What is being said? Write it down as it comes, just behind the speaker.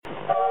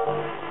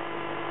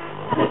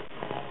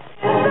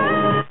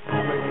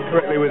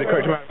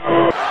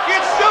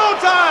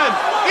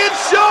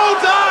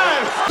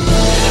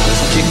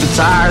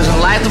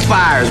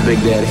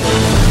Big Daddy.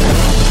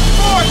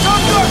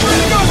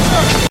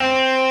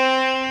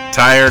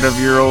 Tired of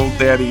your old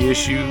daddy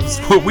issues?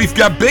 Well, we've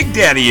got big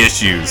daddy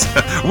issues.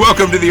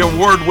 Welcome to the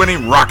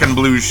award-winning Rock and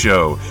Blues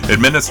Show,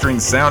 administering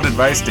sound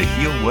advice to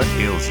heal what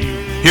ails you.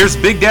 Here's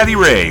Big Daddy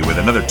Ray with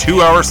another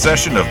 2-hour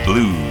session of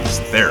blues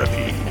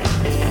therapy.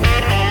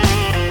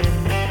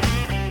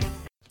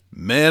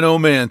 Man, oh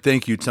man,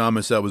 thank you,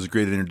 Thomas. That was a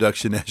great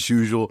introduction as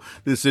usual.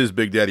 This is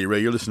Big Daddy Ray.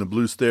 You're listening to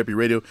Blues Therapy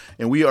Radio,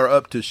 and we are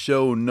up to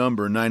show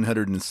number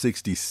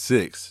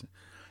 966.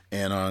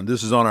 And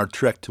this is on our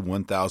trek to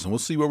 1,000. We'll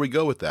see where we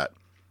go with that.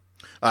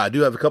 I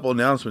do have a couple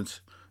announcements.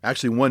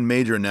 Actually, one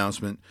major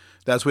announcement.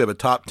 That's we have a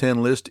top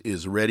 10 list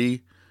is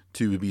ready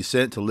to be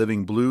sent to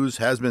Living Blues,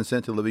 has been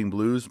sent to Living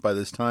Blues by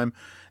this time,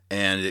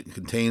 and it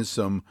contains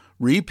some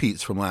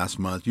repeats from last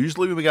month.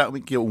 Usually we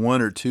get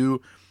one or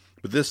two,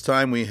 but this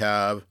time we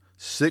have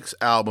 6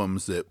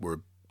 albums that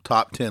were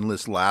top 10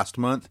 lists last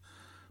month,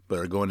 but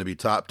are going to be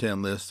top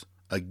 10 lists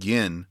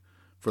again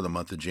for the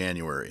month of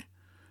January.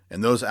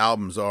 And those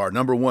albums are,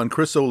 number 1,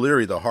 Chris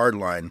O'Leary, The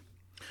Hardline.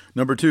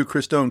 Number 2,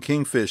 Chris Stone,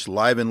 Kingfish,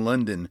 Live in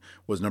London,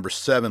 was number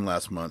 7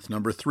 last month.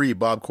 Number 3,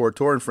 Bob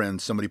Cortor and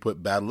Friends, Somebody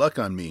Put Bad Luck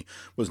on Me,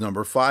 was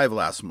number 5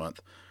 last month.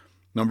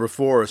 Number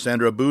 4,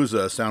 Sandra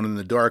Bouza, Sound in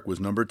the Dark,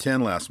 was number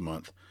 10 last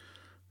month.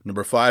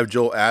 Number 5,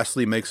 Joel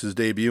Astley makes his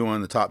debut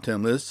on the top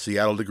 10 list,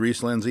 Seattle to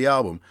Greaseland, the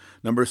album.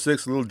 Number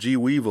 6, Little G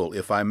Weevil,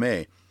 If I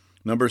May.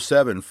 Number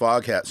 7,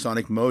 Foghat,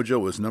 Sonic Mojo,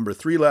 was number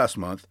 3 last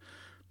month.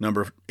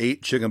 Number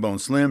 8, Chicken Bone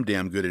Slim,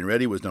 Damn Good and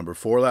Ready, was number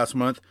 4 last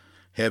month.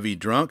 Heavy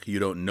Drunk, You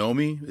Don't Know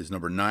Me, is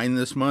number 9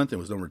 this month. It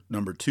was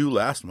number 2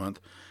 last month.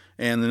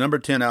 And the number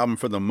 10 album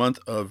for the month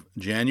of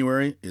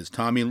January is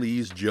Tommy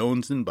Lee's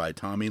Jonesin' by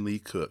Tommy Lee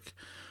Cook.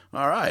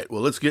 All right,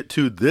 well, let's get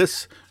to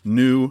this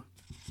new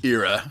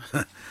era,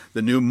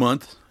 the new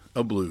month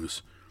of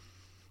blues.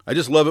 I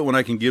just love it when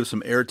I can give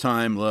some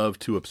airtime love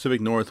to a Pacific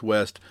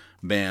Northwest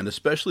band,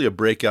 especially a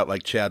breakout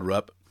like Chad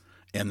Rupp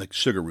and the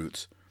Sugar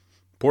Roots.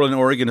 Portland,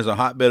 Oregon is a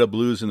hotbed of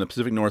blues in the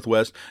Pacific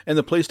Northwest, and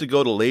the place to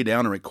go to lay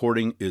down a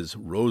recording is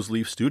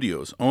Roseleaf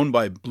Studios, owned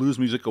by blues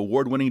music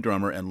award-winning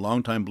drummer and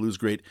longtime blues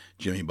great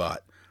Jimmy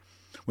Bott.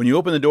 When you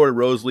open the door to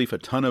Roseleaf, a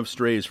ton of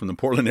strays from the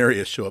Portland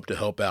area show up to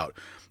help out.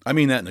 I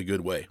mean that in a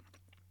good way.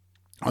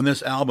 On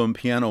this album,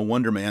 Piano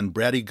Wonderman,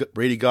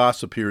 Brady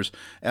Goss appears,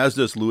 as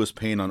does Louis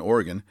Payne on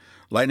organ,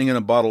 Lightning in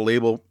a Bottle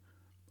label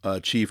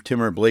chief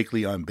Timur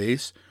Blakely on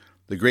bass,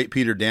 the great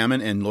Peter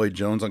Damon and Lloyd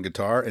Jones on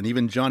guitar, and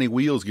even Johnny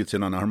Wheels gets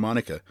in on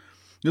harmonica.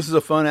 This is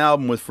a fun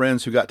album with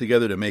friends who got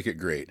together to make it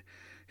great.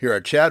 Here are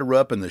Chad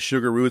Rupp and the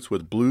Sugar Roots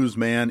with Blues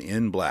Man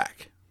in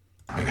Black.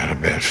 I got a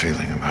bad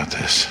feeling about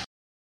this.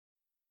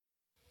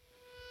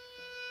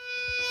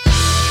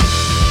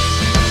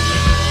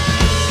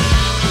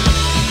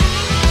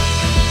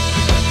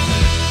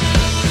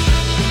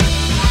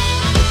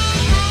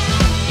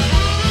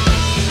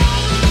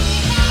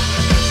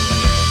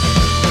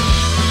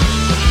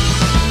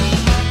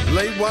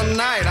 Late one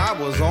night I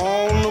was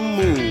on the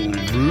move,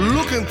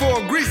 looking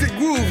for a greasy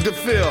groove to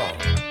fill.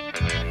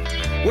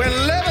 When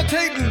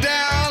levitating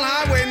down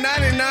Highway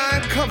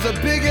 99 comes a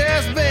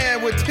big-ass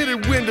van with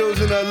tinted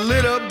windows and a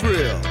lit-up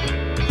grill.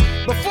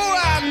 Before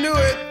I knew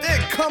it,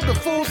 it come to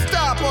full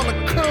stop on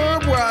the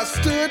curb where I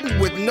stood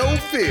with no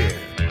fear.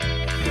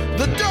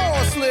 The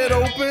door slid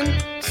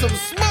open, some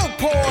smoke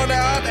poured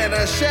out, and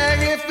a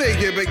shaggy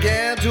figure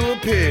began to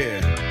appear.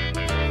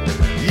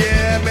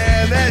 Yeah,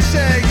 man, that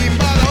shaggy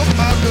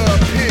motherfucker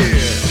appeared.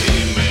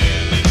 Hey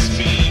man, it's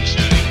me,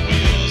 Johnny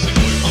Wheels, and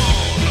we're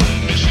on a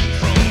mission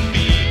from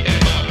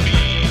BFIB.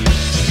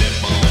 Step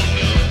on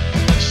up,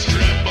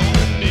 strap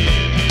on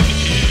in, and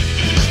hit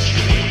this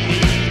joint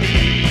with me.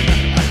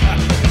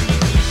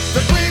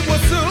 The beat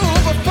was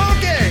super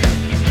funky,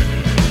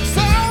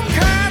 some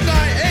kind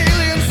of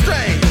alien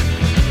strain.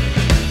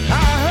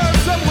 I heard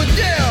someone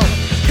yell,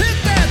 hit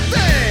that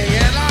thing,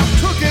 and I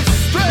took it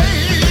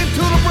straight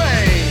to the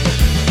brain.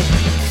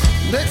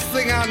 Next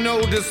thing I know,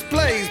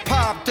 displays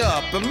popped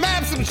up and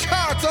maps and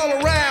charts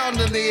all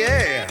around in the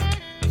air.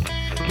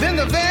 Then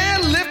the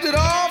van lifted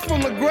off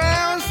from the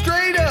ground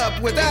straight up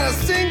without a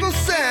single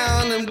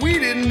sound, and we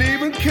didn't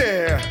even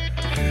care.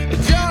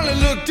 Johnny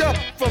looked up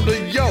from the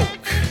yoke.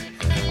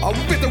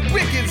 With a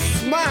wicked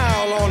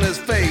smile on his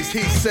face,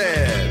 he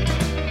said,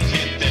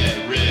 Hit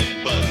that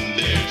red button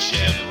there,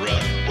 Chad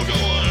Rupp. We're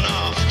going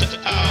off to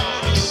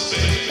outer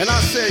space. and I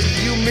said,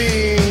 you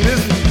mean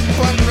this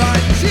button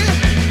right here?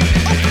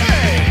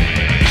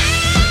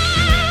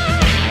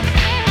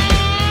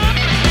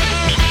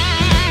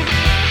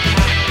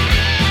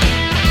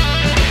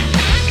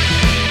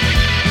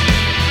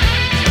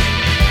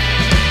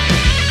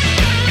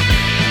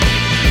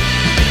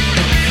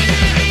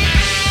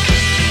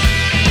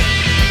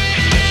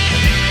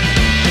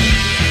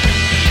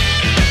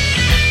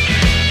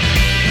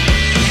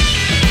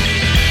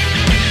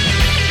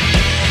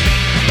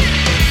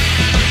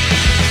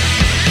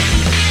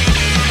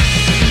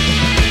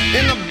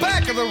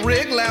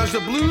 The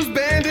blues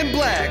band in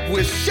black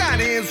with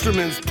shiny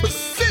instruments,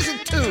 precision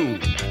tuned.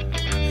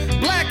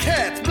 Black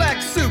hats,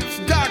 black suits,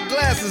 dark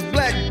glasses,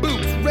 black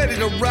boots, ready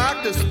to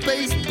rock the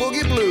space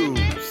boogie blues.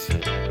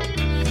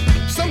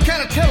 Some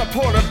kind of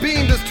teleporter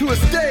beamed us to a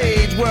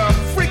stage where a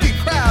freaky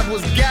crowd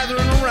was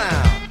gathering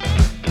around.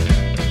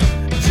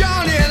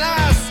 Johnny and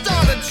I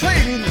started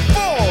trading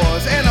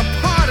fours, and the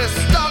party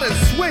started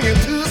swinging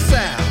to the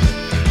sound.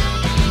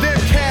 Then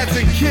cats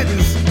and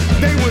kittens,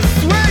 they were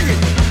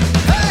swinging.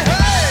 Hey,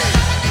 hey!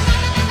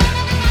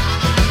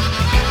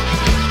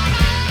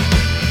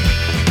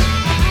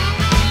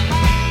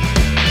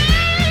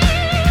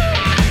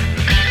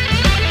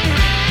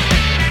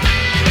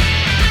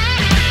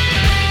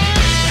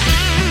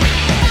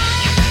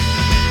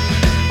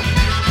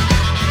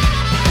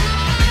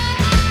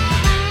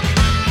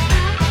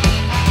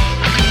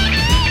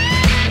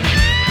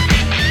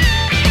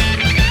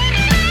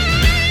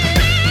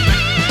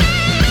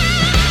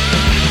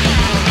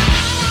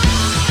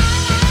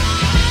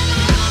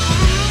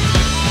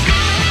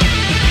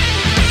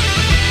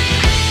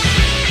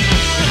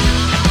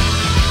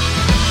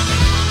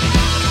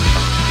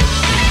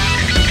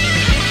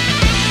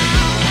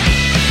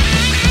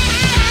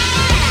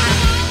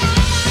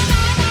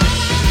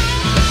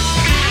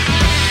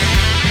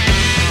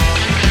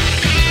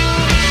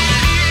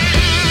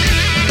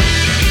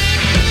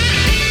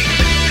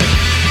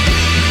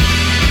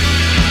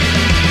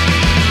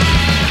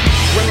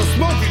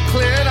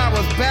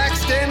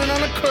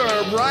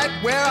 Right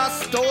where our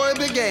story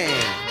began.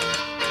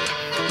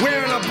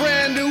 Wearing a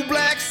brand new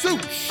black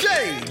suit,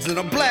 shades, and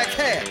a black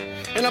hat,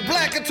 and a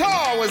black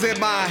guitar was in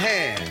my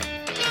hand.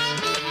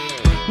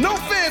 No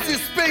fancy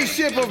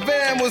spaceship or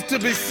van was to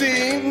be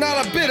seen,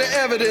 not a bit of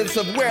evidence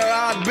of where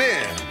I'd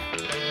been.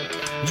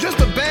 Just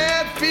a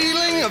bad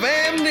feeling of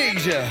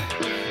amnesia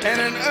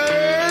and an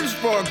urge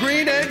for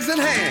green eggs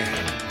and ham.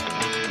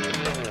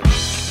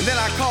 And then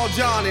I called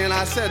Johnny and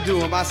I said to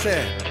him, I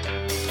said,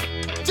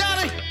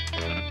 Johnny,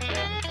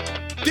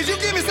 did you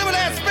give me some of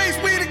that space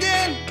weed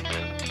again?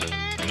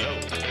 No.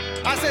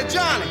 I said,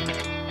 Johnny,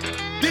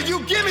 did you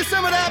give me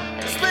some of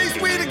that space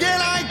weed again?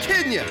 I ain't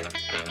kidding you.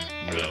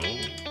 No.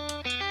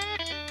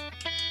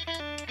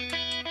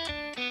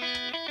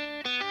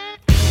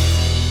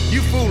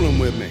 You fooling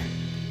with me.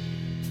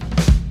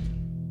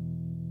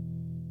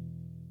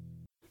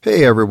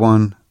 Hey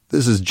everyone,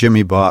 this is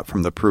Jimmy Bott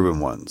from The Proven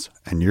Ones,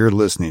 and you're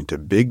listening to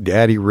Big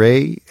Daddy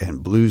Ray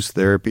and Blues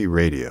Therapy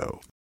Radio.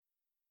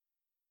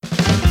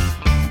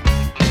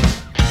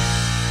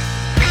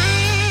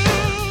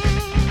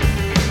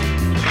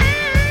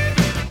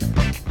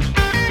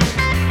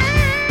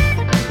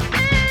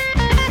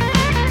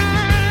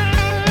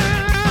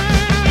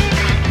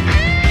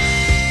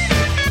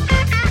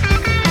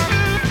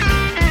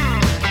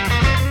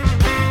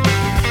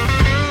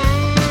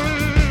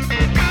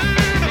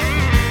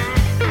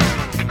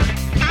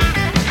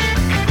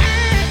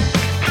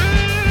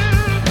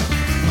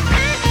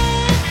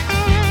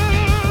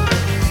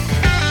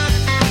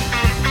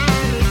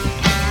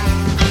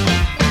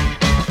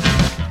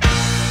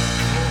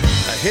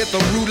 Hit the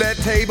roulette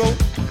table,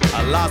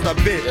 I lost a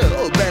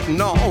bill betting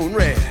on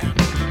red.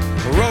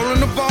 Rolling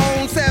the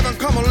bone, 7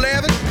 come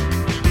 11,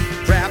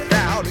 trapped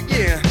out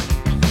again.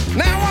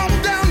 Now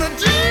I'm down the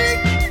G.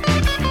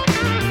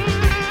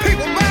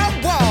 People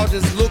mouth wall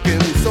just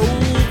looking so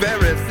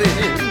very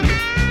thin.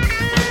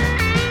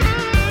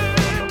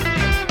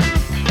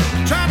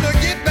 Trying to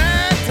get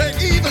back to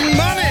even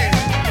money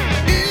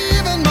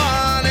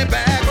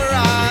back where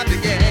I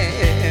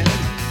began.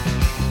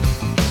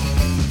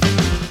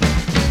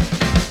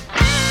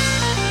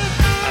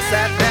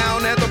 Sat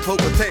down at the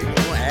poker table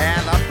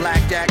and a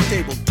blackjack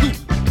table too.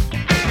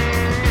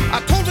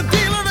 I told the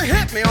dealer to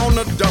hit me on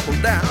the double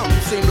down.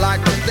 Seemed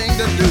like the thing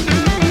to do.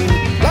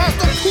 Lost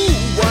a cool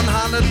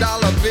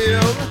 $100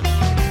 bill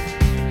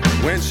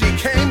when she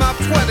came up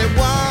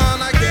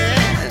 21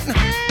 again.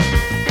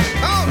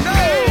 Oh no!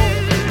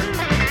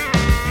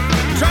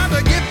 Trying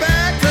to get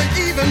back to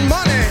even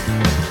money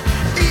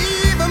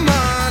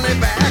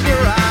back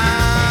where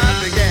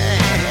I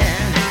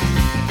began.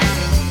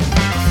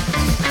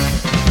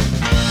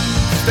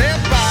 Step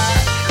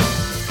back.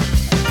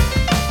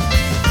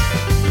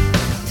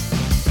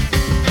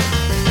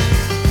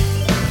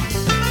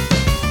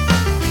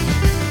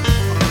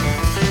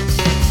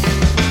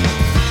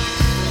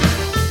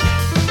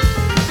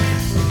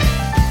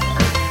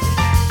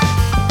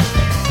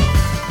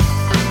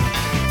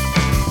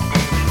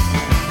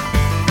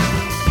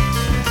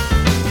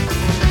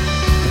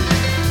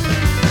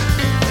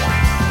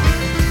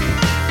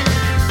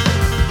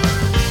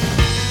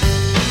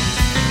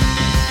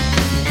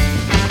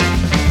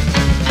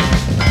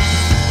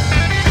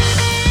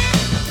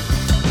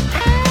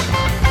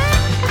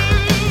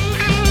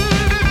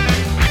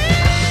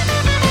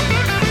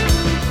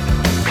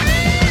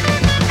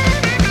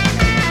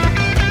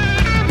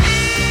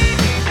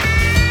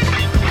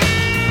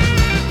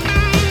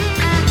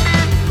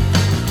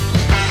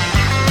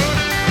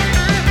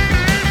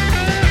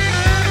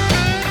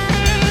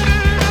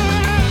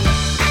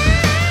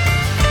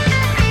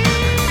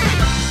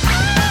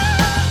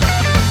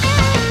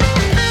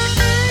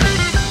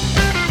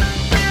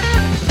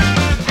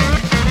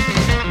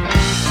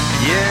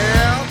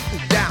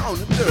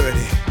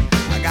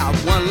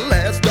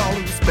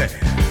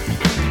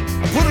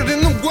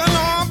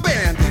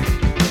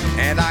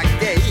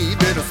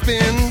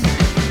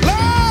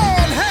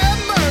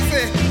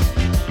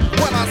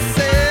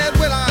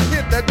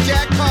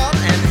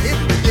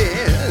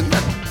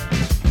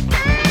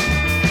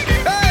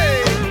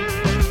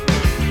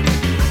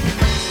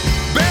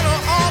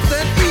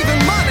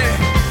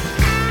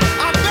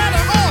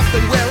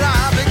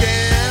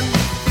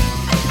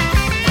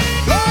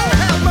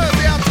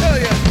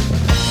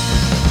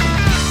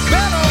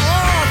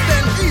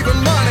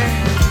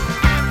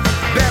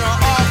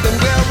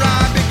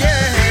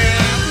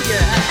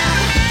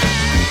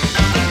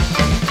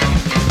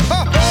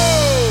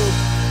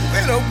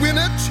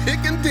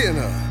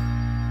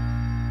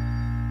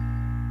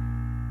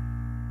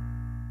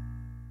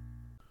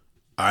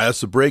 That's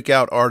the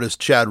breakout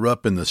artist Chad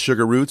Rupp and the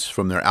Sugar Roots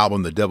from their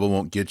album The Devil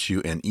Won't Get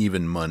You and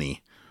Even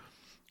Money.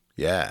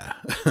 Yeah.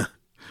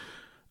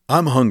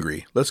 I'm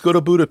hungry. Let's go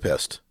to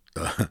Budapest.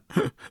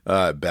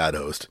 Bad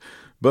host.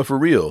 But for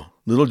real,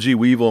 Little G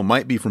Weevil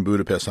might be from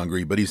Budapest,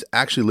 Hungary, but he's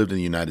actually lived in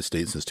the United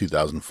States since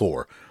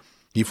 2004.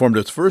 He formed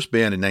his first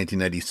band in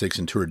 1996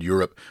 and toured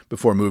Europe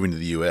before moving to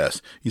the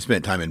U.S. He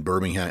spent time in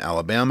Birmingham,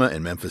 Alabama,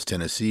 and Memphis,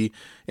 Tennessee,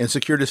 and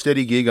secured a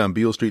steady gig on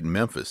Beale Street in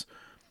Memphis.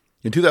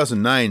 In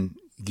 2009,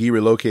 Guy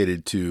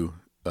relocated to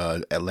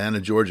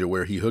Atlanta, Georgia,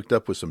 where he hooked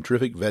up with some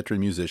terrific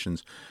veteran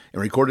musicians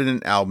and recorded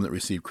an album that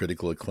received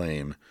critical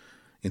acclaim.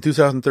 In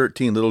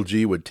 2013, Little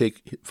G would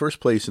take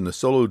first place in the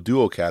solo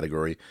duo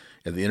category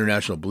at the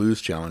International Blues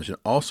Challenge and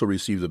also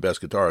received the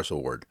Best Guitarist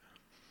Award.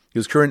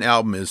 His current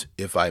album is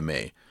If I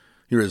May.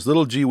 Here is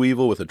Little G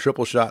Weevil with a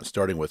triple shot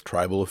starting with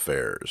Tribal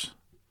Affairs.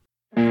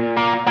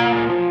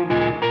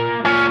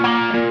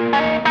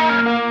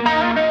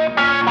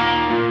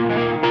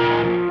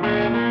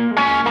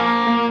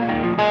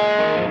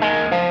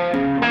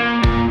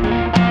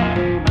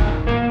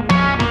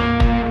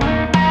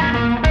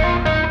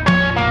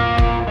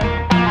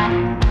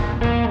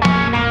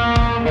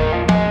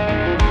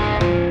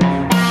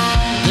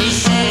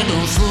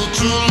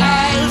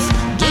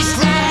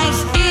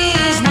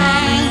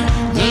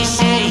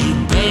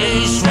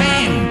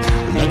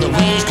 Let the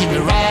waves keep me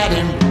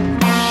riding.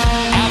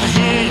 Out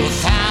here you'll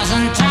find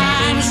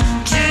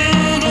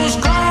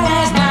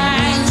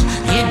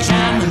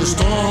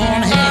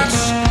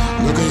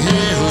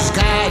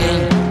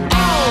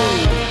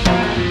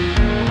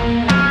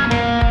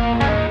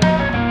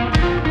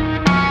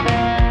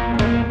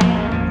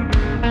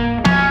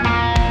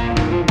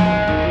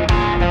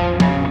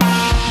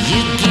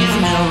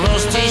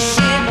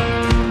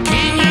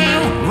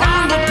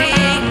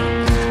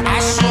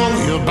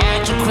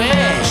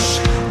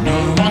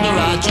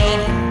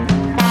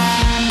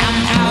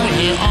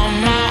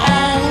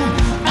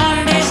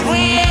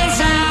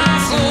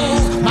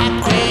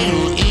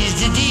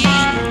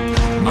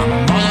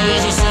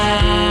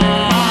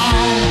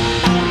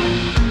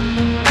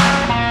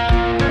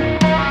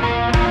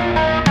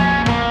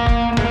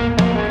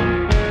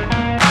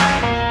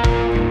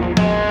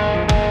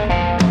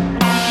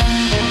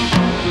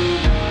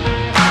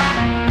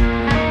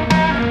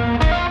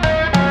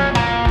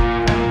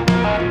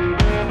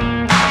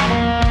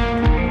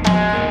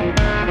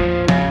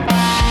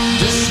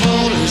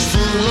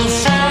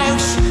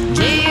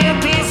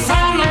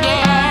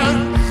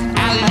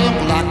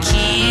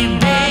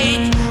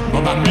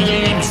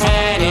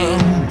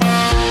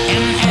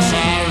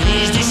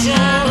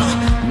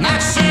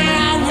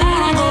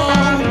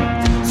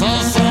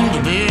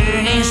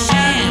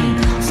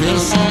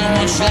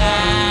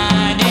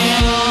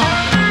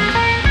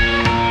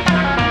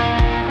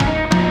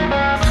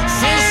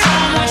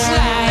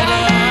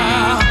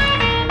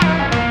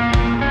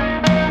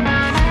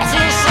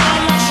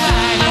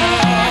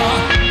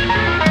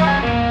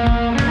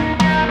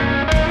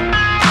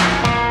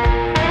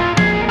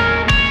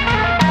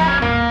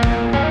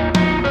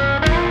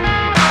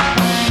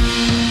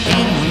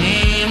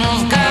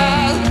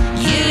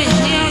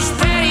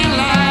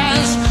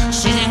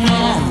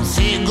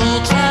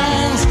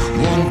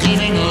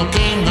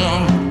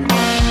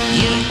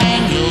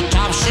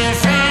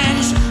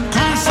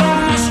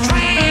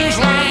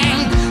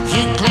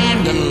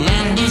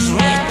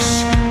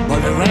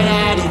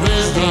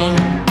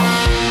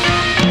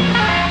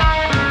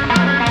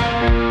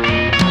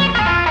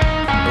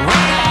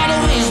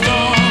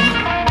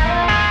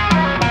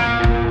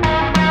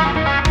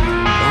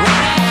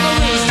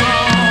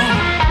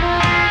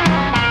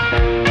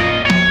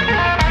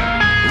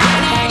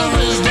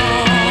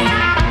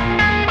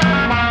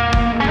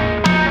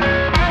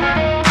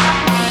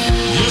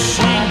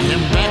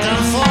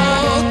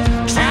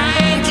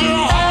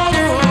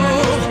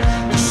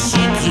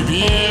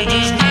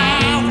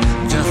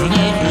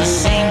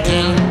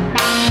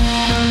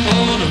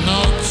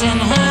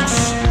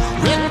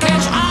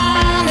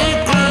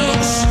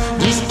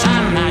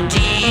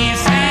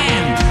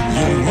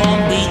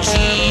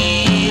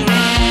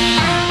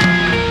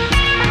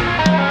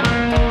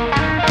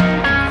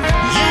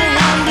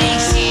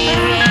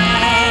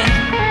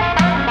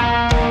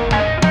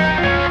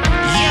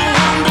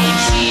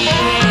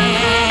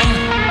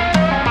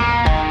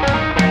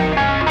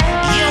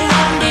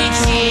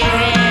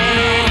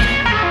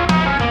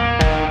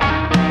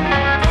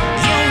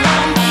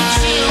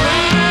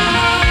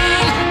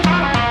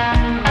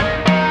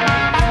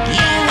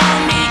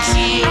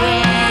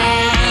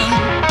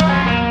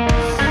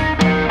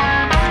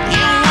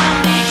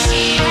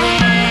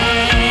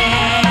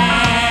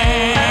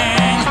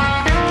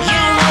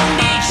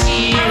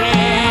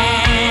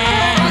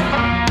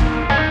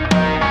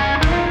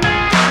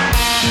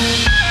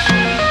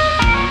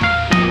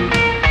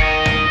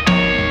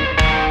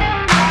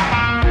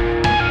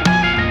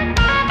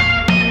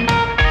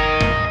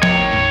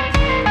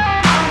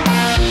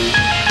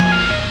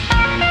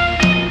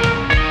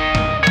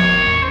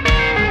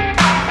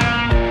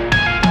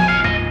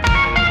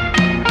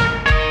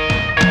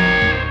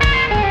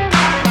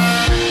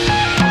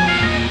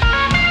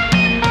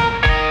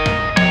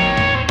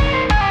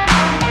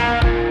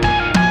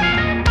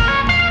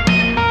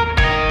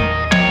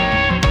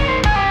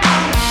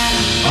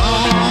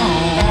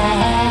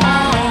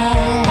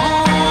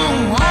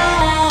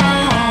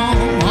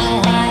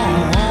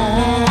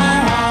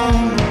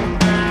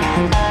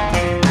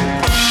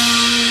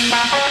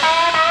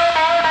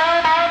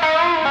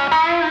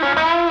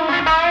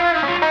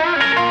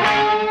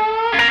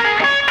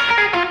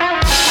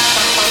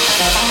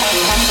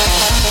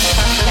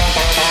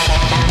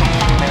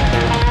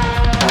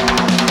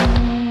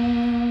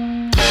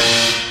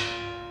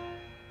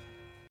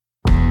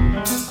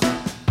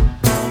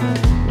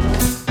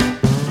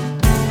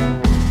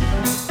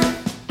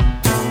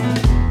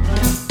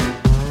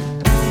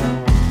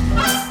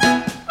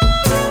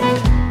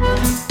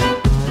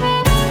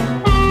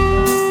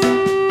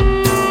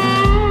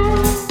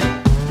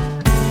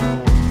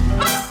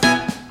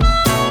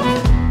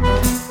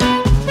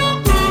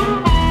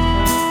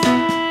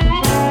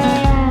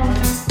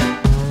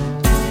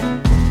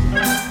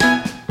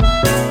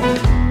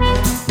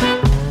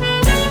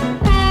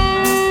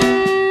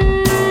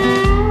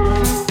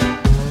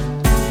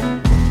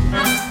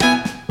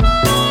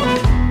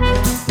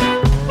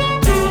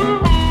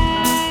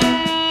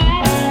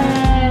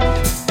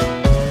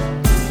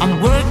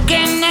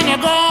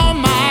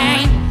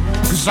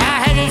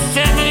a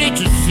family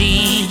to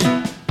feed.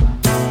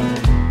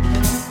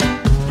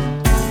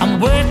 I'm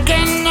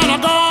working in a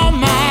gold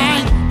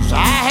mine, so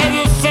I have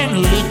a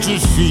family to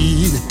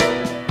feed.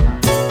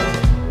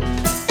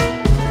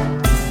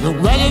 The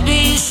weather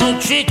being so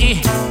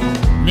tricky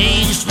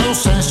makes no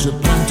sense to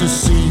plant a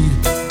seed.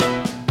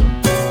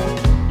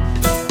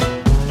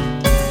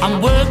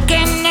 I'm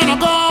working in a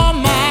gold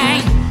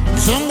mine,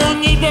 so I'm gonna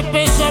need the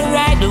peso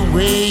right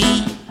away.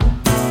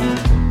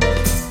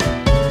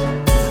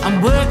 I'm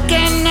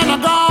working in a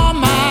gold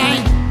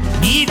mine,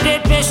 need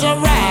the peso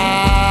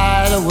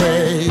right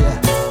away.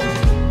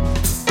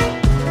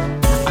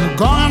 I'm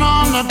going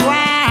on the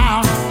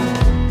ground,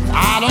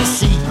 I don't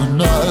see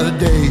another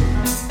day.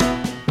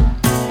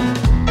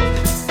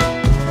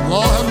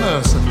 Lord have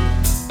mercy.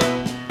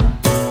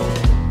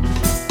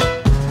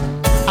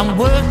 I'm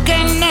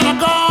working in a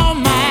gold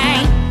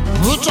mine,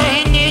 which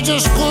I need a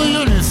school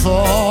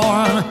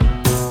uniform.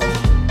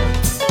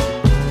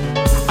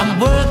 I'm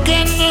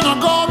working in a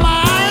gold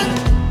mine,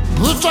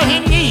 which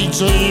I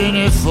needs a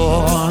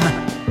uniform.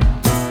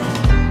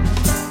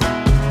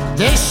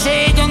 They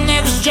say the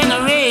next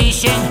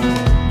generation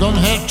don't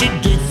have to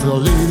dig for a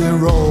leading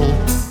role.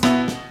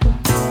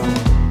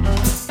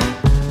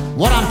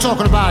 What I'm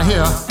talking about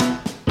here.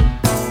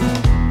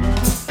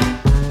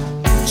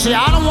 See,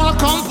 I don't want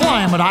to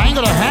complain, but I ain't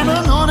got a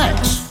hammer nor an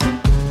axe.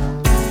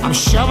 I'm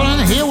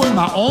shoveling here with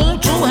my own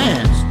two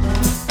hands.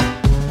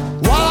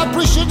 While I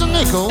appreciate the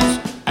nickels,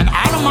 and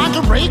I don't mind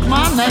to break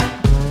my neck,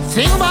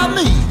 think about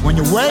me when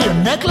you wear your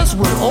necklace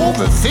with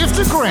over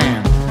 50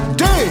 grand.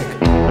 Dig!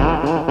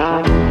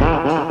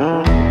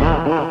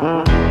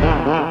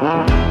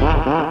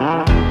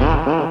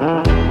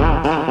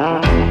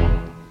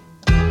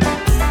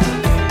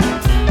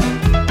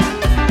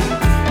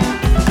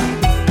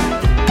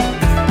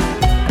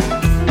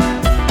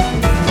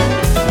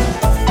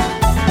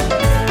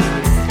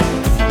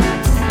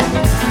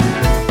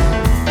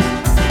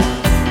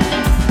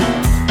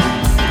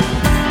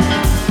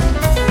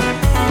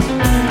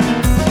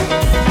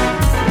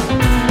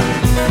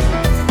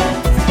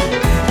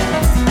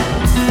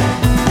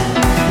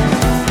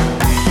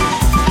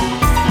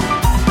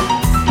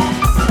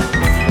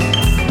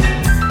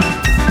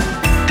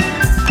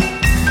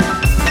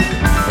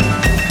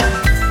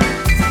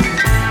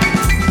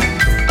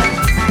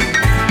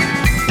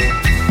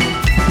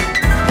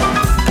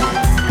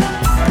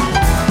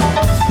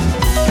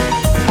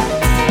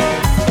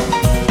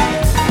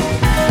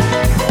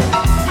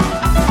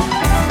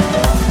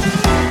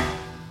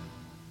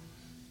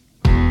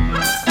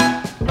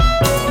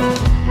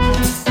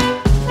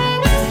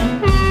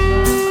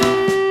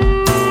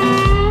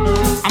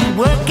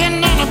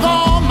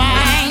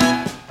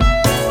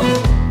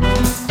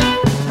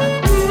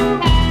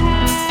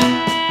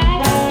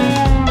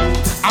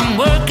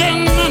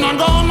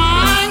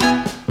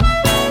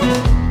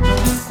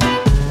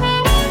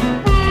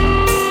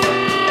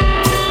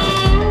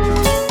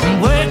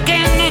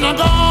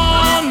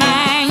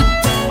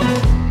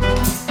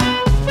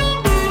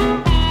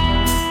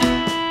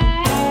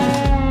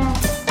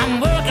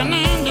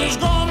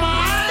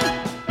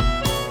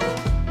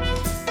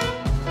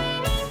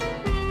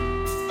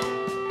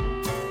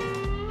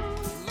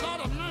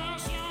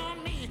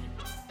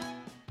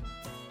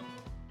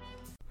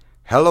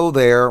 Hello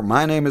there,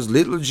 my name is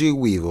Little G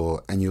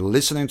Weevil, and you're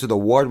listening to the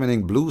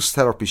award-winning Blues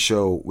Therapy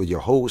Show with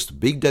your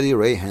host, Big Daddy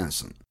Ray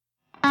Hansen.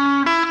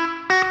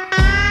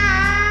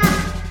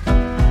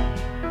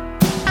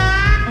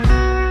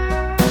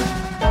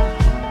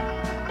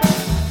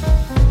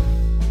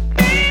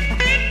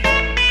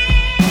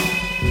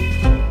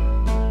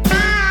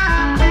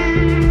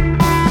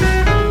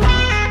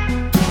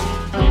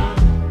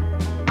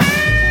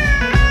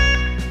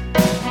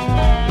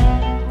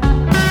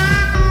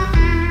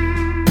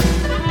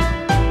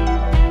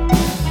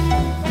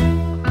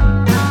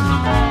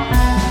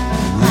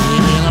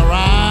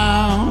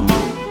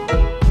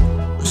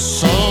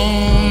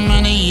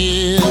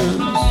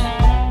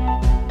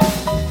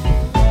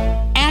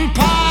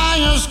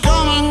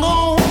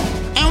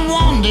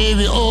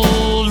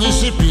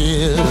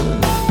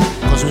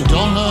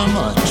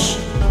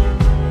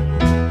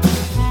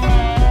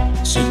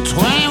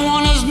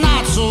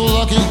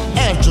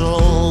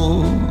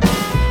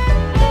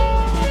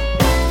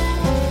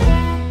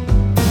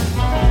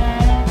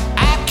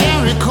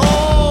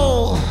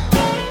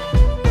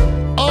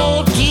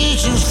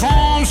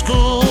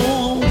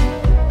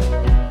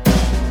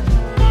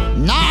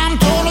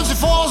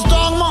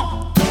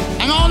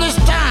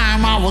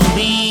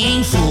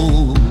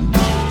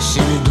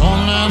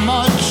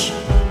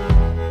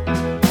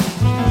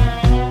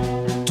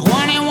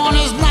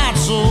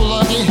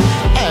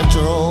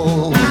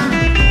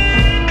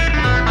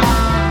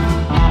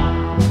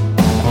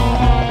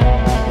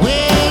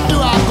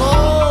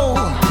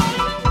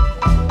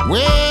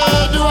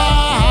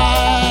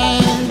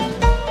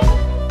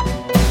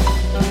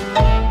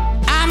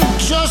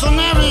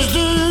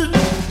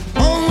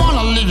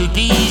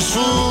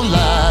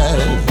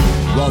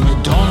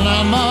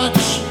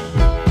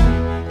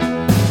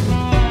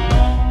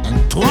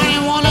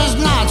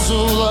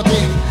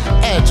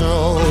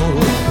 hetero.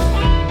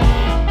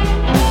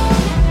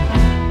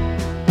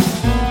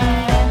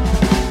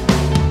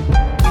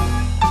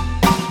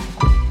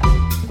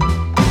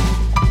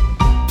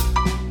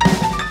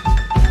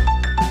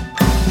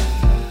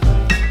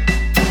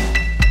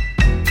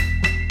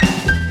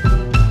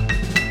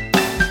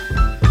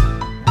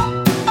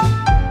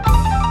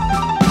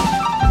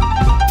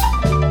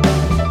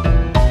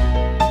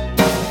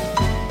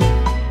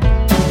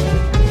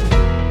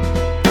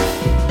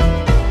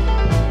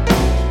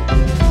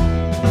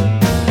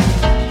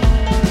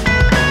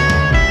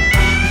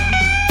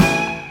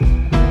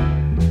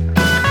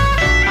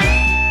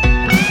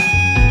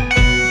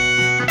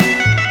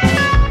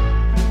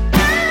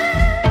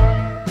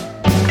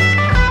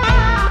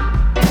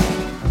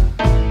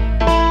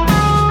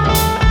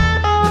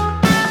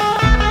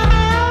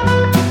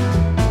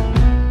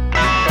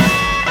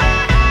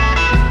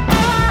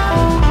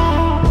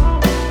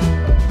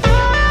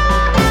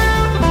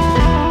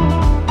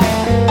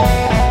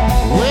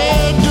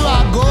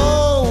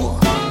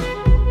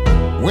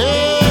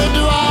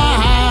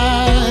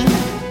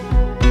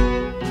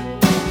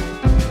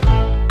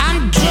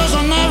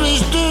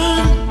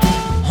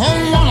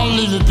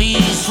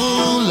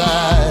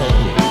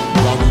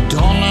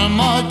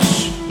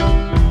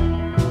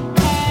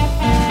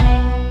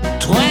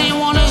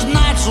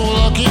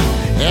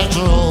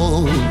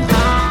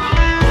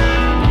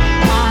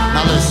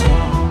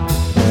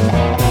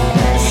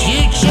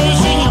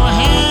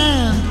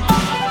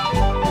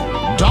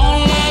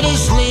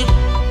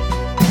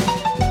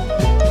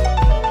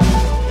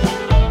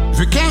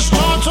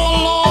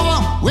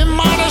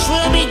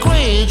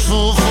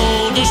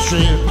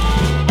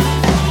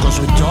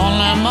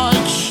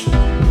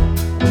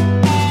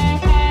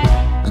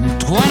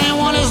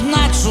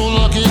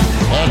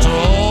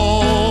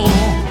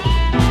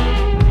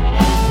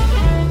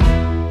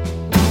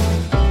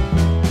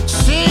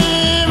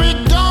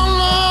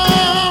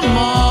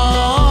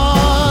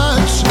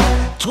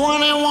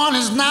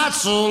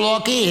 So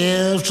lucky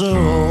after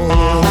all.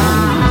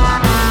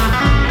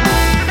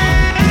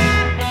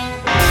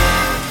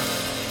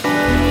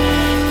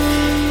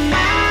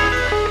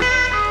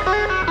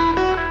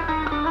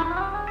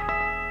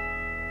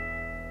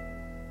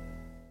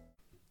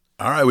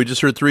 All right, we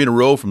just heard 3 in a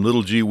row from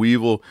Little G.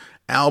 Weevil.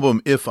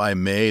 Album, If I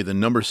May, the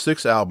number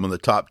 6 album on the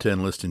top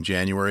 10 list in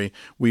January.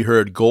 We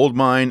heard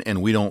Goldmine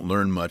and We Don't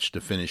Learn Much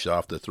to finish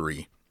off the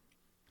 3.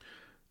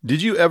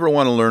 Did you ever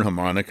want to learn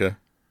harmonica?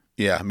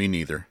 Yeah, me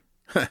neither.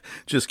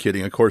 Just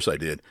kidding, of course I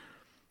did.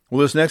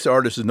 Well, this next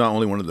artist is not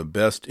only one of the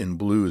best in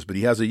blues, but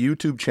he has a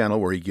YouTube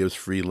channel where he gives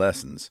free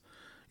lessons.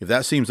 If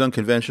that seems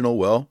unconventional,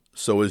 well,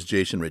 so is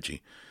Jason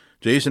Ritchie.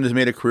 Jason has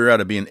made a career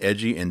out of being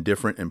edgy and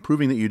different and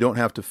proving that you don't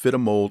have to fit a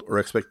mold or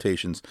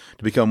expectations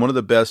to become one of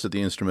the best at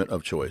the instrument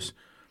of choice.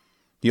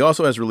 He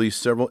also has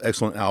released several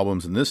excellent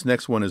albums, and this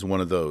next one is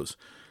one of those.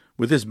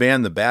 With his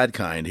band, The Bad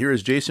Kind, here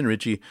is Jason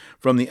Ritchie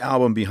from the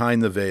album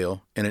Behind the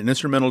Veil, and an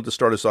instrumental to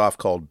start us off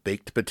called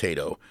Baked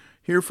Potato.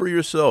 Hear for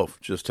yourself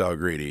just how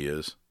great he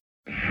is.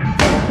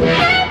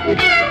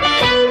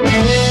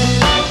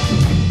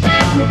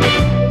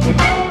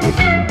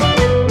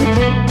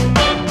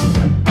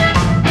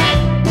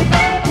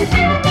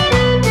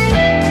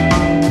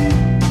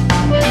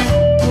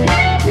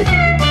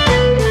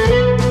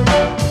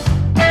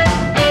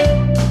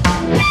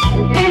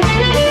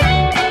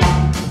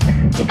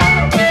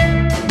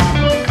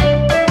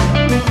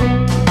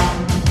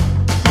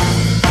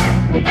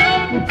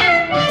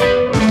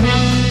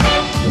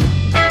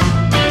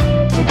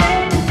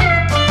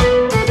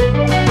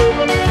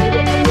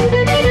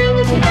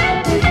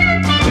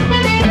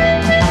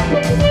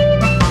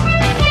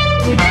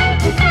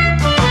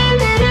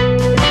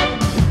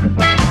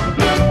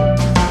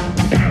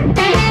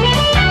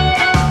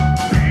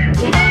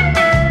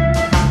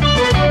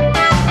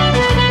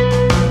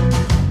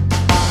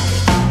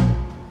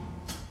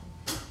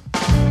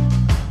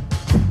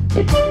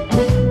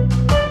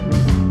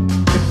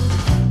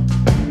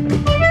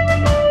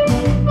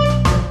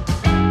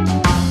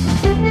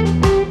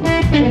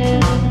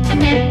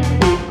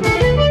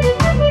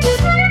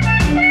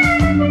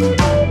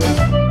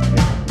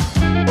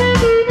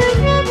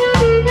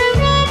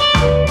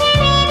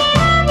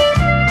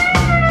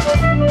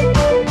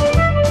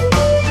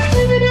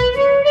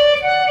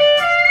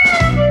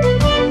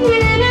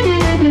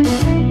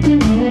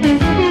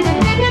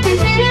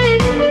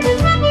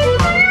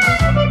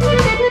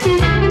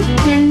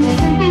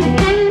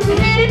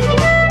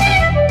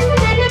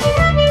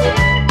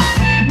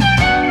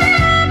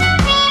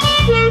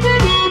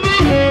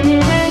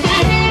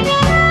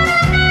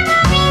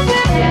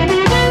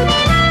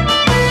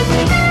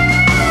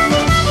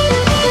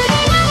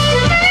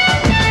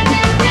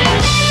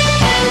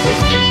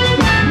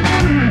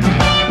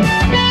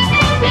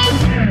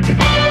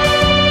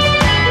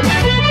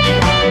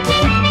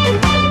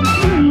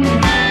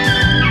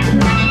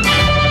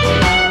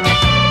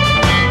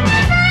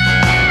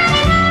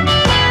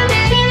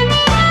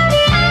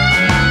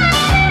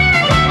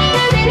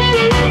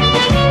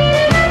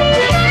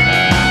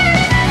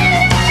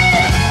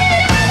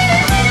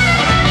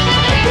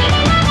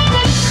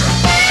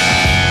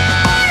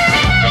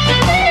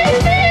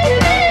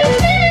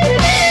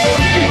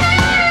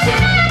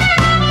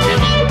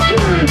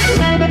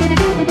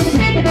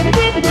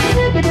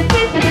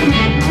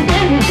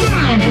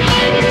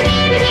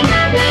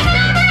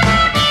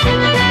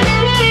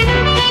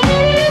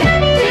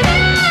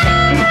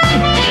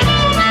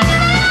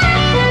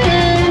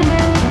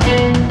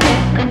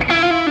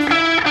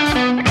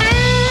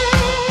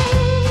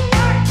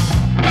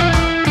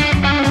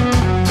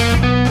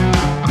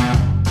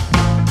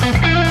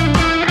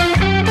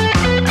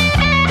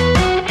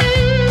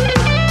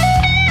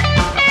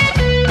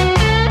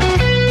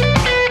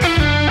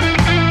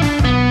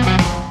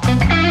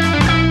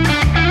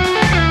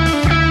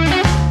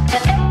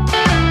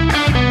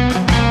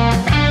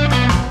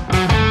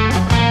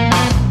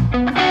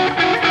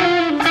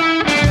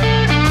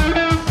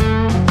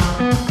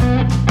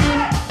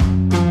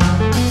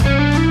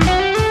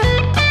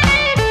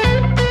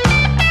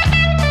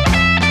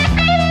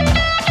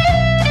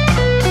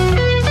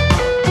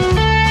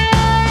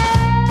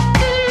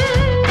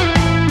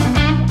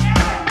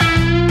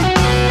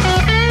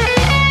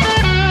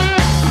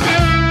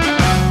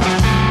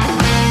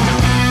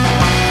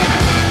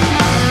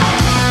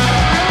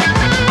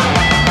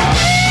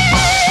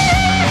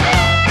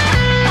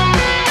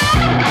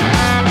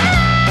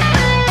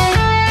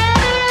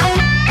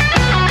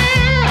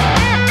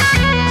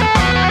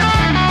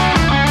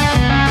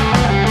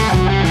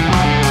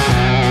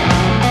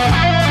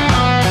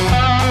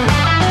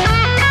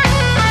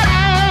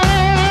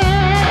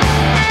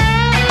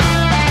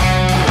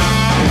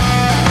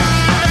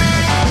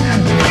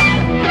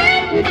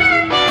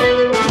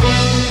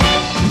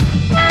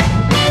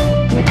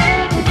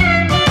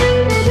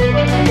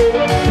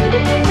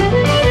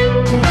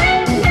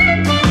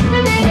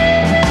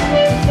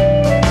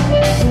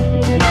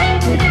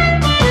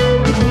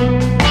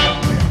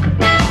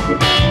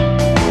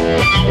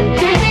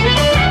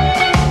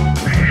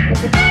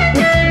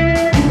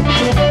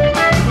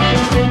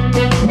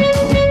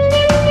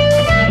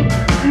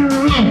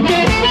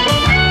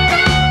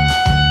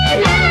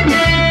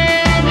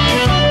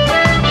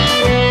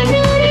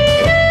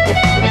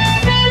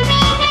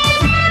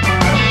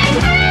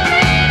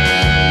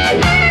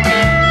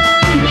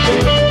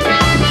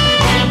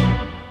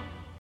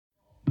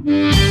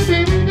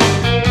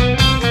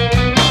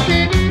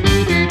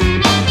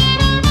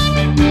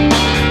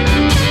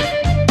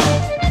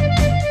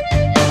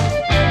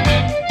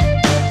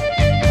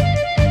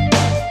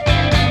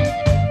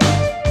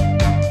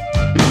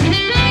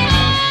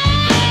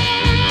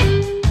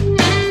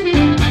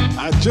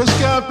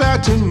 got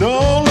back to New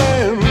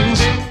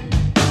Orleans.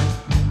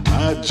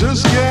 I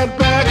just got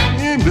back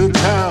into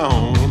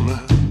town.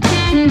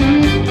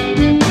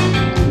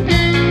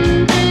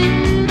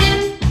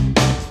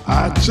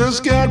 I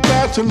just got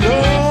back to New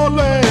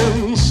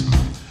Orleans.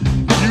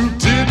 You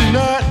did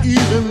not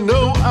even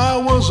know I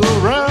was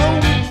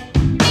around.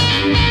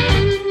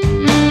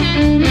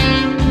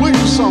 When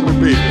you saw me,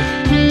 baby,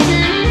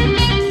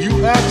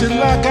 you acted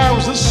like I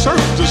was a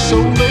Cirque du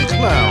Soleil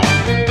clown.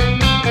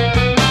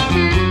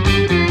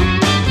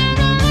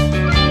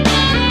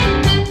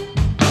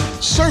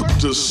 Cirque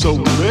du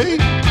Soleil,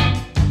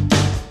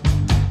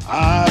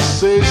 I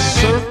say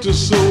Cirque du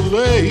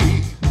Soleil.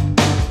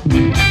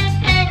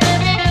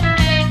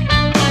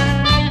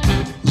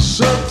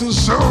 Cirque du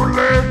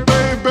Soleil,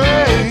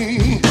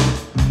 baby,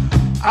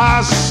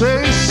 I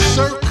say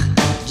Cirque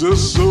du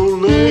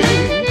Soleil.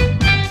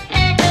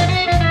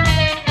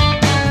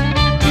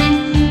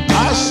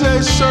 I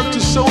say Cirque du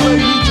Soleil,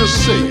 you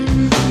just say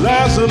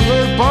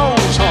Lazarus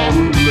Bones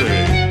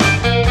Holiday.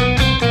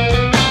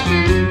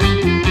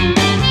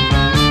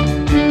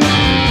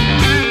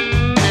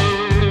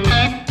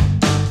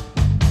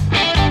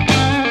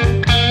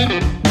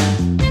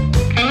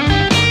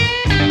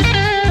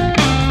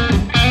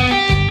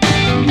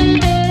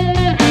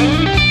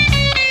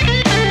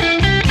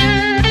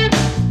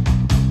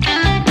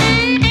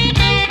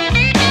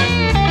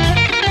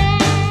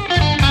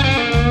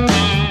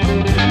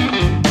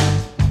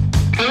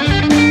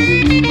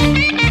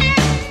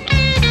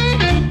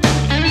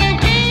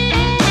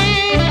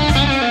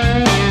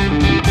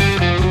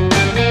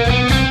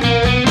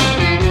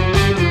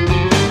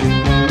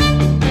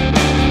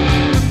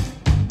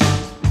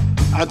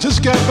 I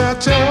just got back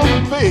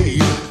town,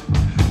 babe.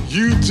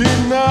 You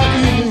did not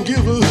even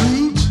give a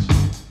hoot.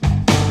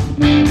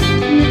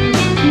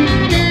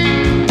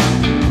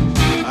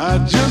 I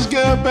just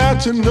got back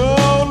to New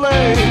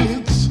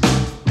Orleans.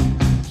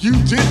 You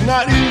did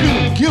not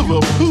even give a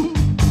hoot.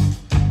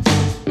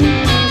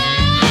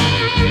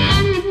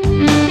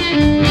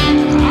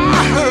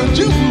 I heard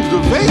you moved to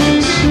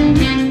Vegas.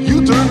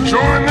 You done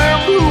joined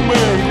that Blue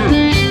Man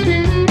group.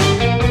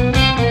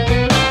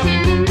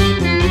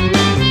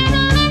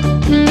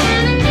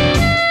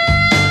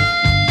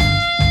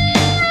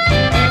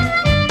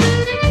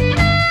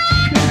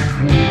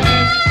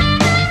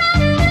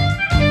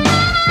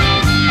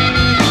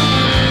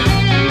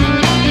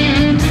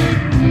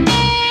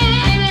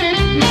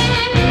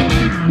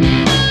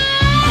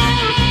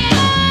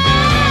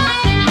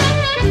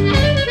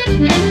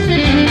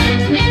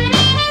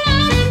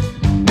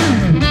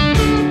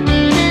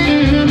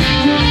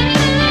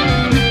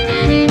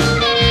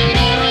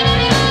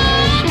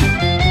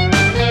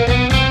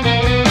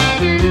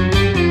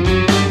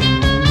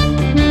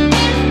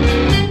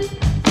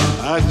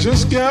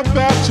 Just got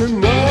back to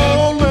New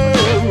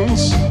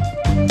Orleans.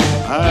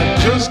 I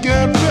just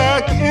got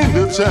back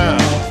into town.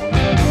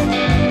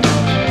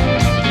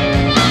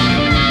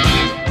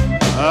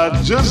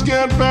 I just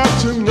got back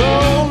to New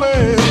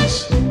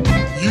Orleans.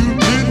 You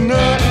did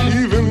not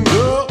even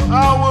know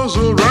I was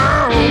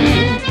around.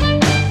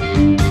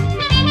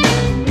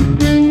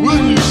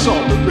 When you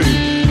saw me,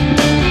 baby,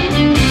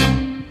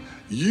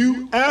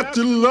 you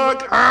acted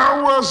like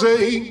I was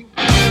a.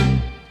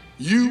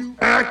 You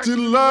acted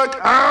like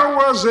I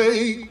was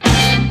a.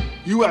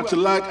 You acted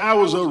like I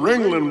was a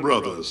Ringling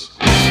Brothers.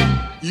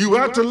 You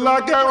acted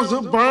like I was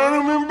a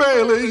Barnum and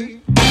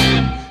Bailey.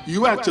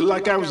 You acted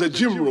like I was a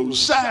Jim Rose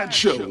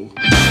sideshow.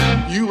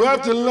 You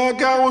acted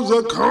like I was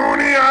a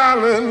Coney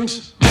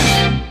Island.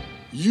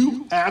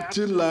 You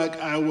acted like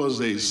I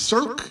was a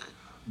Cirque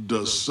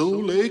du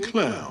Soleil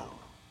clown.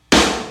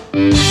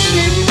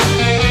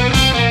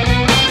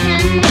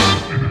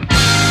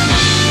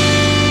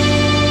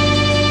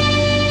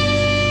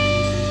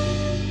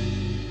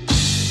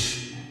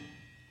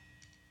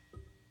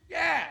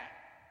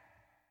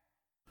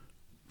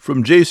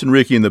 From Jason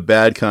Rickey and the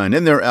Bad Kind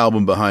and their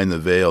album Behind the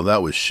Veil,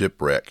 that was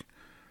Shipwreck.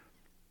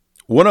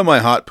 One of my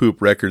Hot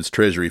Poop Records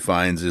treasury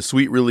finds is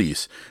Sweet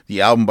Release,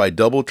 the album by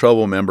Double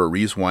Trouble member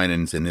Reese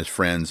Winans and his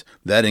friends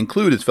that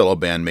include his fellow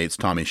bandmates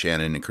Tommy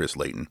Shannon and Chris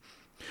Layton.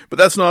 But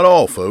that's not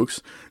all, folks.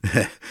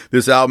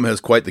 This album has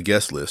quite the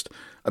guest list.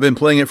 I've been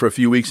playing it for a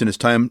few weeks and its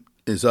time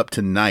is up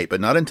tonight, but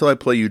not until I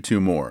play you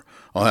two more.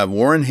 I'll have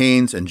Warren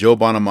Haynes and Joe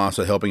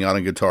Bonamassa helping out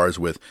on guitars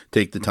with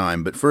Take the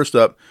Time. But first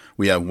up,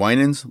 we have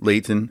Winans,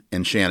 Layton,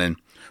 and Shannon,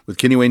 with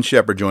Kenny Wayne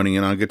Shepherd joining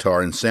in on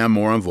guitar and Sam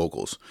Moore on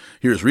vocals.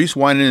 Here's Reese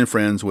Winan and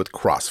Friends with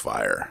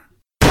Crossfire.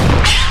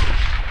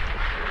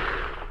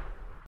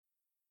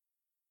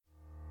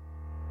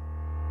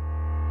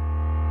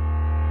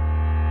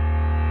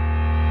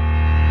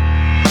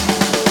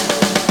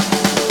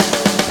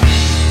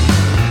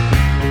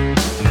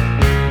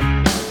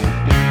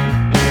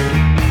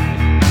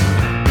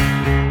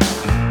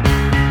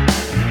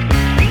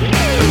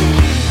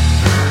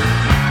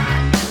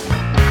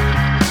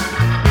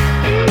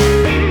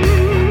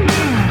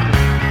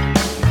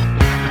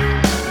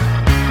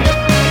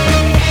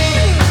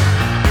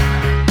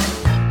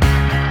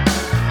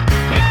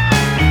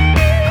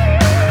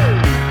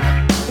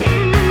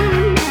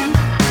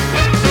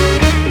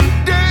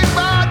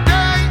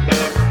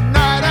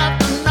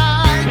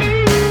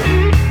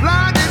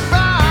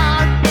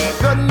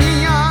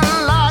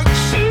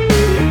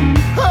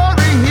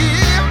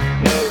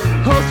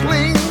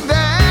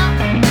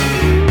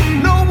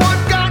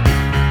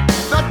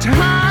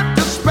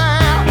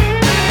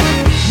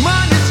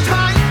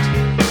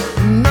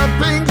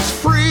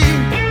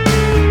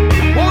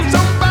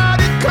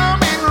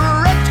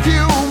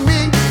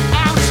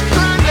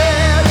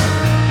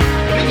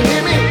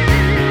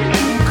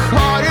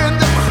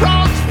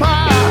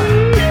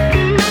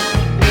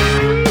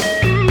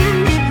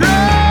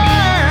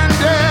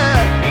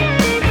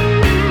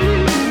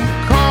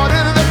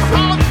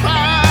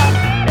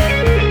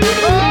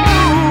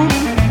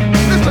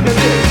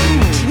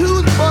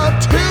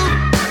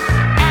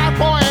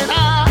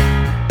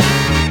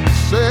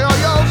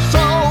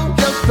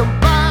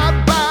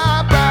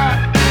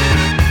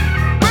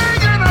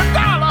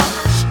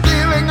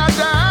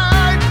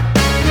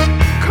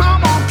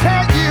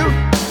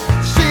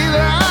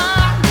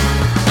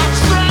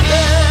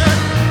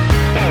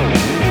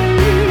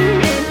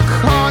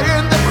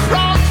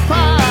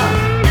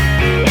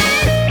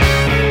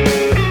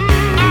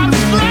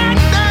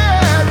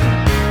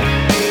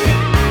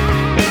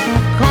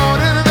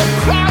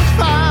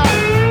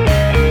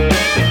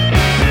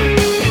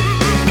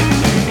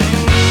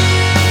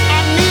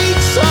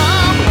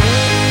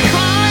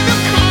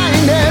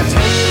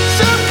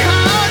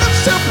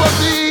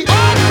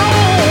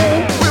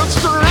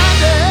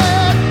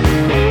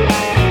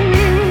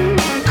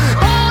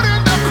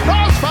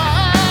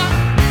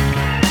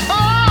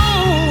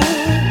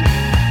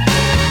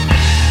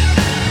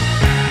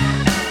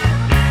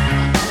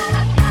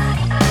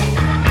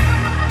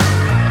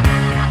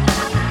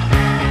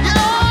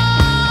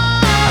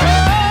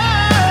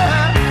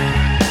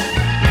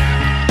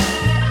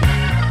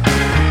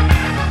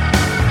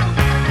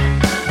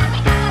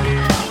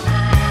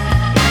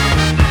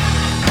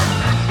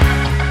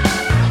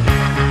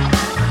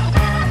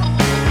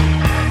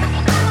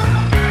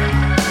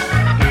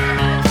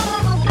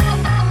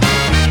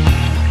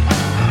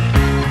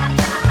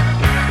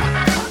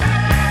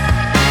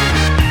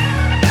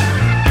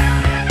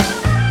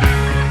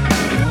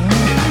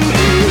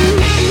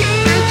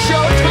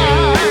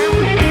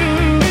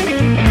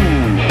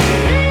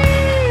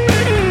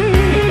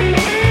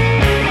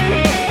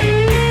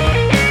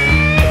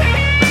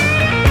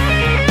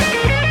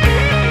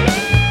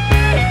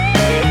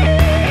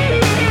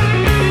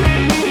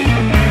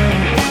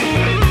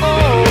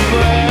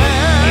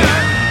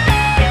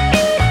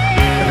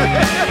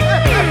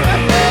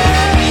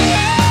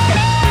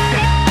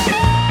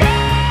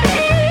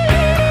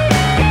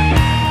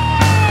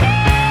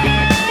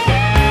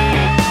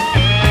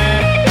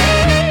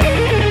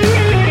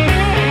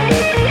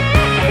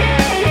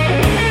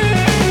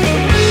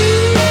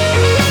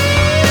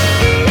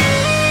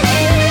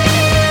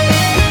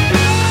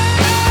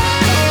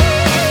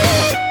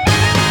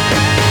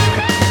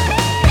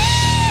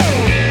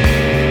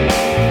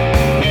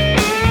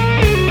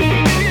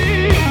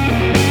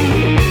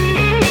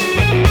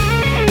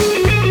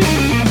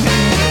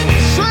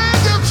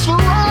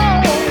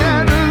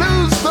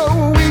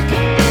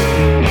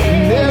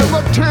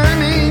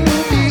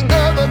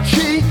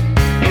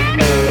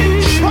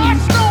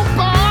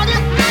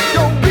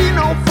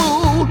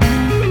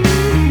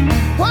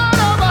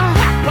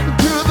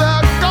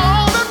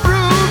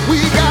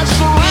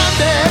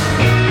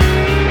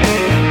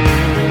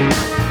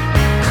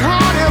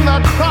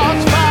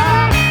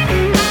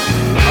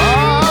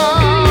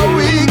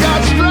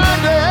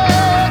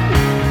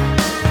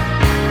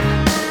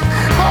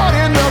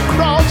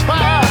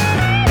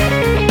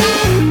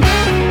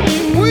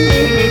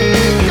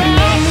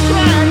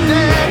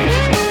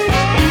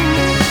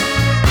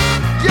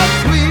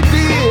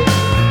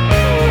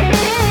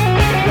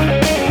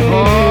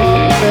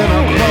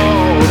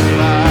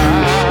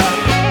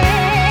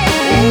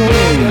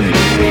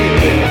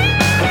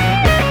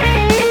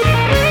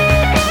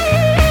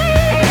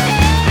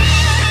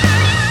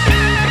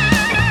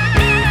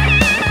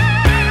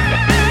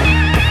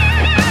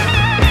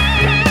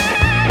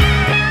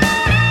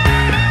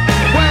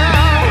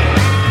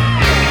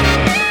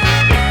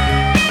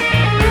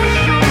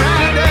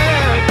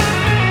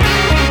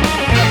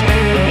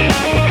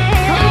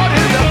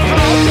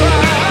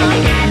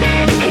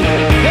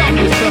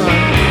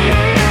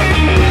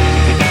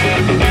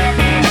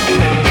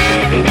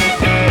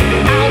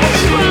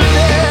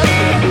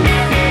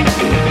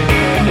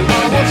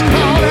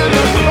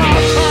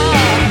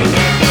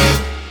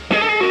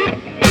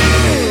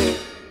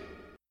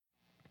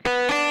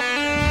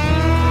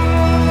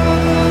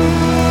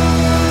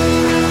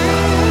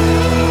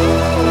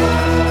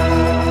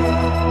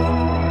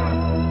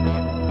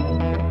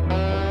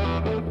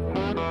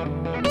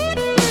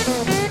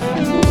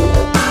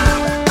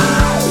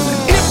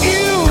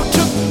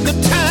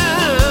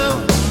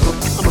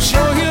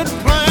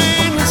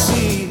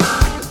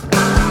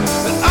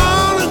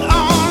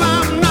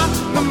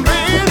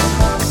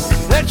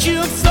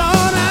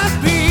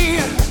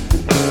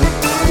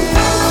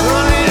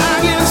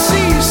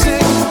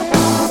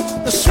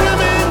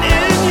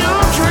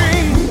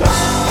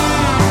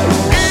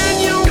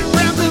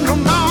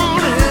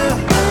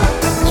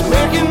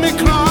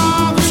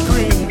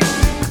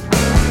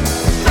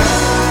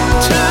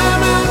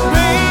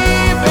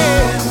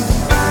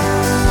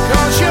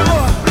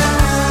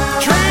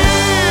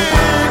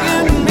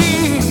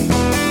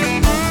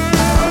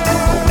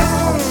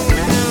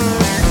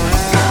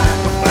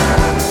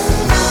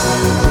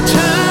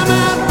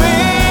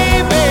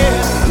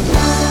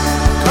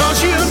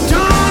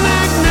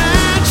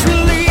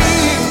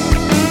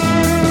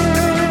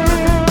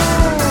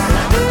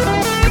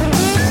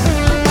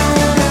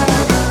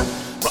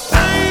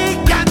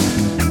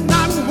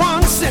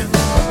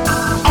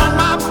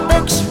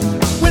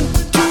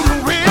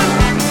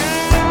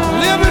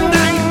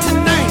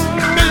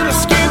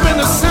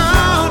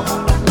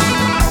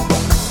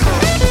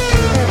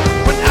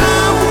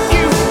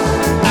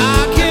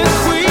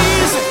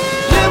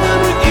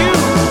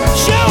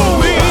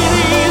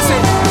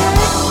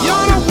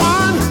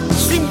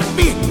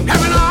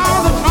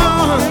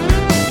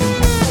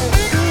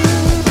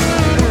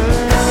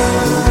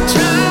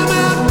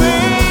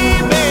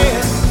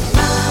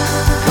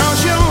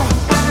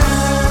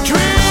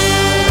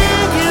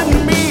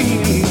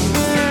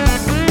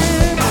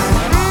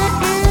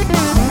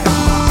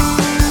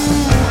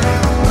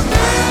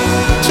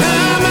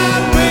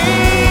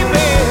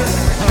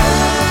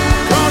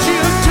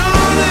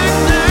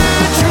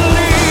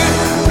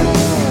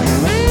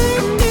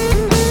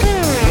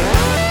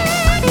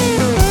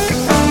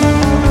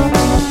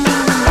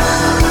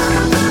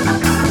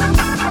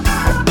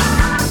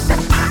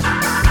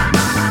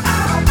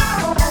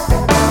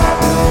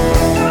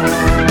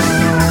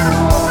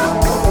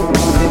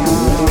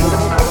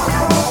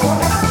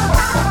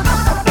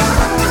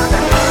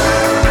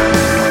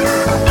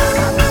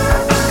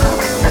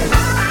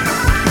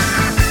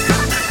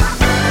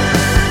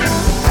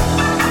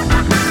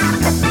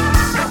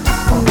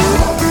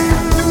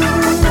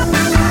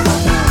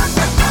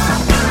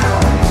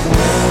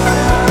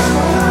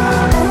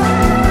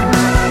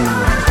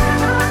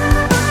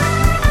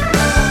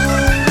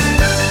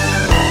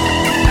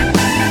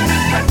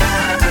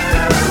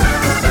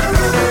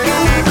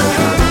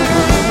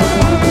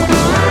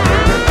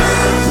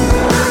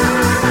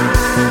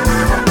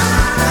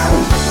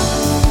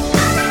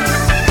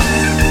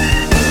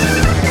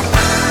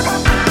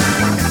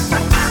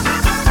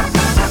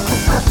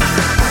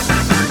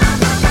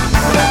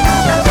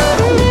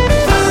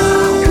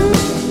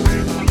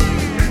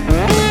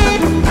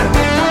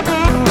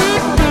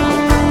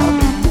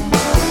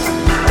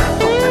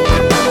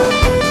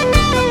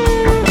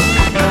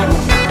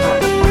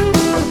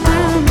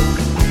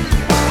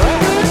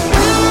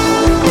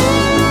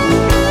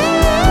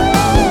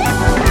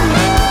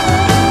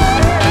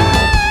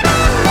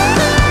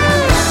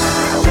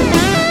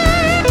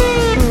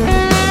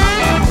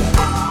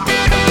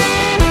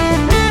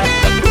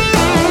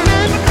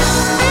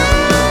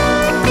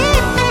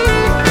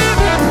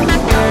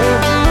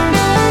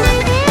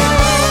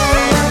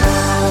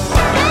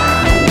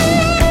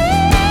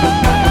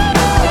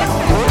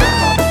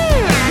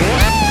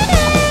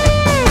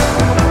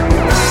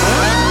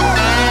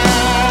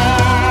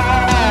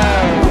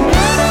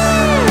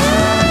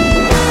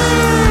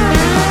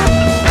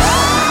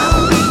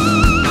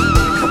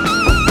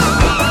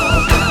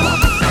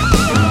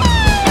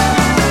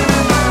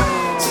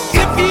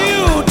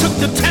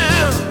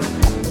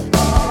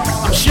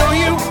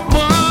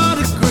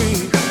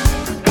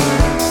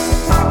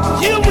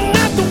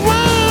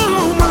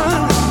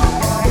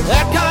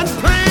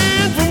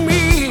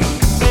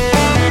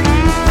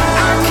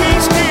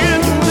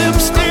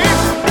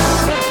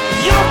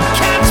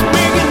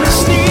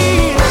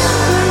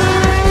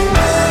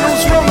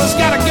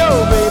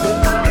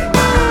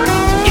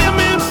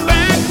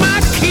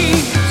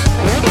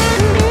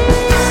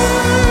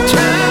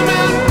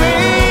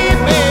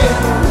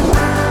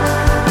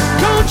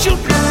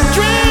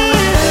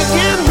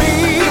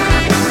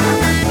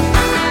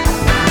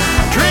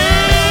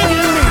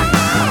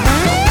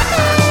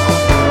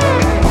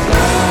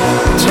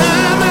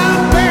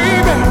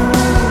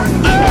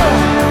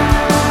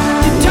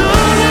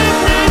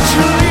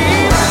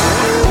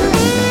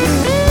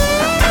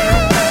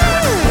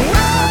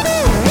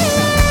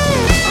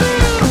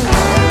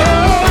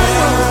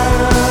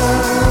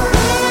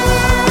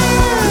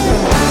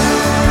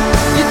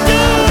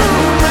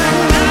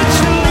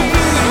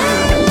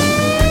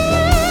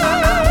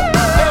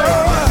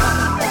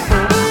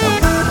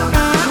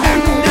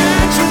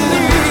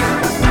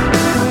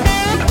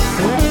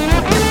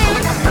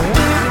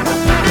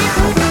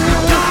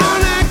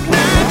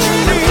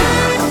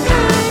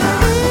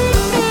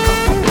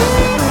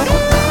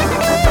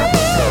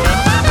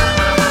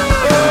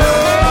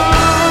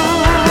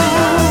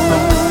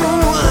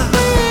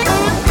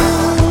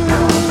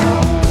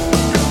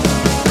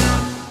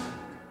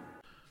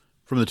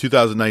 From the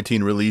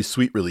 2019 release,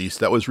 Sweet Release,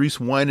 that was Reese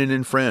Winan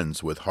and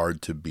Friends with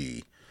Hard to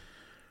Be.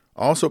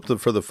 Also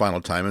for the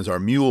final time is our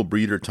mule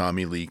breeder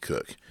Tommy Lee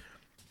Cook.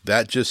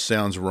 That just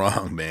sounds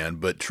wrong, man,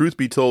 but truth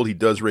be told, he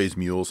does raise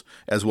mules,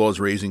 as well as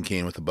raising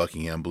Cane with the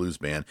Buckingham Blues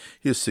Band,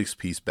 his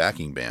 6-piece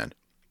backing band.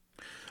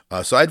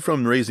 Aside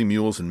from raising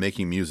mules and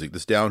making music,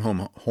 this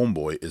down-home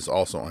homeboy is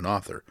also an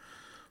author.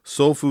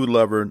 Soul food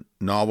lover,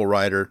 novel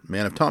writer.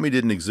 Man, if Tommy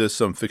didn't exist,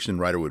 some fiction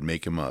writer would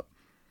make him up.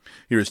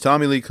 Here is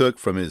Tommy Lee Cook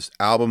from his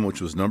album,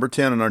 which was number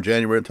 10 on our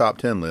January Top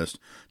 10 list,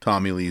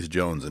 Tommy Lee's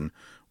Jonesin',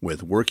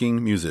 with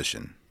Working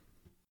Musician.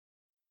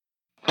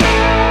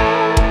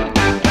 I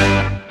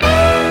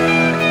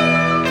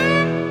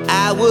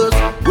was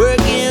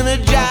working a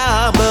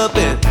job up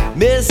in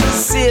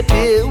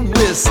Mississippi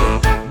with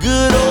some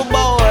good old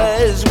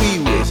boys. We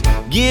was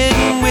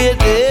getting with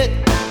it.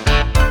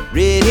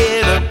 Red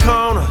in a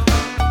corner,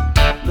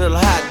 little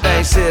hot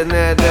thing sitting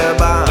at the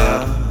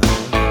bar.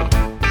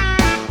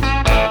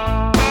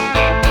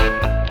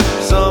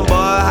 Some boy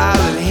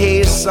hollering,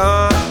 hey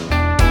son,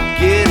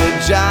 get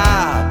a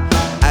job.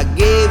 I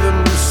gave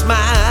him a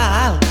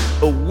smile,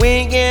 a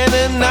wink and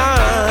a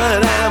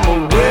nod. I'm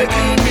a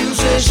working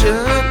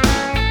musician,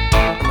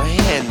 I'm a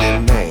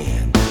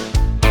handyman,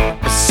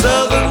 a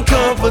southern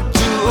comfort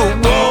to a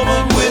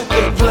woman with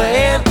a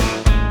plan.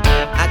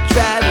 I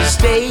try to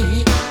stay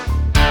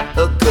a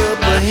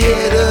couple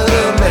ahead of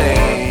the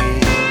man.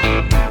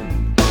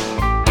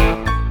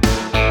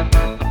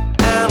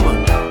 I'm a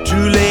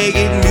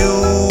two-legged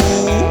mule,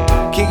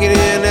 kicking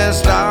in that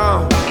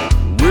stall,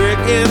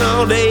 working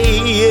all day,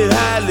 it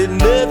hardly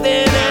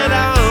nothing at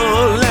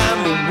all.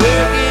 I'm a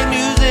working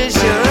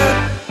musician.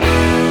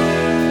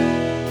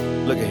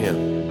 Look at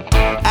him.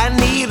 I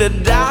need a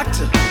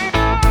doctor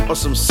or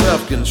some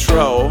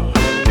self-control.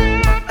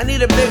 I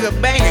need a bigger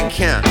bank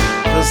account,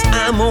 'cause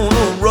I'm on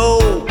a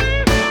roll.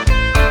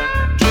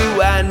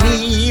 Do I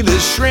need a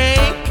shrink?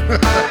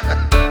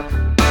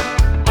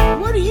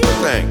 What do you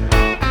think?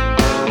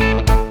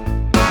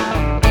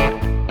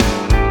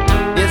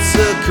 It's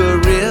a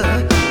career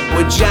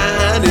with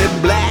Johnny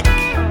Black.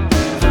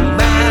 From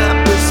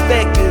my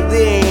perspective,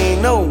 there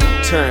ain't no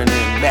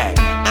turning back.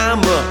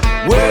 I'm a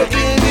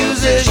working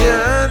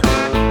musician,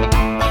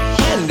 a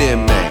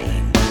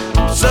handyman,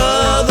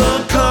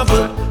 southern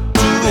comfort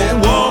to a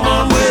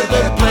woman with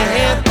a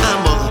plan.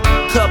 I'm a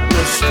couple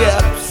of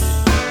steps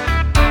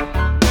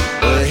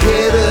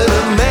ahead of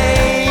the man.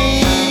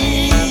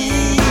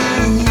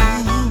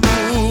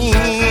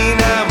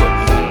 I'm a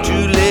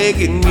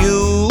two-legged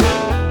mule,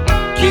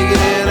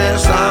 kicking in that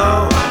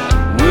song,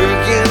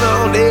 working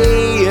all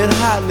day and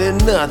hardly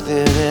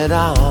nothing at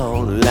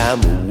all. I'm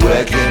a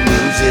working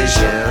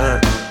musician.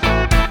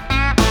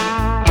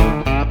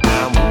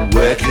 I'm a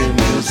working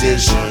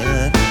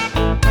musician.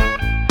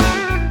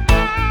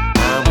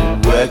 I'm a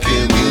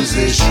working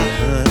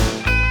musician.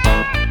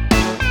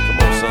 Come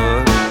on,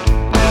 son.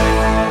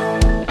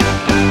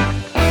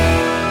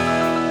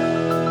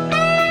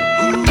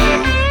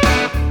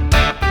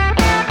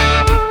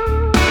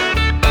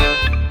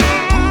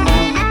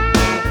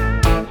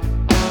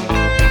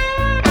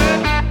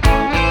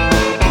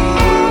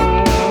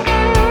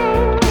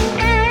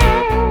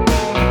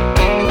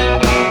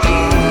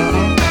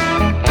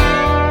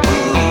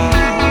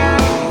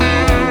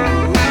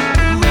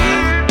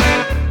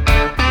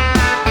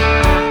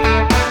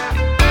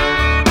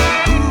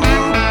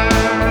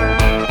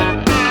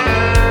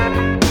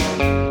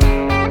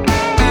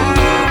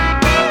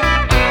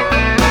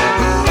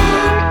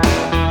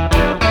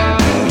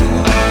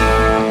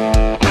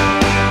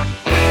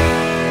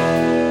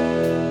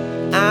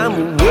 I'm a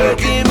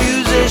working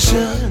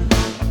musician,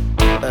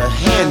 a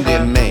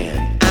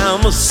handyman.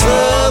 I'm a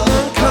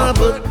southern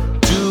comfort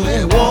to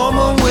a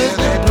woman with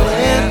a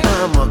plan.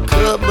 I'm a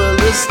couple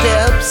of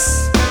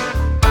steps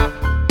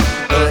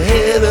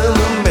ahead of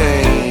the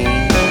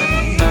man.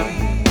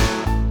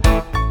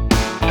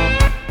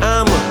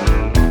 I'm a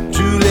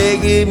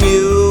two-legged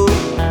mule,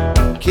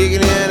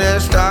 kicking in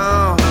that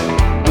stall,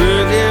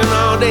 working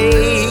all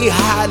day,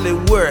 hardly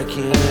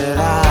working at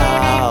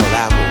all.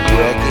 I'm a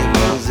working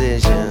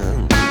musician.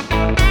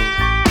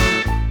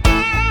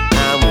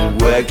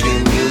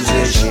 Working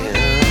musician.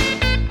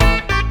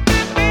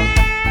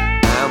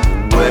 I'm a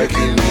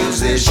working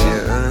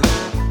musician.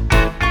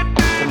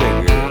 Come here,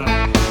 girl.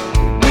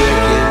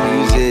 Working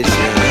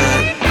musician.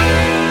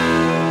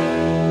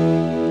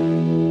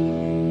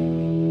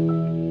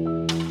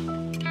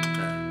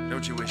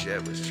 Don't you wish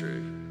that was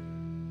true?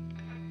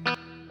 I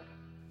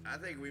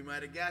think we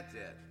might have got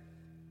that.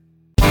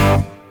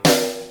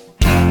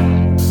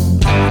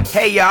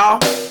 Hey, y'all.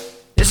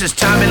 This is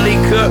Tommy Lee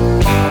Cook.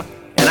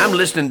 And I'm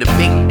listening to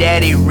Big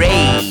Daddy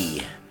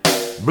Ray,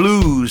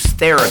 Blues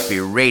Therapy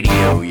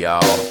Radio,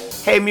 y'all.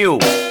 Hey, Mule,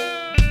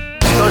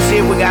 let's go see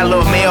if we got a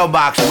little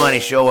mailbox money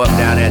show up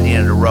down at the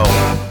end of the road.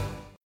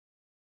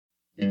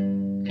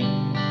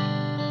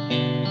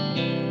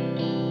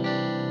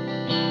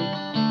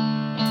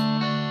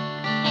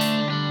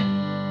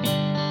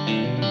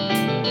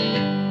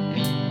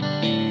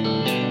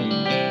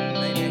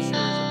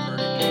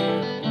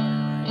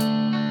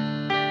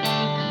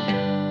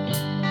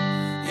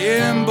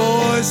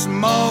 boys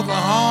from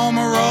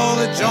Oklahoma roll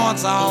the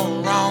joints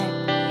all wrong.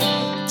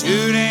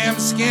 Too damn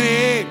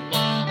skinny,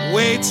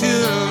 way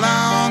too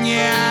long.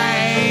 Yeah,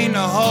 I ain't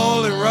no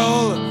holy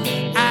roller.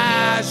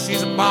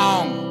 She's a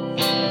bong.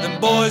 The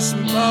boys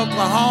from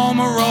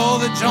Oklahoma roll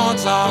the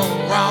joints all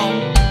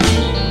wrong.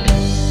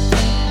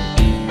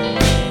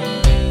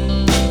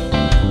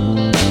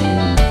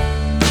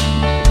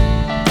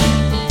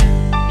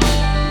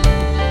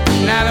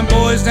 Now them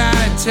boys down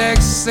in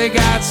Texas, they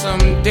got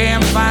some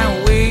damn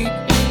fine weed.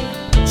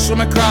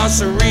 Swim across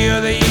the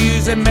Rio, they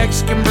use a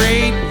Mexican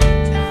breed.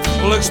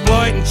 Well,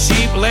 exploiting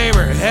cheap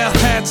labor, hell,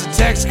 that's a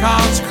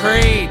Texas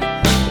creed.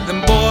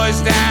 Them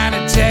boys down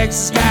in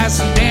Texas got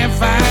some damn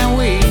fine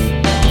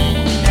weed.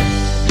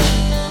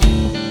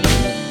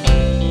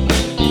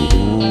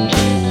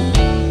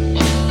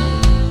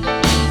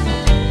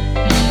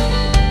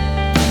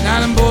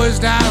 Now them boys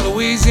down in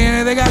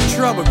Louisiana, they got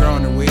trouble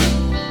growing their weed.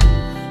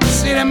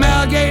 See, them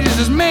alligators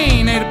is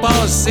mean, they the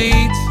ball of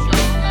seeds.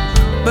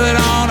 But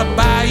on a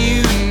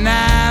bayou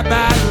night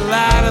by the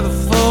light of the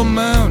full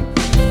moon,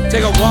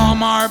 take a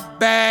Walmart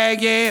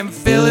bag, yeah, and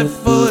fill it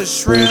full of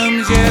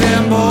shrooms. Yeah,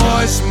 them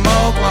boys from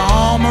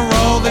Oklahoma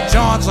roll the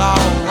joints all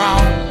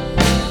wrong.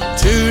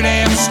 Too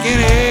damn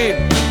skinny,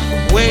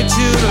 way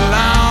too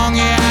long.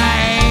 Yeah,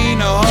 I ain't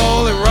no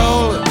holy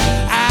roller.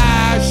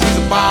 She's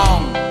a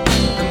bomb.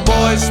 Them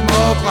boys from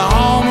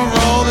Oklahoma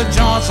roll the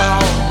joints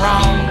all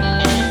wrong.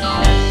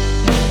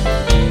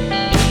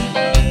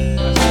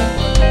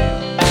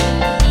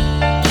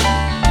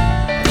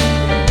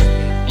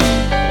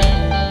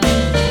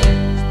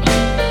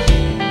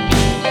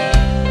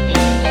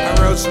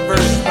 Some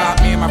verses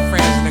about me and my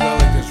friends, and they go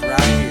like this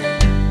right here.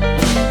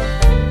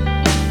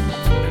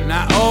 And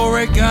that old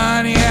Ray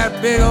Gun, he had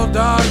a big old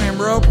dog named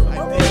Roper.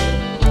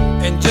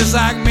 And just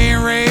like me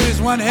and Ray, he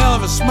was one hell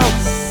of a smoker.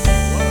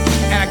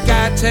 And I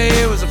gotta tell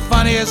you, it was the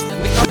funniest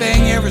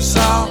thing you ever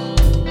saw.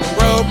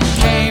 Roper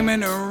came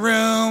in the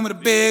room with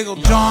a big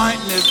old joint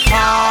in his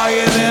paw.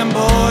 Yeah, them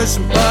boys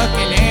from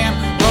Buckingham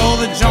roll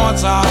the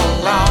joints all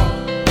wrong.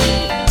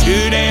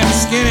 Too damn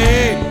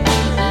skinny,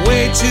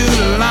 way too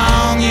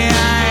long. Yeah,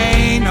 I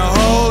ain't no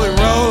holy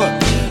roller.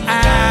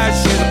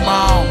 She's a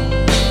bomb.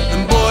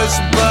 Them boys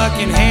from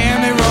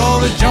Buckingham, they roll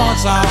the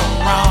joints all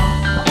wrong.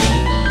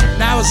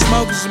 Now I was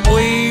smoking some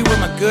weed with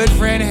my good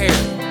friend Harry.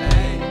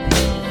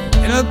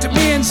 And he looked at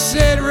me and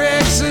said,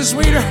 Rex, this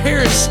weed right here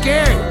is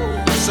scary.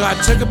 So I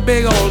took a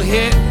big old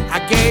hit. I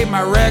gave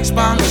my Rex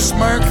bong a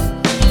smirk.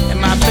 And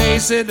my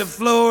face hit the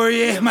floor,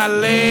 yeah, my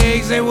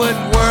legs, they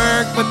wouldn't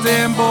work. But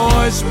them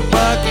boys from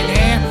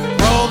Buckingham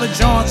roll the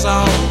joints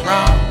all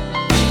wrong.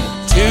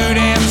 Too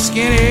damn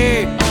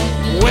skinny,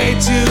 way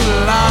too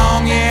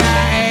long. Yeah,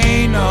 I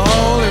ain't no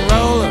holy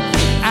roller.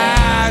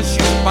 She's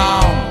a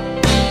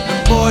bomb.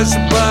 The boys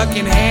from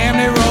Buckingham,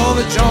 they roll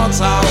the joints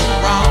all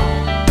wrong.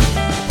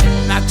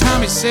 Now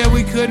Tommy said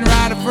we couldn't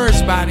write a verse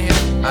about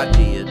him. I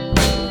did.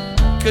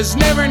 Cause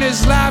never in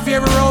his life he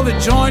ever rolled a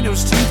joint that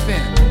was too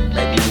thin.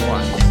 Maybe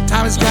once.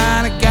 Tommy's the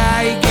kind of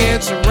guy, he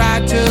gets it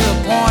right to the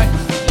point.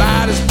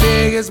 About as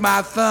big as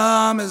my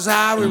thumb is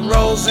how he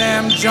rolls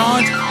them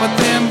joints. But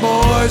them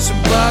boys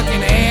from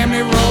Buckingham,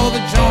 they roll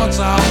the joints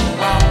all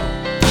wrong.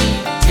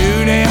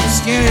 Too damn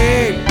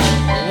skinny,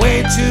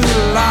 way too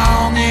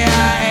long. Yeah,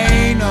 I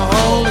ain't no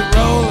holy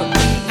roller.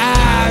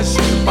 She's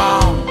a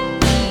bomb.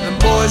 Them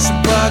boys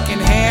from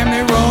Buckingham,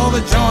 they roll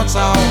the joints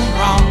all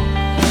wrong.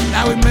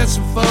 Now we met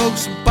some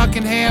folks from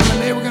Buckingham,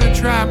 and they were gonna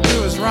try and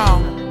do us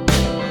wrong.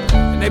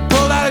 And they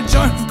pulled out a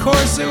joint, of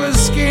course, it was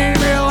skinny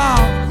real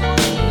long.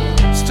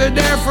 Stood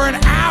there for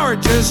an hour,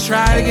 just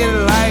trying to get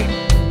it light.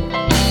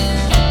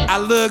 I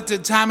looked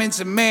at Tommy and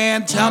said,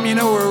 man, tell me you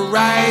know we're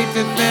right.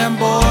 That them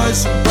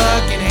boys from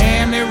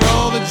Buckingham, they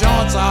roll the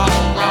joints all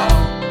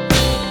wrong.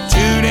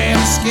 Too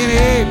damn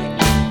skinny,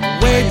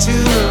 way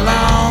too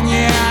long.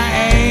 Yeah,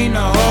 I ain't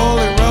no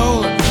holy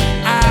roller.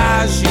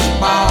 She's a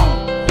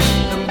bomb.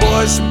 Them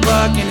boys from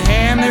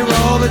Buckingham, they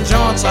roll the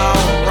joints all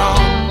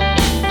wrong.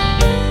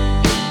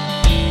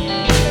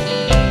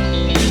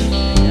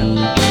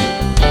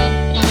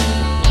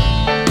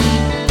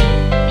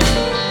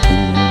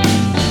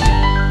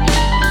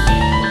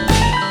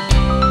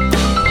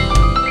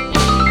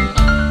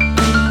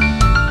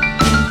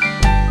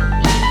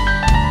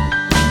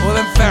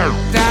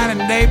 Down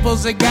in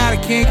Naples, they got a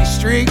kinky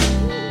streak.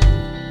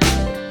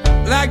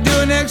 Like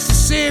doing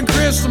ecstasy and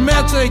crystal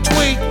meth till they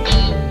tweak.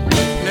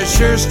 And they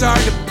sure start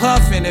to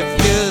puffin' if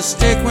you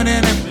stick one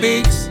in their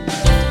beaks.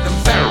 Them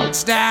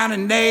ferrets down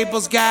in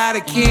Naples got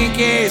a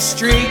kinky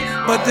streak.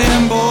 But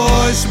them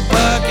boys from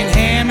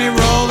Buckingham, they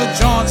roll the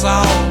joints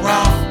all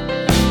wrong.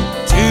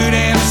 Too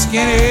damn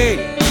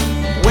skinny,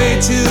 way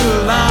too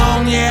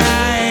long. Yeah,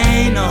 I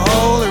ain't no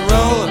holy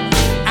roller.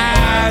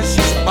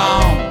 She's a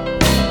bomb.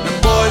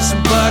 Boys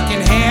from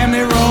Buckingham,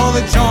 they roll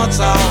the joints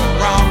all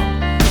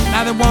wrong.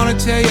 Now they wanna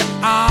tell you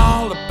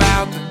all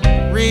about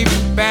the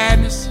reefer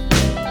badness.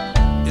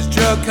 It's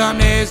drug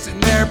companies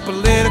and their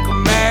political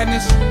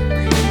madness.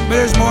 But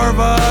there's more of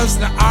us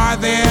than are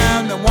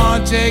them that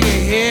wanna take a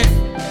hit.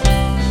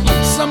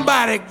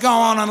 somebody go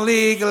on and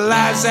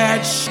legalize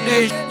that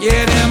shit.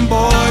 Yeah, them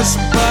boys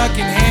from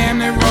Buckingham,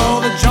 they roll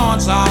the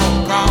joints all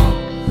wrong,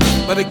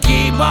 but they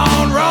keep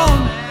on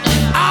rolling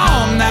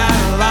all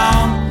night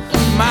long.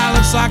 Mine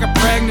looks like a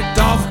pregnant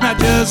dolphin, I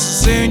just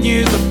as soon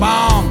use the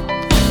bomb.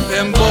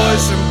 Them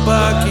boys from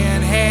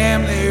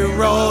Buckingham, they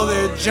roll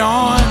their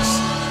joints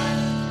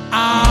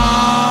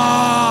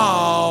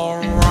all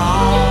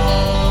wrong.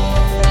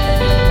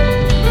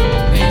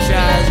 Make sure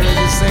I was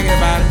really just thinking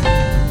about it.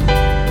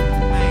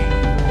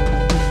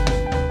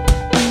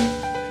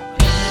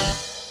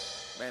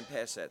 Man,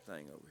 pass that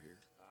thing over here.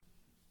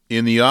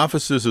 In the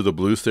offices of the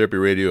Blues Therapy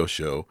Radio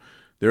Show,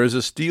 there is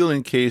a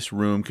steel-encased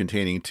room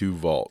containing 2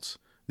 vaults.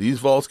 These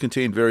vaults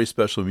contain very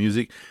special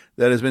music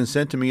that has been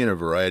sent to me in a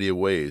variety of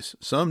ways,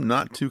 some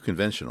not too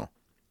conventional.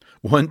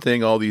 One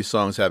thing all these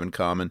songs have in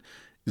common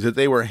is that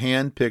they were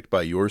hand-picked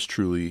by yours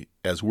truly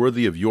as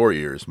worthy of your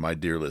ears, my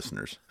dear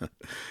listeners.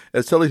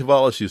 As Telly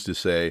Savalas used to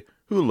say,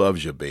 who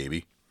loves you,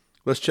 baby?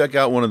 Let's check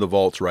out one of the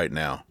vaults right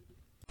now.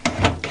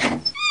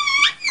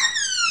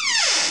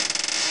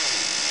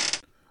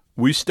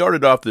 We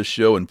started off this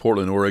show in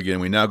Portland, Oregon.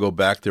 We now go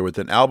back there with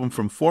an album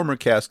from former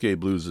Cascade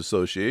Blues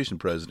Association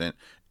president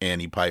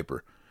Annie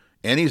Piper.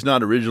 Annie's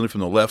not originally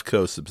from the left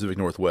coast of the Pacific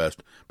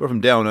Northwest, but from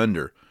down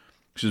under.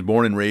 She was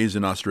born and raised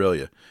in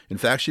Australia. In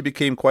fact, she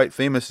became quite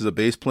famous as a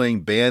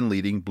bass-playing,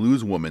 band-leading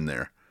blues woman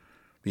there.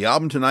 The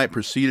album tonight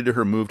preceded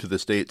her move to the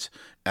States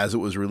as it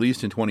was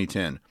released in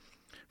 2010.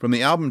 From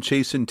the album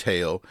Chasin'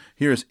 Tail,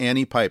 here is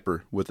Annie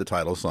Piper with the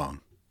title song.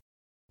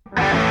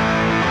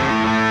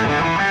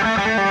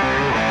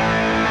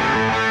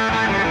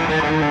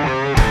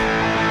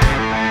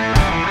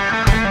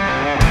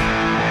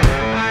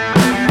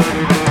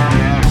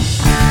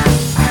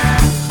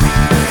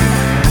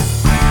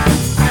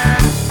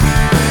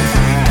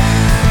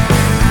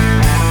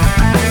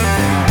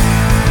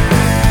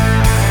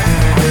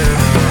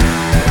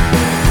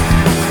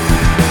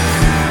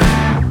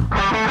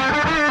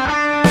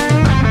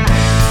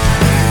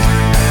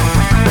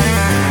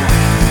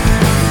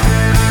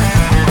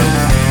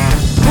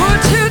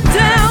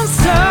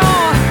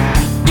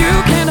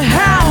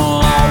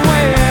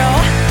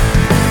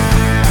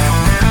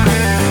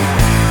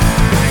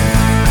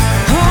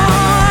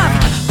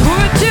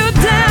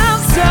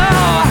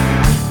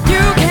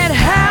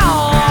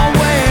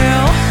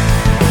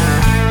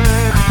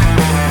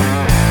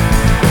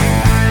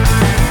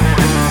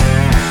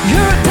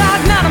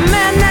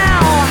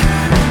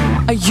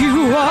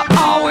 You are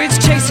always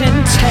chasing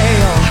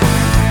tail.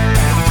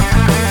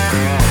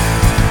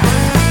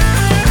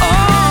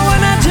 Oh,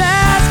 when I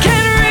just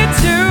can't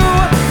reach you,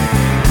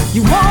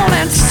 you won't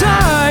answer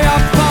your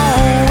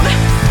phone.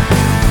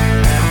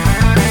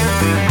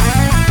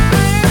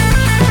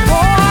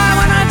 Boy,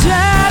 when I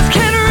just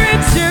can't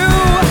reach you,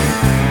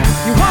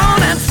 you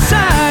won't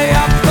answer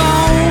your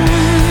phone.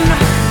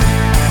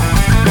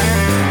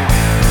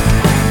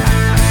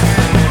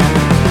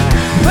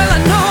 Well, I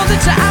know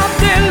that you're out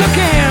there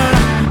looking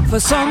for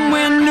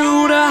somewhere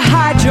new to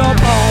hide your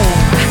bone.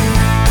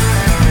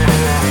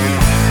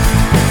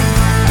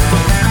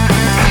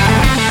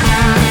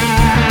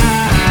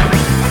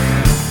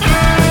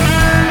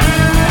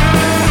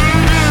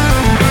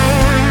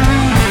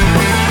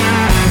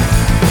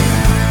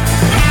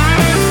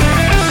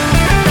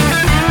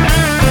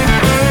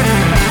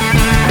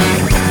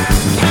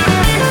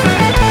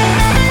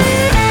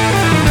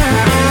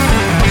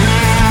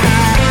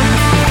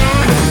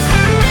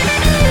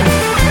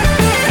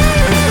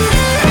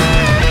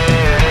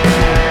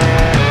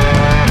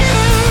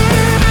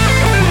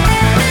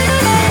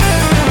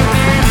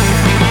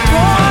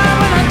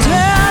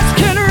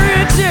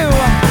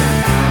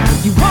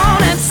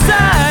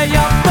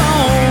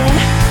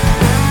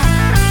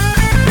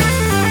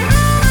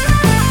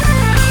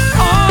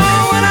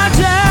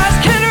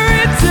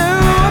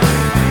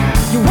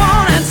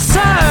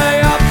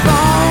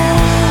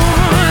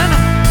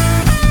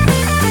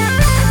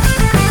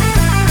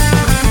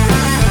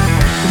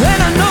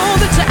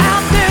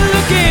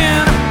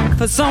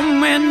 For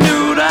somewhere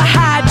new to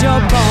hide your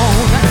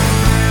bone.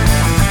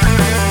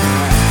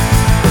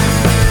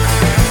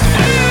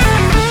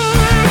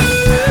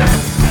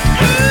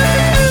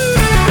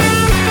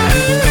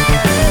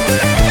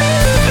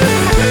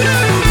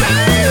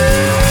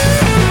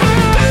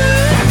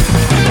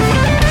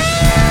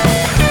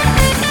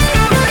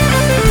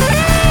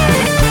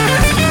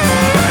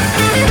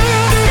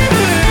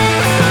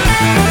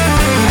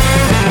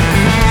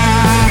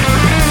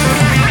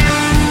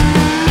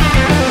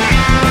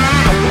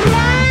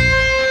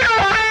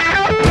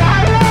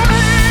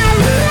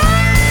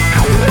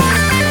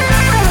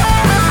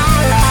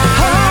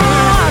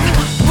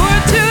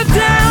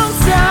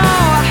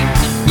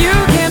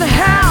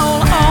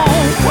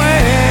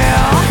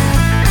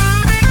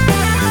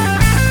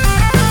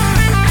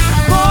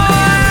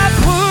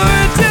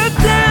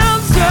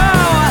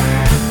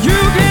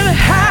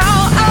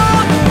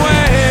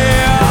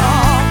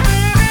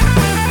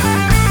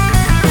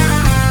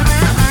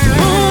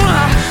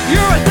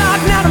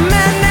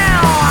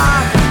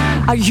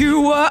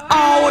 You were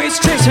always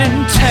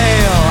chasing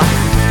tail.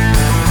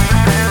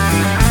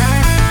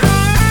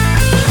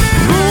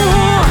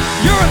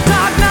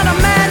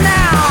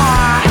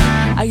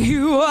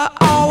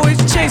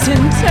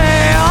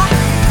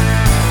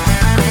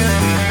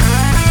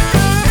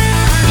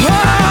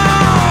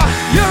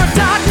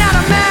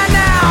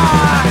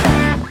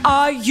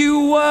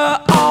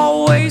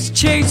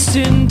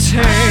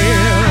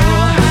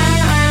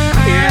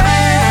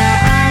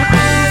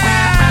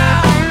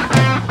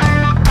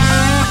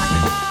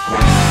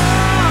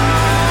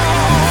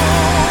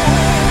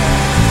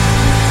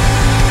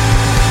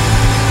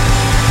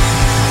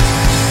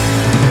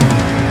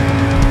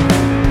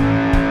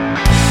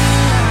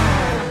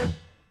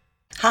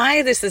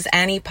 Hi, this is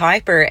Annie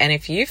Piper, and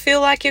if you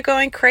feel like you're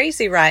going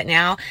crazy right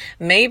now,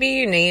 maybe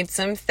you need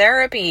some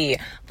therapy.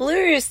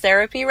 Blues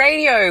Therapy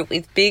Radio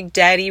with Big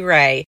Daddy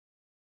Ray.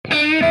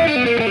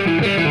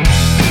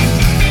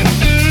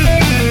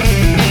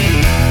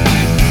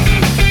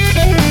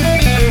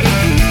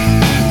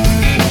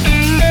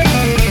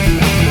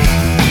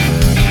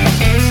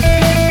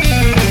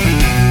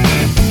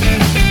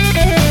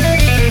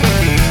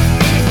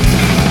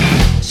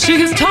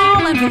 She is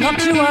tall and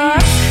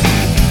voluptuous,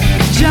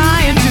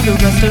 giant to the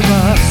rest of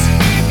us.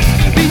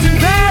 Beats and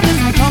feathers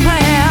from her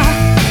hair,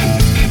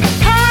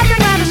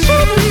 hopping at a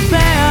shoulder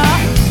bear.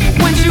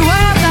 When she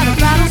wears out a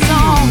battle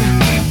song,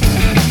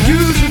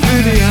 usually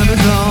through the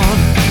Amazon.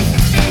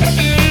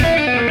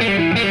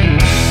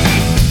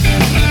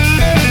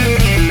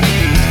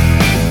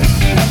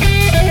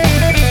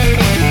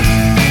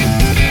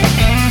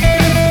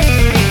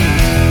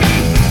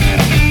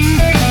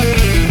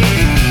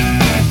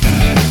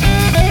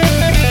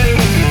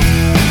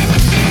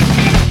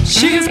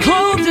 She is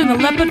clothed in a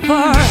leopard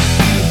fur,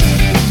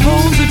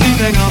 bones are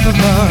dripping off of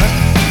her.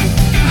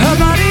 Her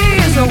body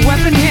is a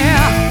weapon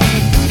here,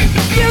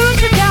 used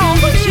to down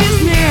when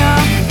she's near.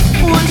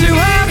 When she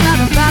wears out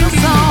a battle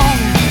song,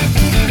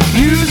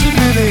 usually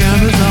through the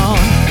Amazon.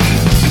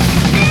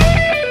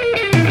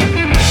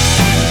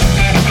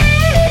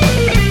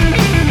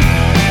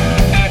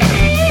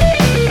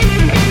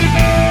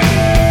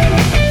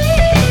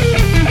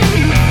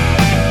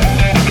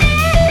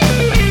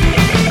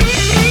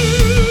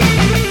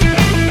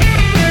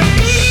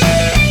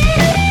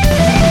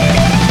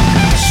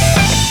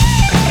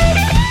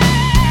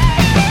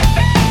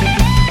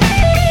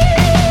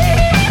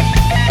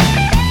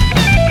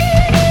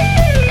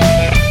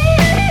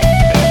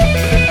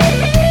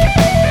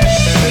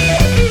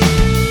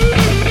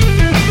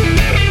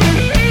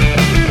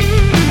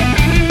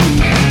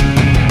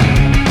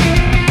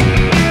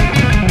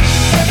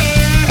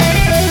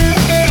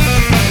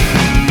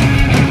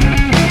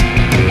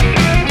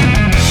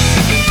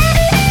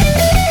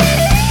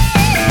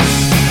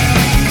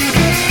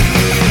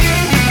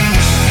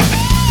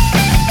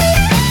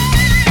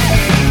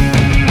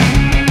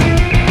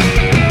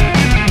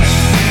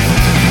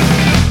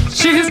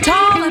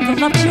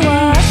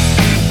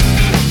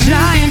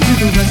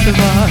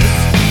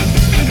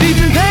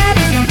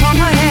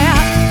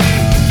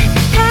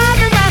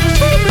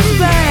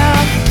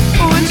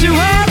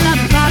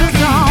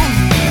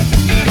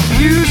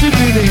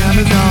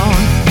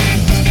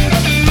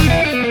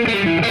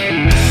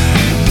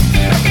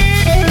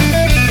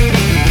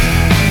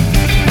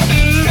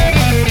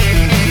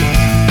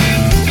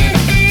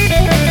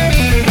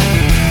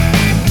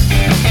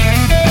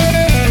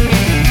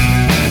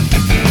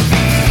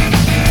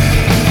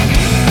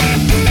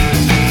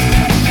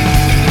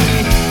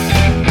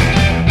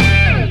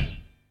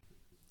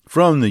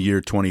 From the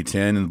year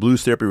 2010 in the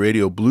Blues Therapy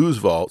Radio Blues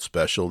Vault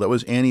special, that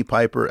was Annie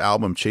Piper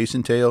album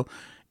Chasing Tail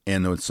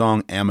and the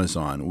song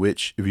Amazon,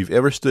 which if you've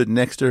ever stood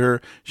next to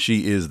her,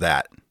 she is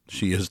that.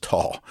 She is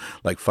tall,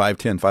 like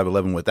 5'10",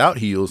 5'11", without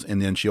heels,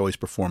 and then she always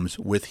performs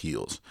with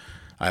heels.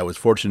 I was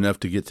fortunate enough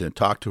to get to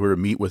talk to her,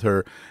 meet with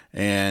her,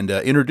 and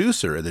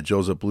introduce her at the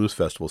Joseph Blues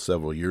Festival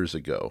several years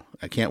ago.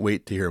 I can't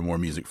wait to hear more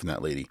music from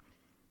that lady.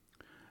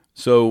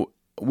 So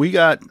we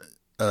got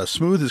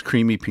Smooth as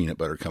Creamy Peanut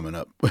Butter coming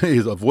up.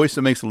 He's a voice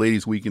that makes the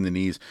ladies weak in the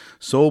knees.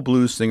 Soul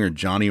blues singer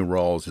Johnny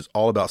Rawls is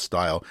all about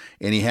style,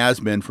 and he has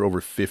been for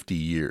over 50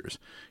 years.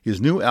 His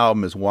new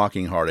album is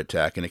Walking Heart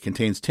Attack, and it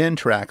contains 10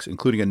 tracks,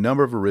 including a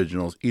number of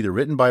originals, either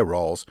written by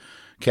Rawls,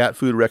 Cat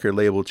Food record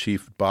label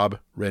chief Bob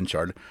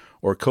Renchard,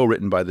 or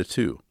co-written by the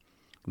two.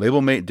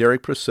 Label mate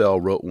Derek Purcell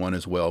wrote one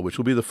as well, which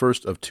will be the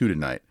first of two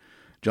tonight.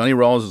 Johnny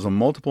Rawls is a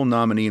multiple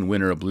nominee and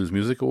winner of Blues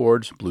Music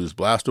Awards, Blues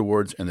Blast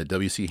Awards, and the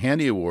W.C.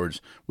 Handy Awards,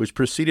 which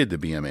preceded the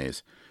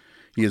BMAs.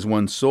 He has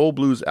won Soul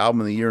Blues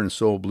Album of the Year and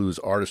Soul Blues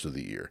Artist of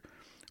the Year.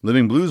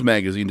 Living Blues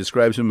magazine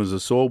describes him as a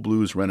Soul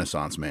Blues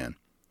Renaissance man.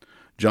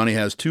 Johnny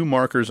has 2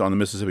 markers on the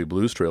Mississippi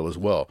Blues Trail as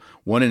well,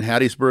 one in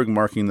Hattiesburg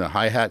marking the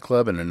Hi-Hat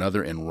Club and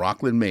another in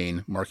Rockland,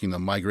 Maine, marking the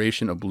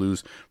migration of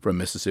blues from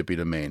Mississippi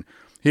to Maine.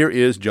 Here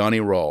is Johnny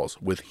Rawls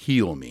with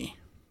Heal Me.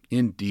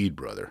 Indeed,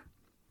 brother.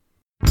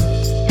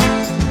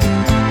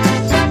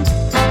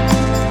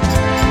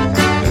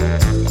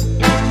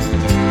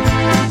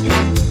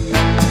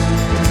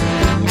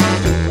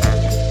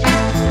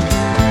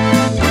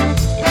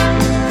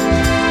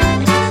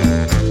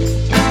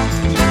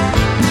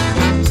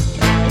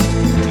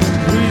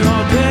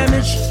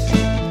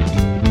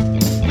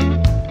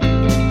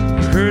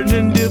 Hurting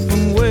in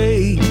different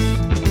ways.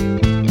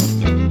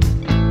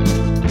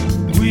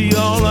 We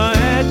all are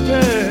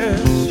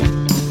actors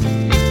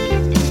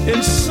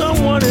in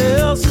someone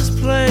else's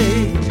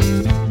play.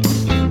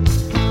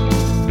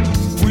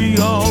 We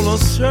all are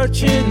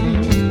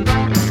searching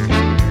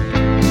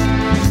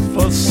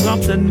for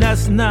something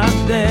that's not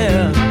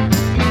there,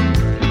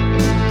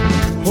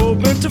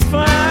 hoping to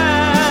find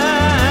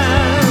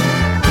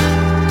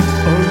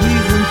a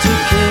reason to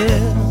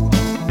care.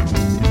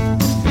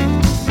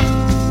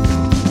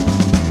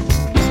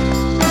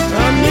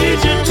 I need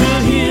you to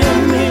hear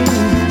me.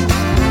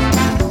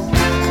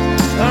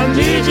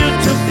 need you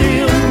to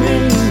feel me.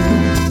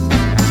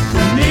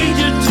 I need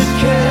you to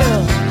care.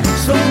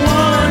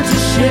 Someone to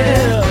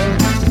share.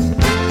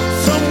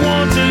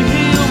 Someone to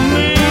heal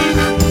me.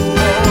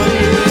 Oh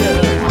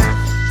yeah.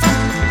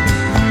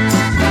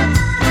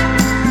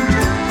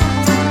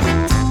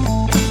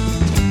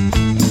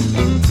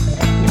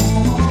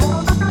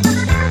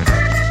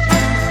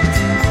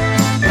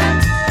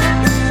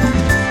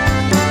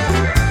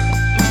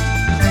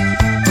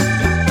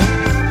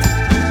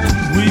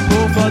 We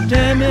both are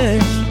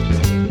damaged.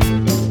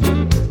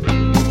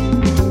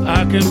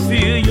 I can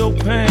feel your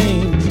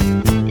pain.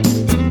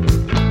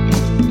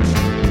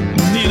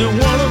 Neither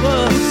one of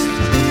us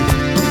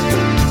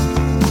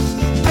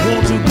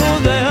want to go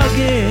there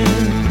again.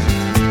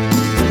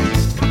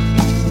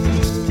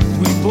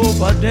 We both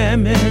are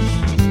damaged,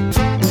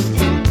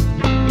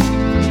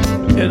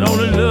 and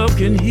only love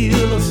can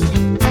heal us.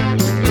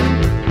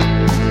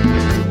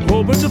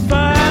 Hoping to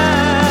find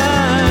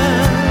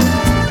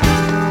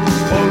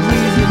a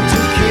reason to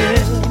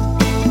care.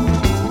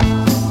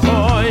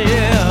 Oh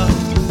yeah,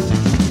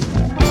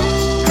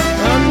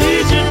 I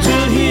need you to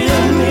hear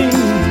me.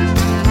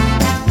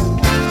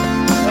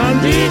 I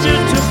need you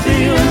to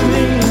feel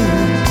me.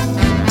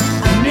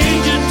 I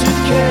need you to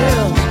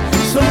care.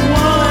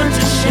 Someone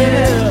to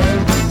share.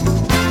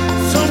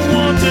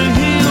 Someone to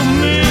heal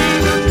me.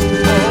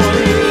 Oh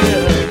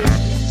yeah.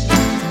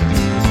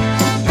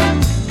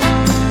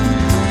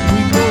 We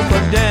both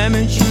are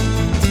damaged.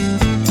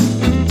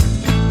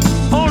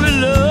 Only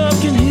love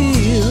can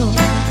heal.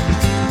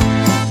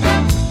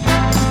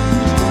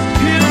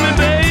 Heal me,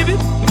 baby.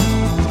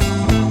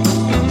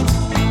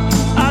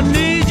 I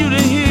need you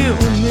to heal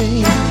me.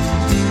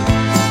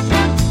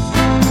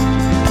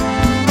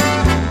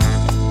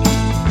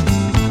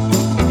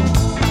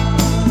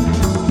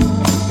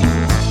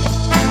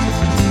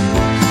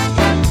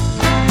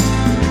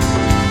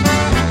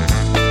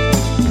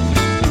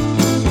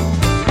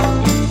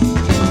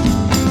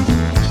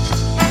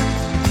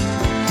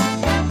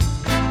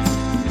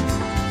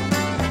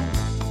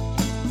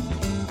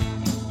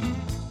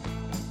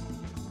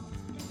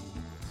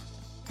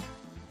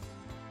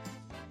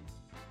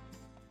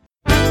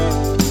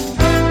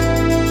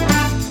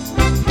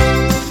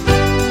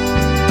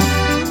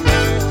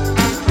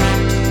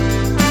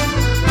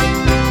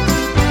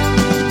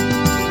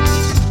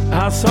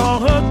 I saw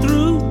her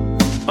through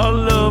a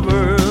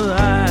lover's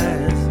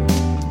eyes.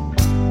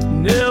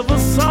 Never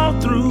saw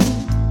through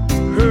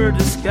her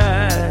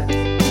disguise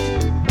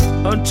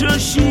until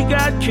she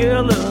got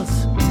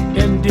careless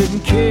and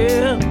didn't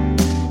care.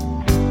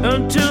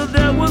 Until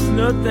there was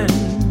nothing,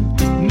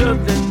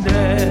 nothing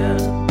there.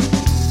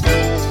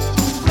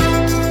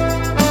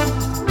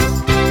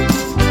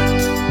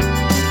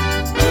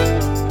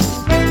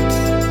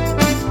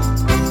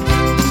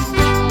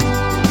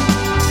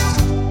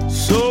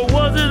 So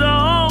was it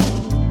all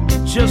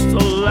just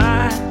a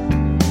lie?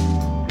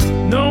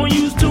 No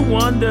use to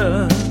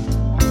wonder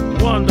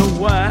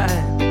why.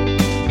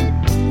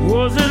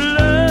 Was it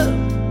love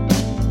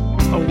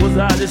or was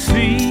I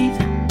deceived?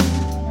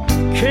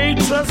 Can't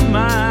trust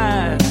my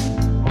eyes,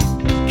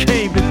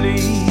 can't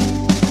believe.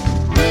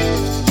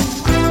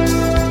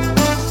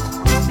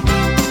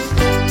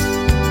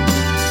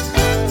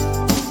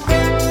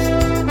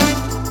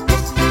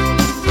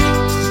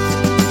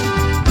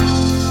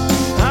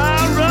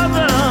 I'd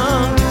rather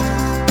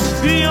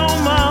be on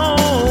my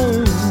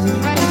own.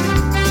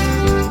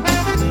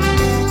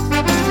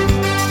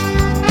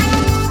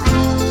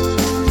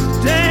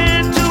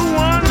 Than to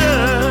wonder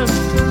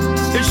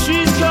if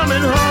she's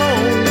coming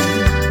home.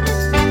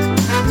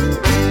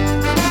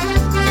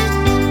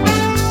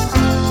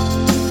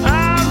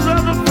 I'd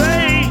rather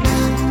face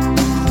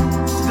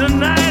the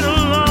night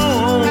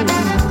alone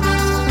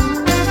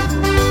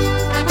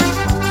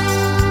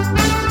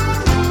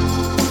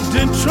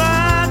than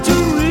try to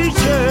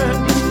reach her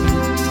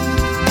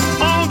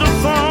on the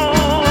phone.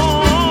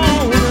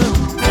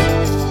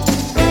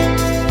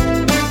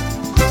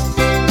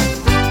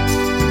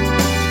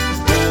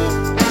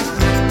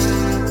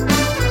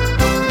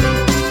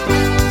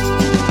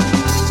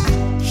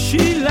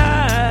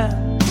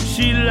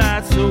 She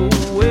lied so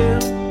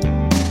well.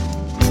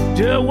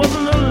 There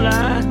wasn't a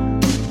lie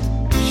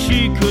she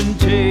couldn't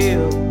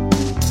tell.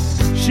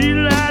 She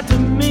lied to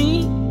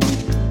me,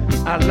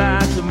 I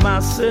lied to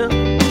myself.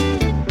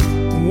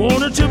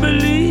 Wanted to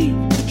believe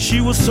she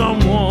was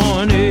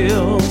someone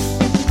else.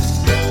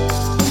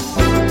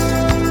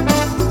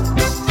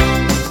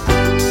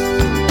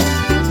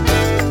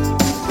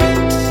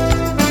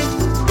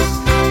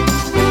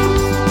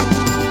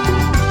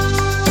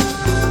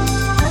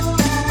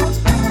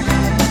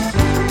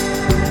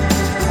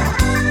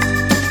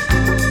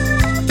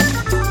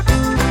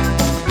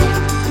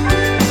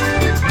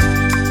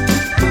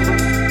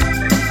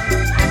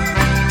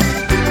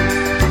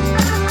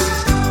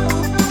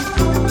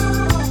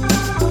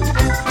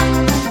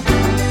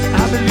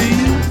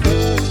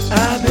 I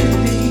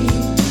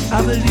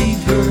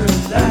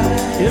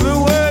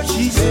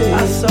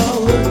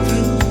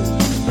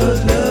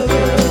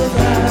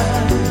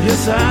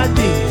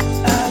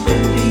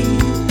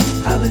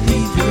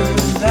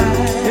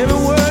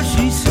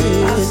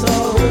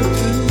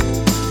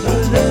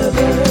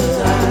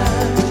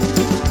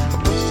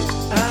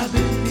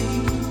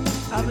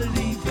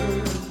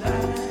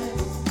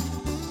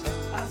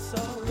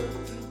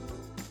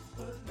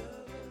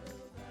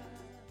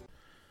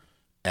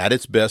At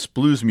its best,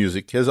 blues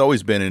music has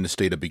always been in a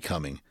state of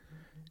becoming.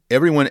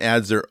 Everyone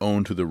adds their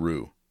own to the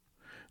roux.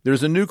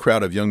 There's a new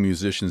crowd of young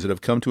musicians that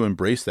have come to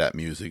embrace that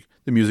music,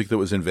 the music that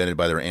was invented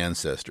by their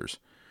ancestors.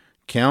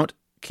 Count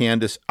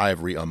Candace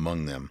Ivory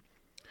among them.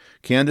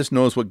 Candace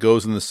knows what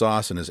goes in the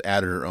sauce and has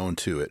added her own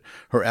to it.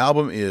 Her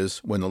album is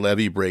When the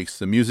Levee Breaks,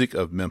 the music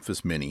of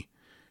Memphis Minnie.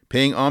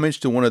 Paying homage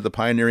to one of the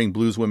pioneering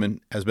blueswomen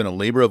has been a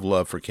labor of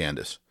love for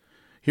Candace.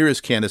 Here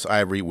is Candace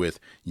Ivory with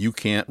You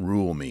Can't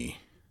Rule Me.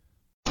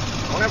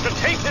 Don't have to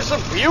take this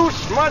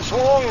abuse much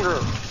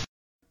longer.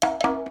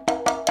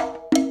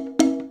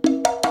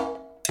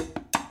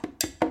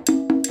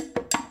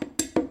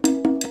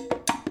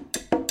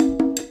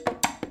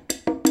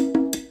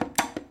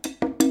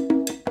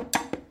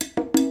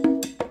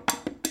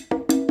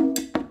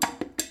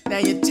 Now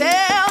you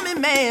tell me,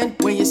 man,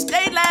 where you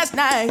stayed last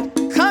night.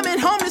 Coming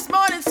home this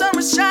morning, sun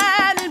was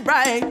shining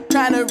bright.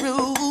 Trying to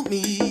rule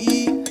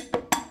me.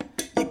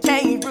 You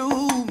can't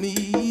rule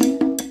me.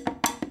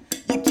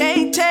 You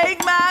can't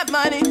take my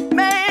money,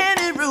 man,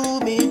 and rule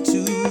me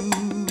too.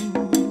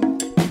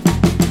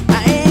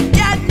 I ain't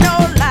got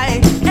no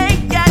light,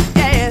 ain't got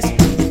gas.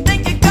 You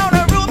think you're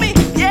gonna rule me?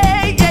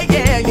 Yeah, yeah,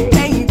 yeah. You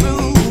can't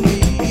rule me.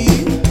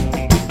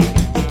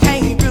 You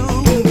can't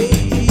rule me.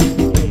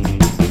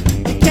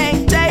 You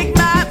can't take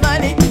my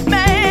money,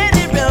 man,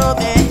 and rule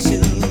me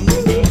too.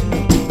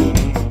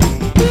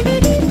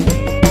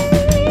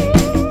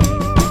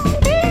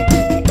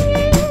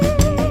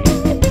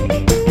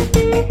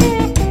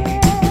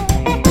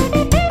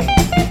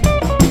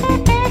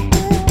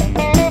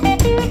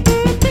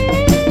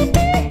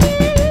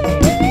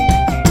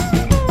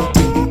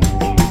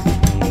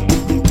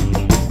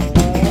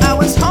 I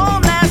was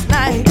home last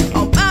night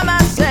all by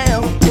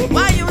myself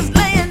while you was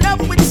laying up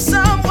with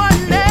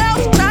someone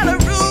else trying to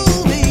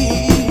rule me.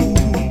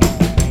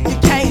 You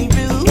can't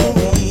rule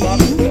me.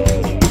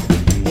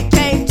 You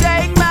can't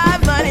take my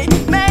money,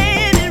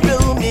 man, and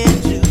rule me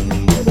too.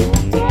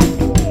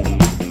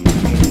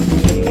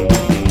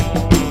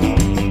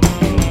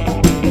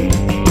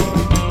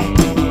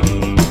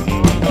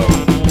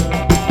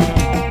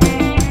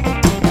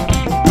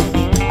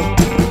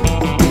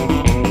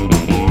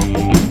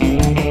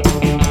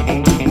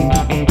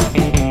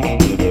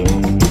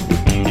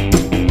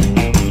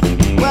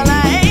 Well,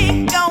 I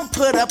ain't gon'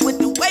 put up with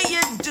the way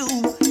you do.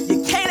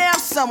 You can't have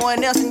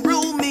someone else and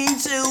rule me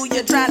too.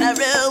 You're trying to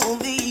rule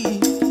me.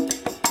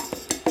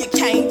 You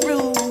can't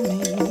rule me.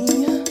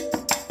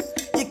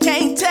 You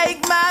can't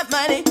take my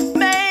money,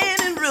 man,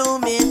 and rule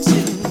me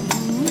too.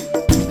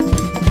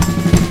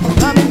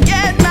 Come and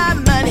get my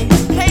money,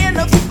 paying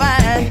looks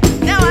fine.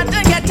 Now I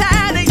done got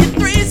tired of your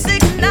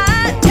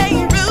 369.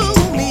 Can't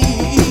rule me.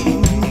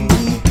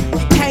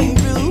 You can't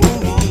rule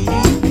me.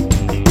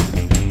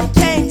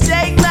 Can't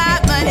take my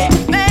money,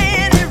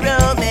 man, and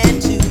rule me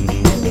too.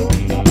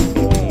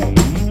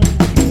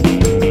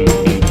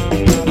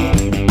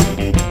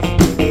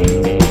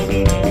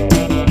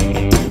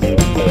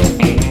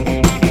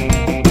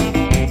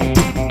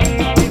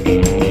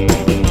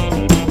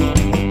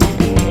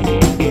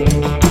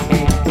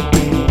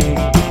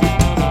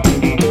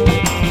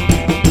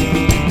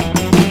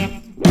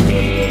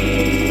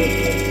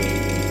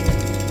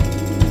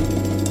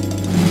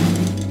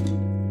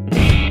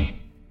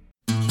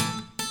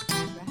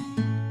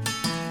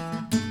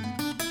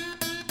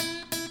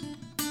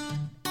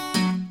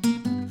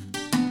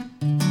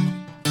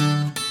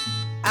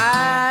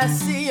 I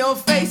see your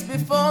face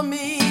before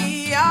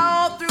me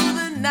all through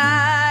the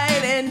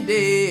night and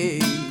day.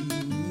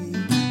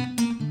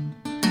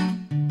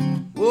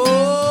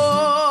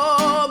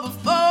 Oh,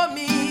 before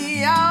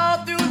me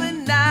all through the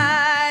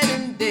night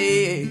and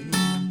day.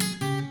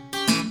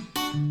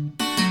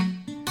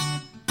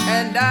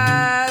 And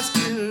I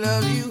still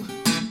love you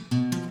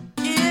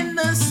in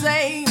the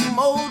same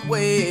old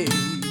way.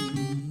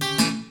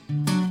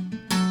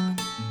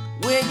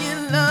 When you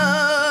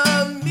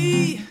love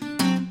me,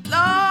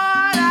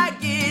 Lord, I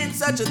get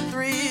such a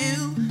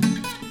thrill.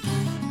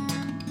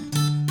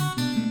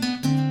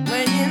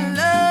 When you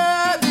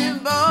love me,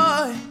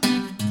 boy,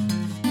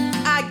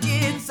 I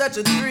get such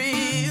a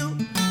thrill.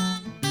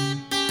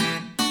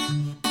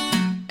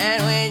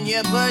 And when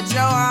you put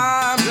your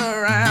arms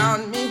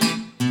around me,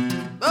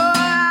 boy,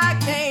 I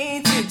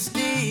can't sit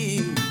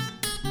still.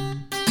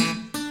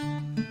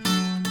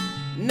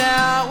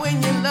 Now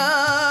when you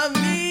love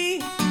me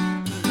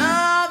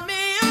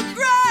a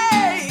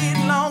great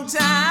long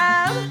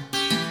time.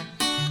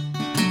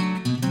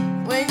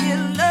 When you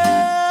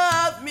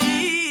love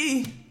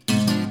me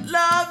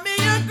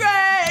a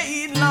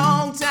great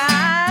long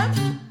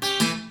time.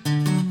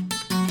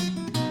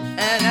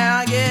 And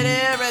I'll get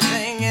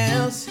everything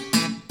else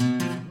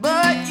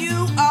but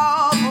you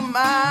all for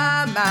mine.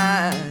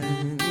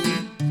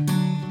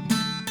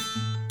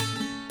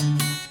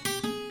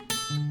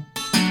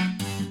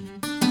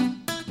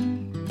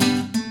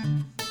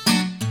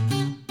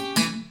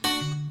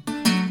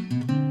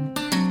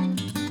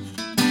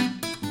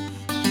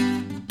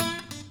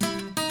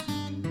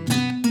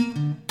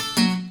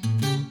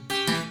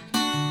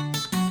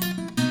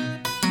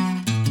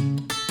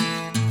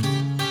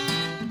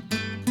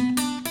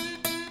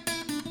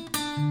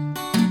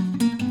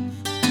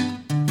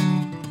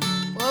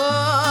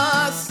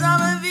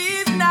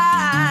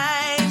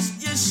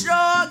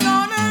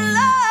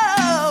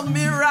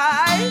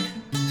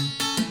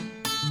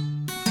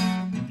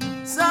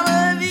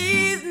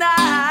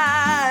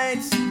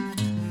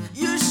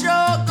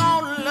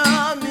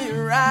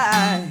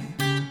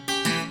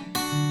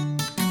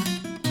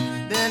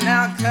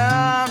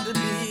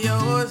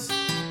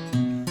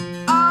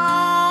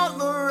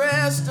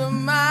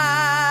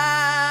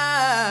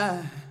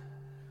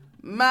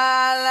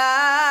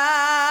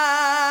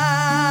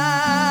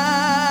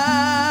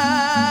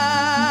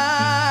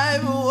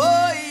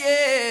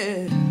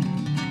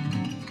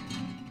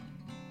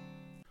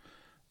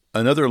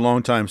 Another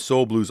longtime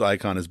soul blues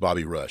icon is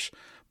Bobby Rush.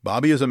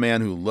 Bobby is a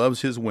man who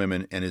loves his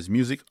women, and his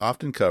music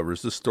often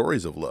covers the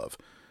stories of love.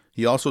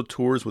 He also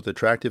tours with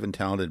attractive and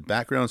talented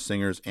background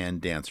singers and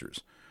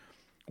dancers.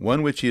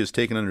 One which he has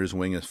taken under his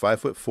wing is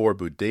 5'4",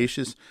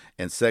 bodacious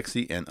and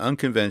sexy and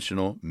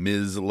unconventional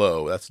Ms.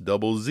 Lowe. That's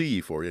double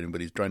Z for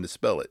anybody who's trying to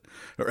spell it.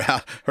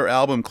 Her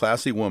album,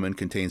 Classy Woman,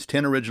 contains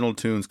 10 original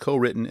tunes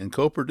co-written and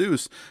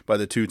co-produced by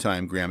the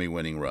two-time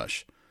Grammy-winning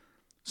Rush.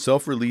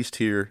 Self-released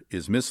here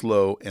is Miss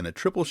Lowe and a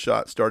triple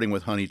shot starting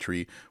with Honey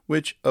Tree,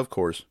 which, of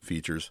course,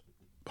 features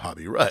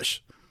Bobby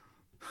Rush.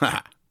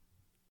 Ha!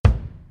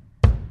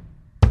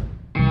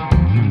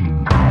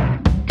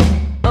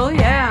 Oh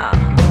yeah.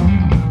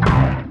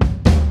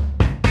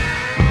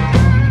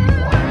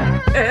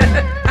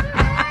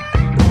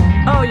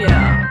 Oh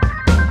yeah.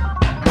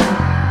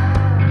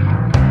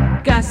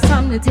 Got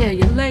something to tell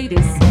you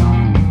ladies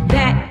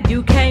that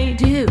you can't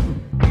do.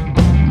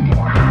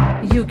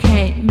 You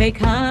can't make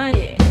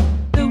honey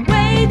the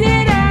way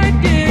that I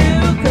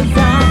do, 'cause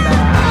I'm a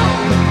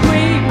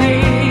queen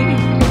bee.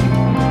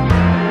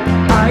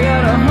 I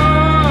got a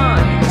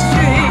honey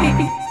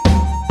tree.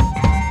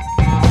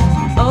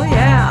 Oh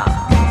yeah.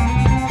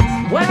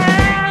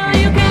 Well,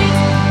 you can't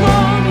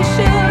call me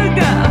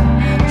sugar.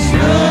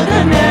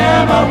 Sugar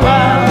never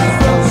was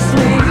so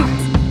sweet.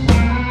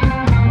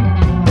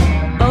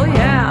 Oh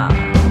yeah.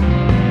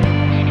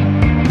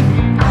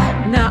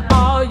 Now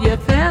all you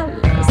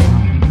fellas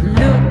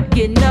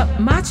looking up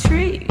my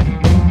tree,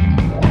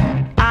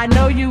 I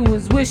know you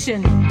was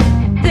wishing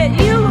that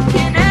you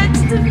can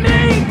next to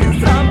me,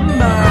 'cause I'm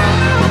a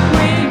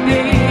queen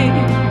bee.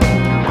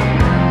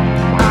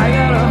 I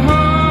got a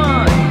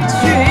honey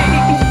tree.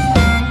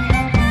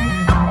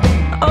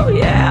 Oh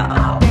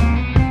yeah.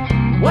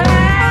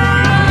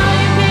 Well,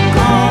 you can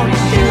call me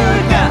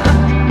sugar.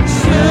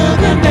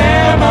 Sugar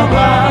never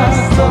was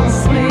so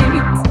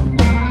sweet.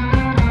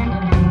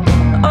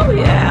 Oh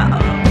yeah.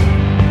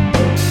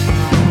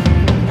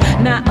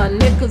 Now a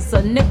nickel's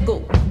a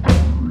nickel,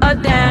 a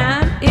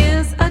dime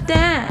is a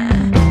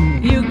dime.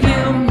 You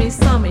give me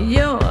some of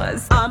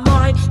yours, I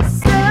might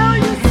sell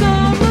you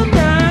some of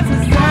mine,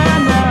 'cause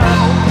I'm a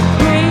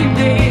queen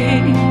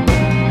bee.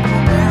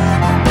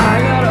 I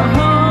got a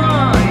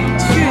honey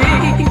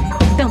tree.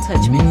 Don't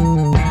touch me.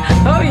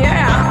 Oh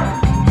yeah.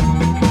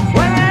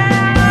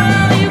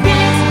 Well, you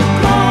can't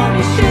call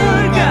me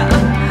sugar.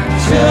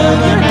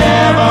 Sugar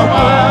never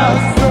was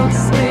so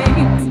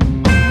sweet.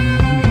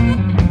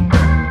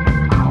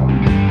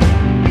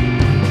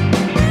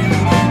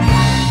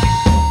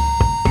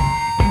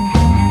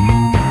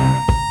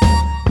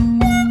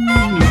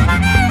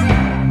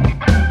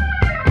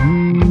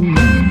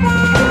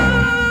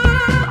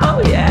 Oh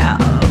yeah.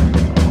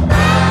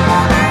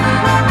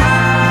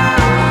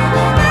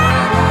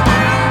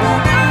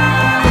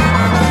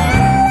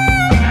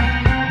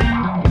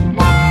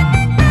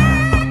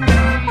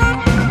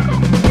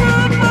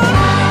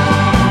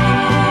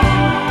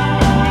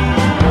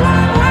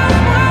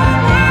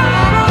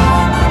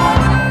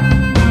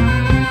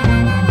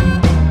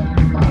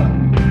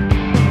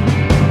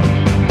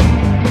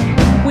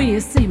 When you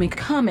see me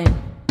coming,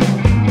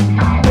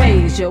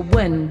 raise your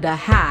window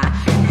high.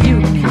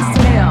 You can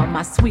smell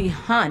my sweet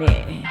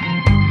honey.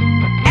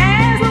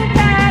 As I'm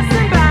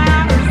passing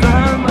by the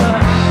summer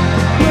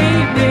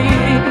queen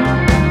bee,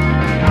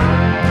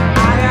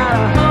 I got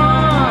a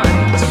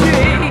honey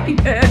tree.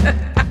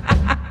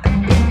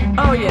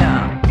 Oh yeah.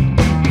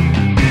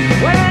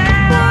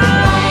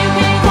 Well, you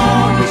can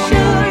call me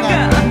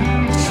sugar.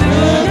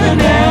 Sugar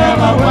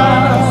never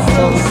was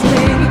so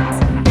sweet.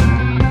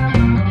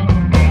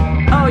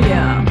 Oh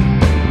yeah.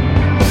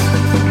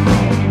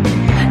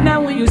 Now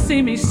when you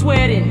see me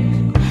sweating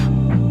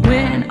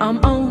when I'm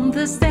on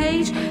the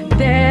stage,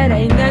 that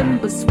ain't nothing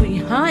but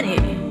sweet honey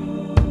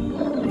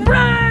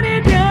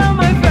running down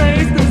my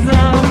face, 'cause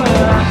I'm a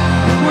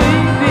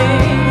queen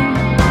bee.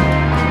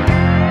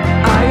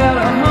 I got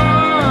a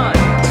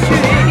honey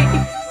tree.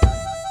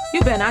 You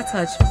better not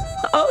touch me.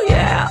 Oh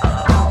yeah.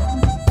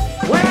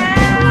 Well,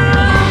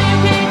 you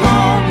can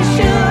call me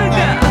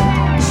sugar.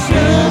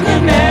 Sugar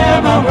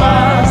never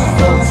was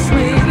so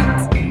sweet.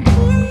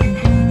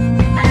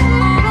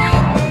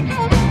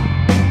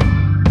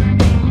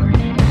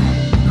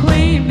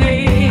 Queen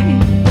bee,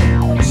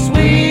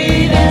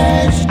 sweet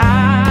as I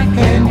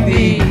can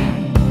be.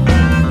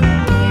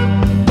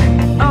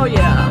 Oh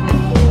yeah.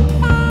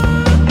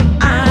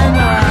 I'm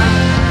a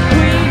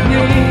queen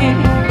bee,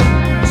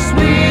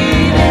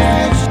 sweet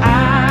as I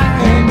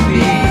can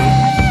be.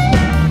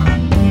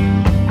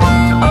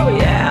 Oh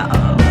yeah.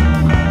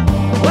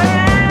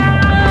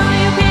 Well,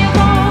 you can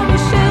call me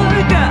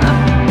sugar.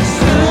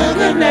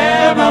 Sugar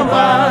never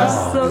was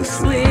so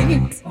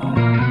sweet.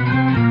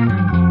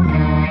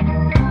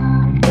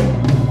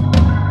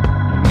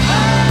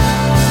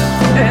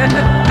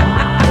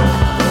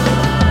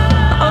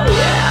 Oh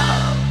yeah.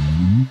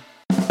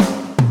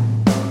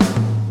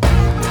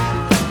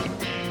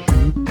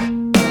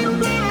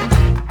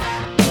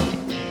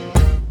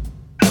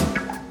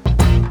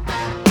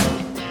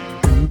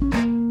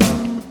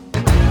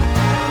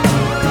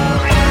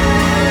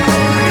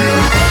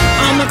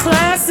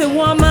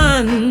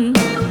 son.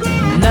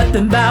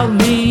 Nothing about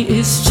me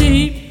is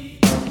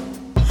cheap.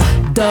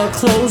 The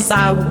clothes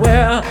I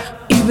wear,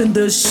 even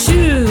the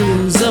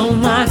shoes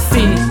on my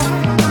feet.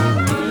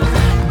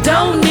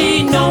 Don't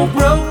need no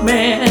broke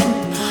man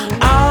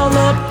all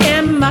up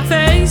in my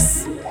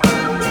face,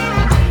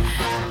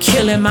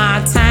 killing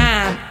my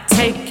time,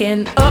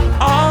 taking up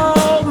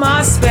all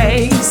my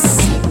space.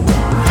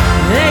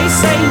 They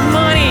say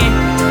money,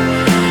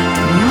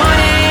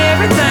 money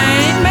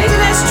everything. Maybe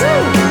that's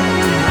true,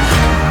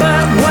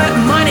 but what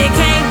money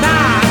can't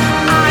buy,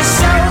 I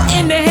sure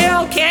in the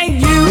hell can't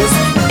use.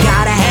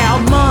 Gotta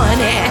have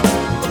money.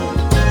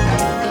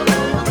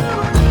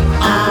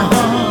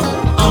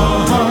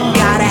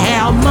 Gotta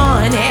have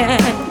money.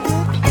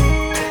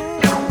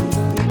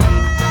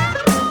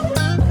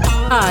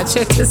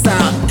 Check this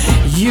out.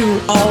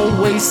 You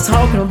always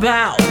talking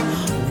about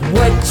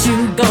what you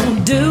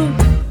gonna do.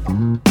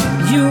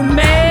 You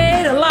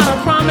made a lot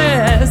of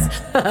promise,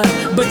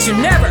 but you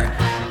never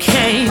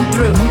came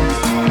through.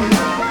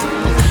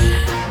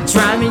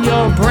 Driving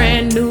your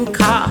brand new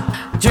car,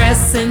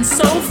 dressing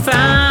so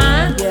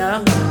fine,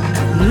 yeah.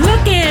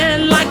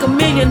 Looking like $1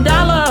 million,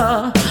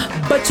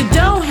 but you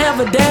don't have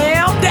a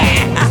damn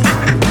thing.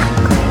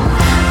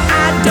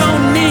 I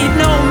don't need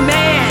no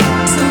man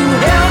to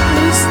help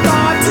me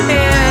start to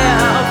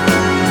live.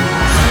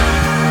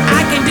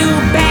 I can do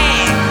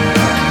bad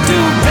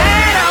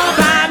all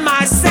by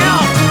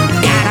myself.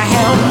 Gotta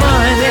have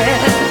money.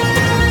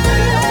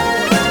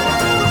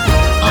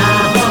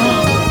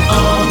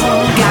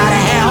 Gotta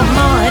have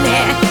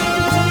money.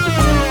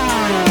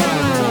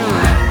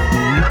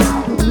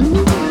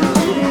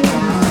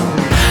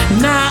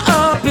 Now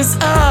up is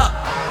up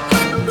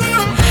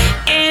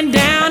and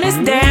down is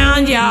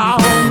down, y'all.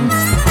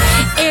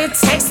 It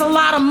takes a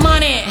lot of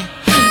money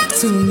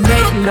to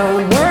make the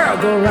world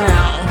go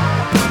round.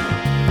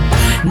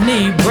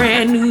 Need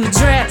brand new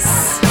dress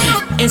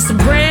and some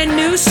brand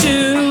new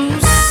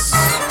shoes,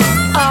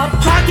 a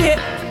pocket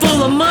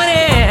full of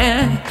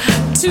money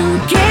to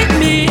get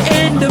me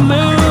in the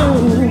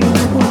mood.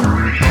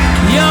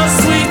 Your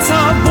sweet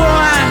talk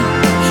boy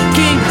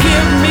can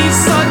give me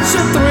such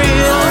a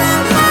thrill,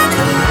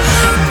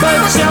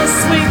 but your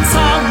sweet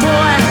talk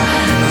boy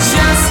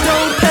just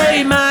don't pay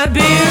my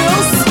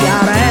bills.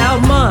 Gotta have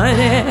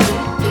money.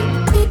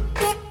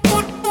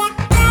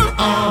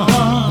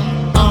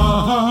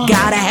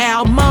 Gotta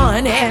have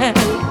money.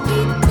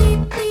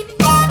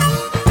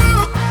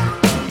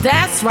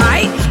 That's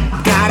right.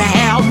 Gotta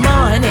have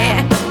money.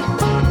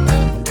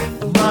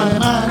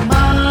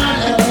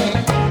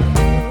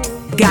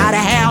 Gotta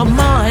have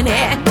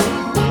money.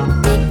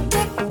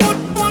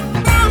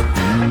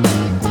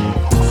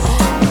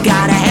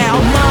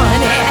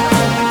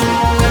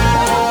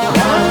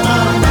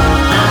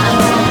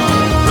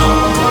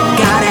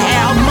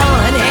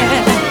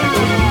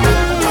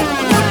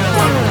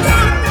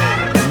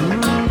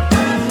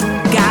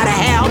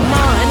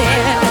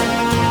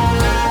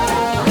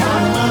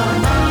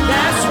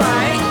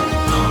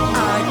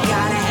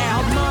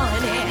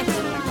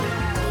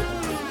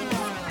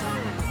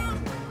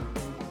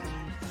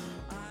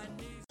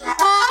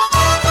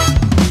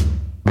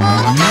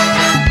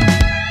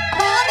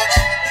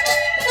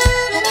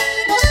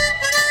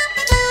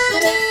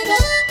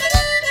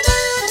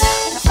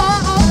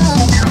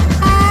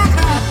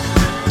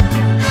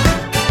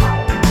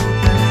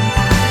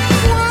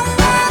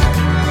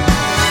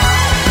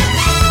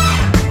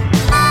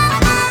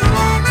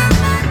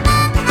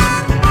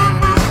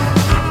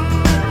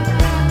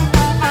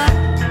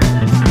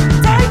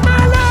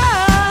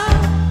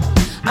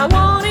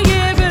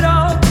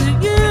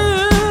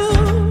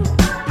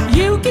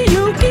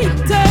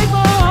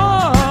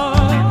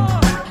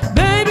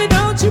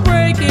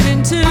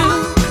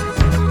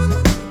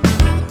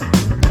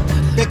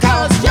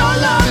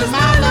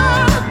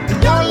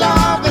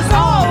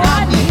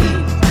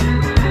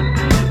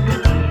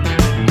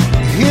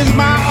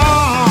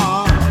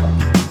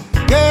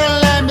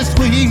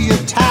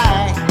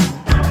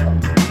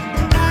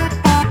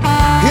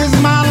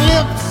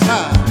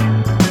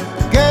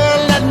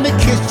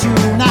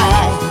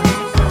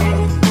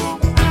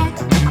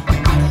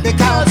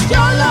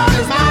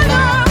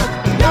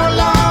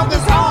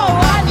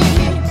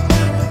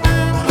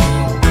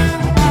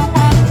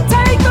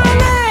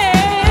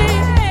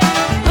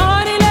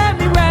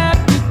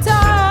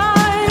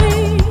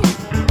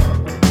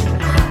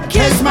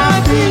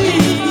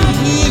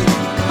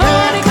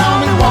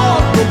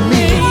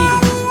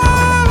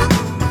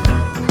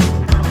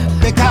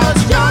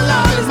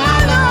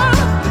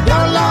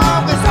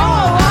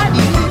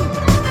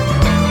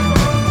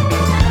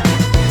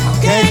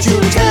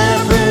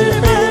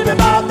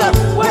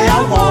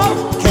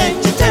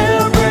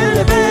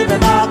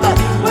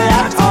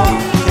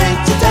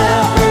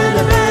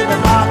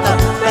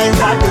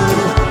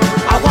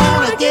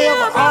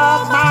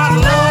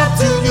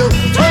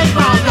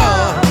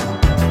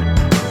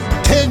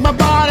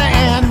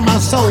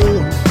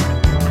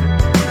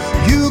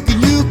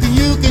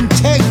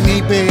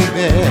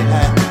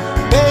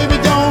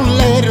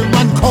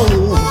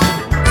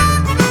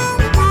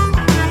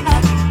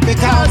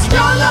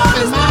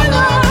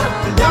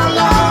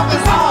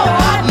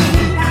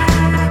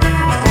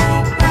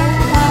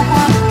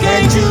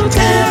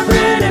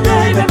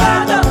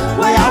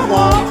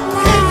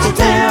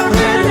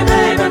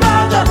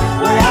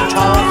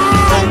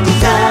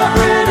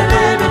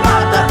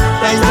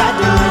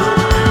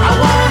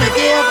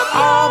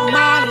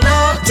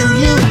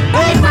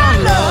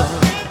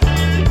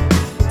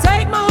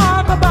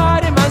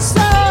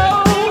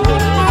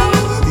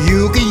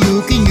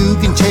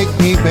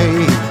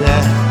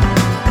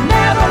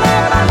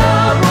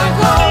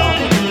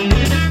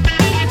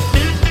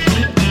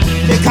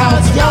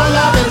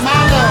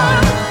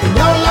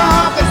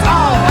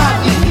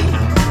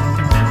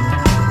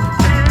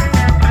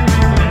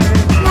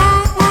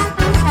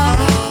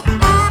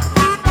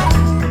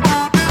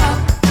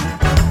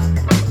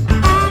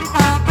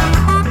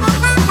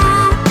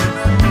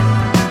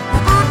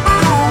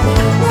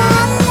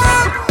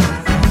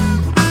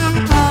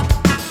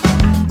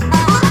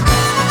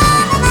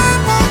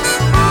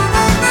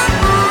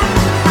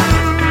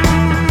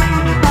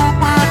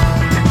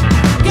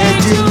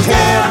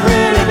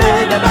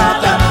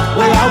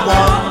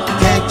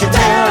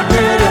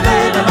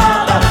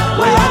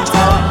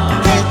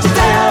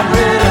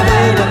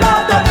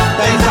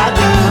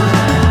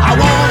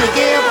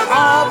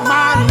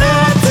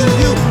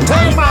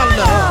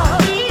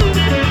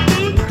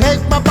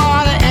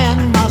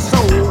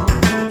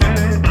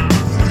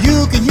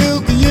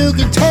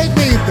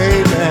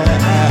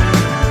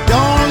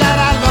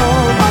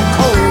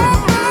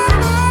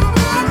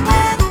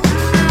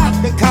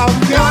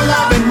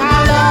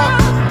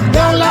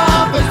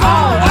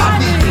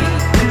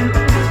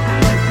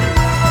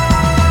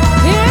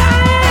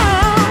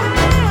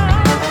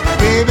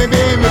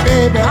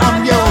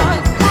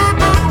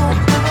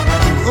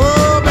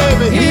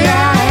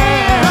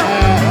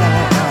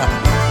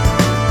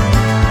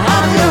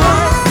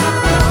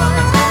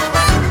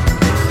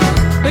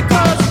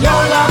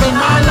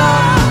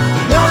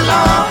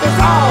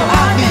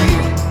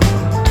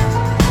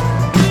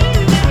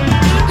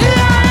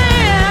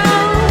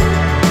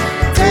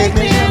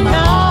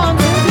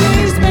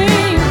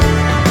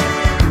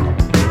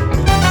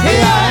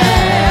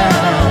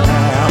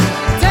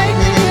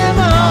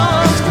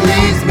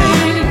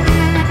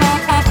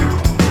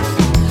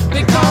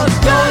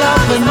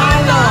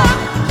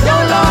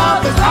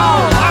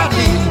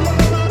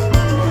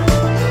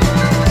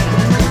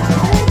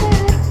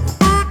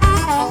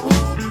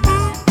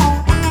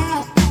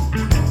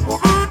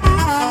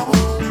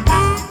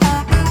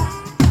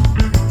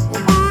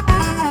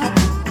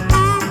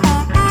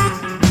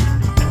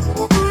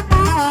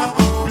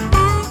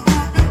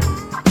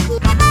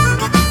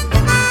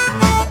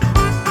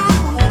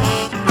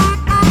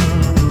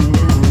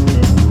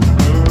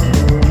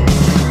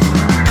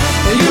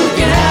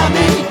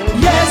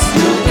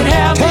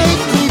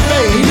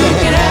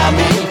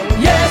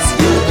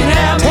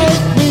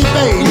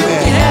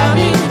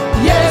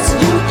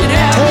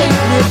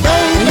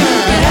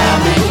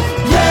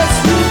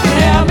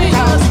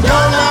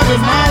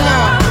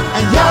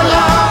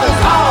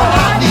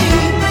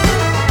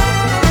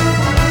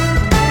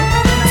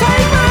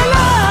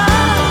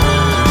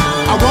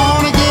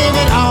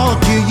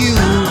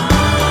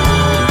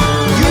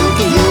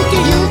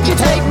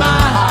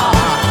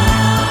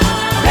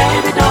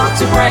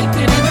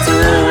 breaking in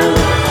two.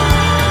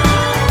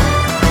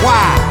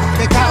 Why?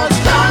 Because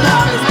your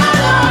love is my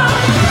love.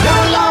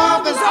 Your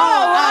love is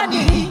all I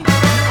need.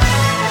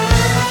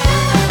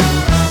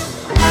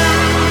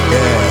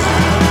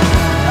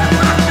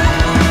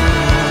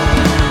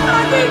 I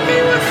think he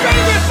was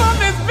singing from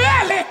his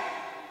belly.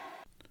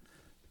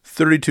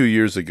 32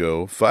 years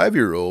ago,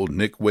 5-year-old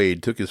Nick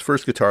Wade took his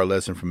first guitar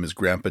lesson from his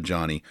grandpa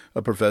Johnny,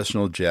 a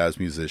professional jazz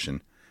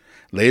musician.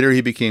 Later,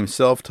 he became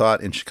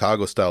self-taught in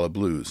Chicago style of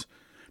blues.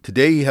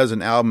 Today, he has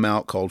an album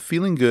out called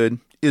Feeling Good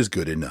is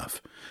Good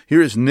Enough.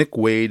 Here is Nick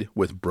Wade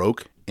with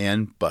Broke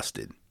and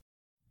Busted.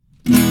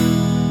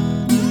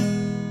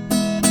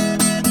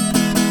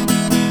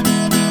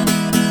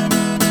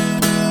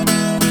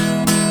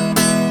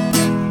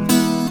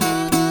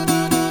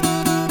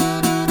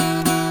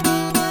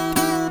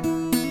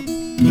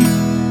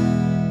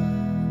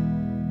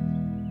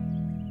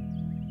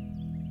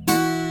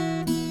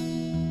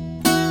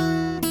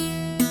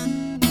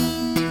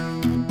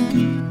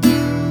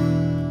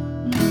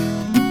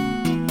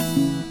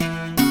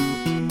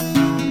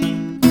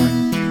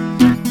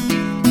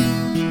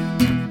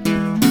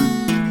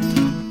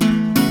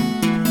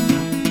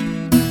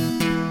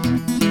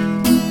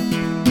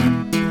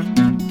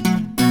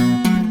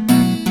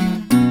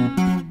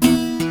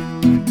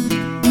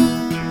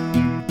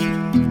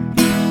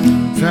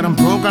 Said I'm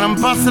broke and I'm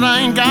busted, I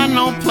ain't got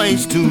no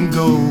place to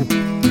go.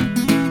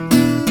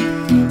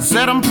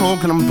 Said I'm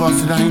broke and I'm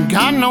busted, I ain't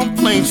got no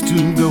place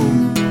to go.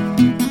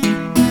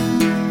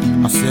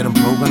 I said I'm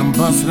broke and I'm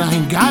busted, I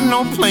ain't got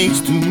no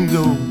place to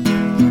go.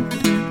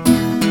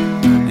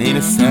 Ain't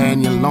it sad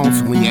and you're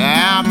lonesome when you're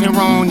out there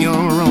on your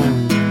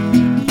own?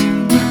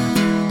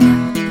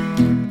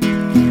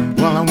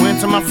 Well, I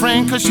went to my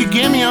friend cause she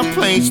gave me a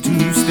place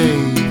to stay.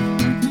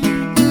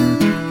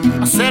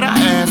 I said I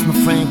asked my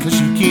friend cause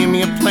she gave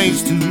me a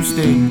place to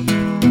stay.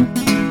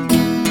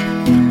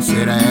 I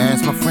said I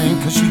asked my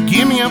friend cause she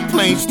gave me a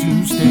place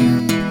to stay.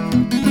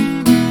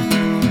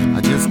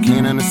 I just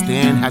can't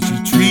understand how she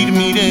treated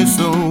me this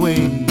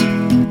way.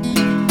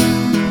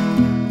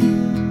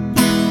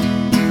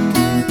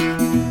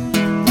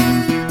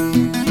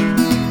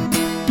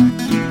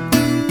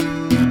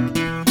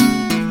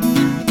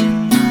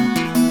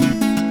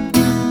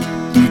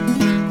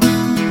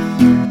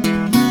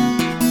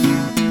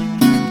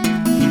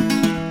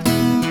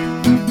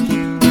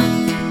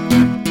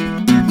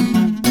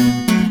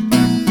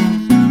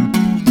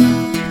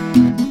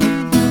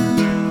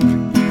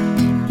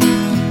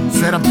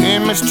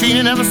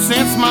 Mistreated ever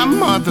since my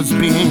mother's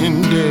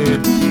been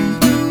dead.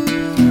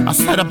 I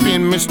said I've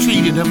been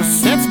mistreated ever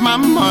since my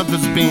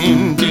mother's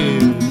been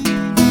dead.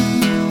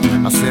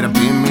 I said I've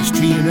been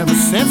mistreated ever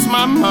since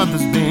my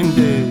mother's been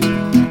dead.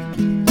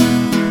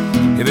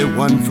 If it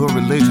wasn't for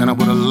religion, I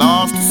would have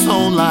lost the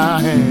soul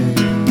I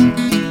had.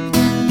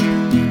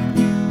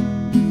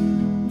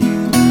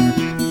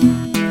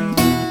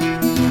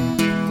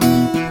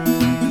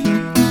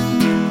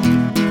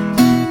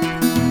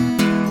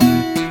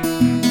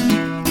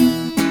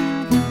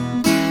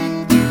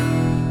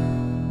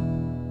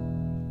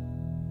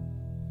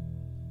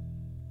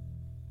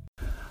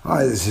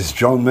 Hi, this is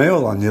John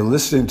Mayall, and you're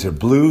listening to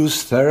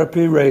Blues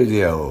Therapy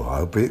Radio. I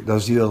hope it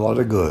does you a lot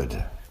of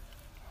good.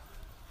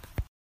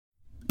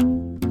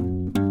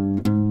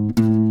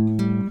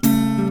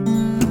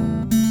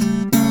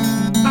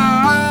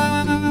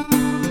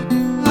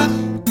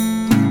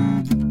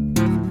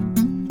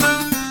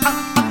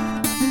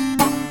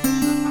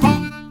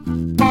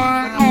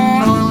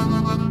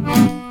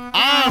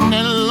 I'm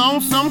that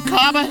lonesome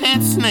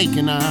copperhead snake,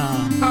 and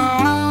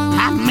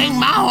I make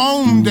my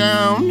home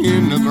down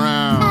in the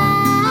ground.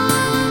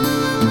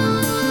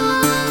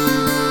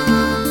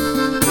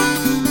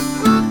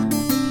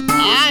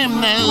 I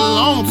am that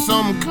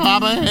lonesome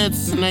copperhead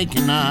snake,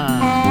 and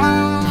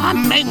I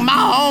make my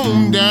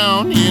home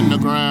down in the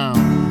ground.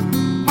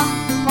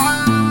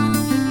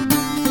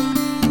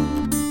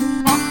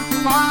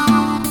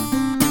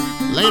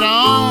 Later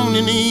on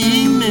in the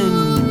evening,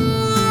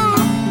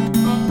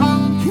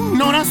 you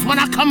know that's when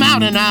I come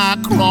out and I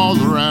crawl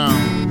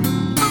around.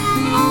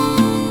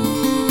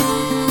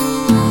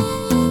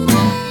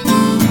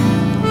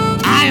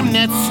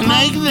 That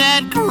snake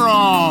that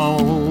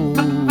crawls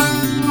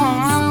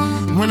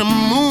when the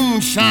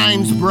moon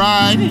shines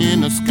bright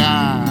in the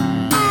sky.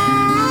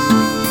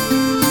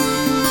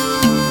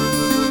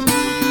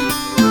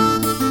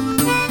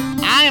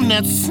 I am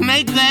that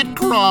snake that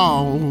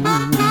crawls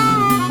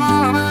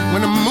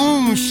when the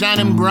moon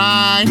shining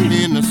bright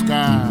in the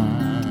sky.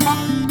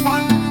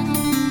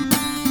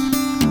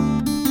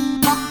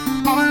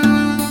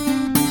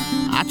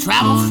 I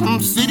travel from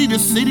city to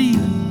city.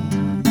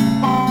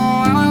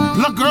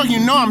 Look, girl, you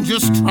know I'm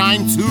just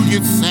trying to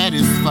get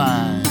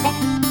satisfied.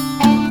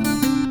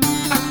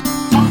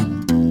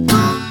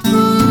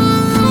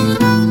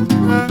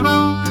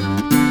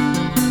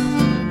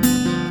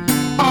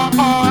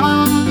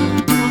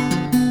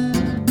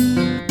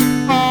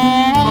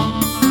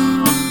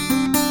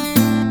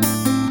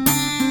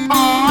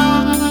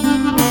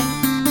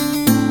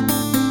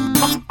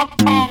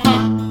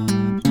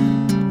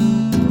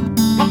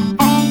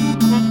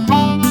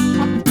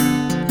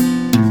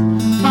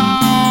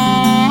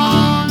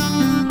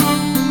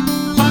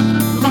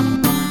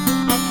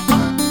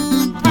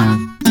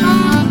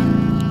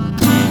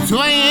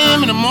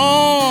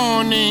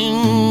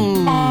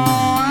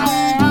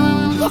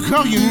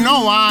 girl, you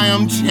know I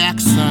am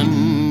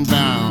Jackson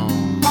bound.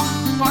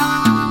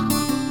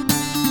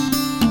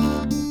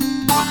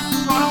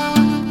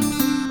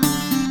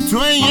 2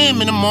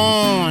 a.m. in the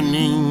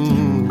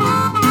morning,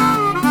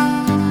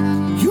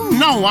 you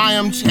know I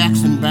am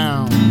Jackson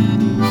bound.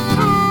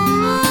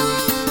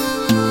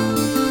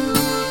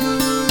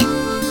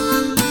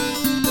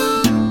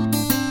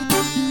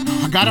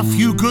 I got a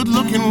few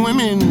good-looking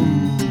women,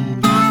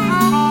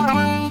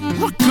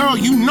 but girl,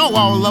 you know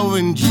all over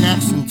in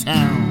Jackson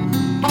Town.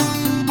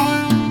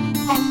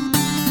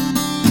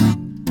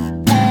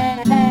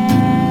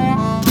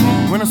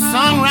 When the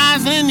sun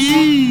rises in the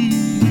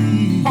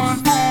east,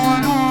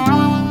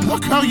 well,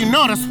 girl, you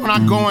know that's when I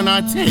go and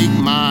I take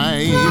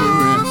my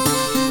rest.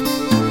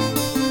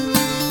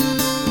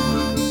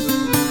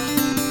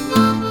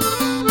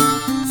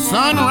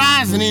 Sun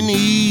rising in the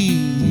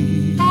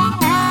east,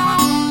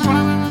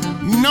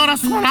 you know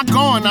that's when I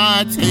go and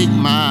I take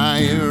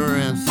my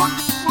rest.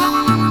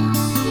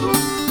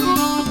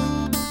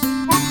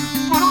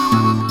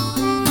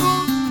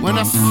 When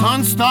the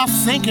sun starts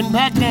sinking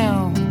back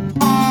down,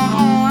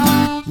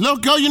 little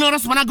girl, you know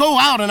that's when I go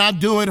out and I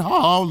do it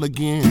all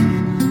again.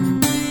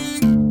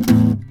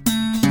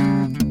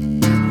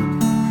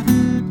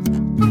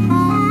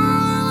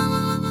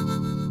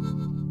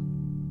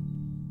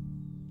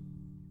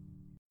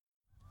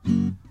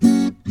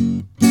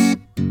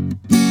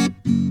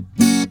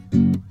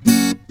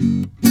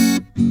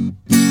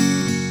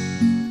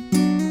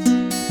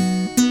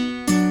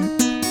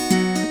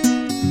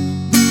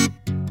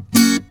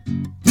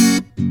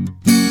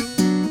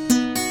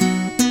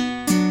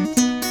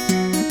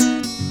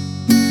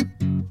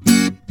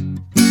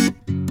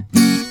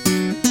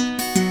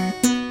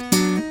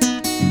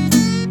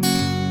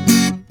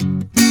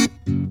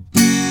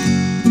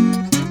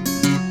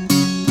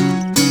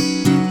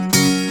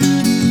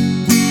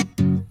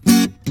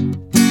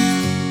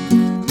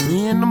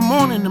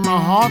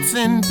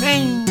 In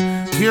pain,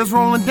 tears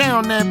rolling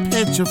down that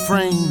picture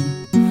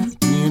frame.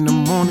 3 in the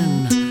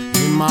morning,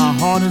 and my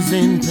heart is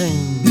in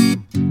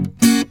pain.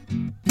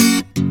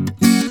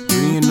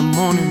 3 in the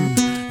morning,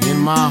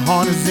 and my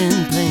heart is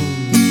in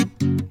pain.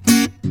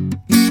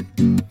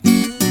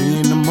 3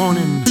 in the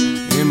morning,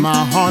 and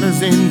my heart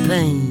is in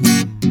pain.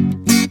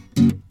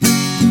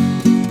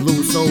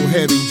 Blue so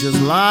heavy, just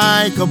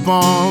like a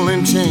ball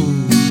and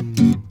chain.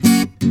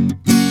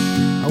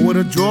 I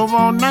would've drove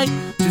all night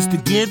just to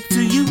get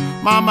to you.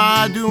 Mama,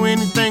 I'd do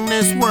anything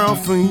this world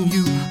for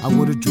you. I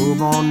would've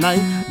drove all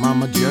night,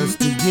 mama, just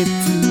to get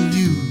to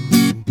you.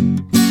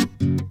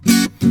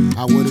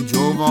 I would've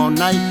drove all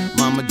night,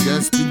 mama,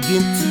 just to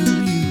get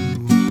to you.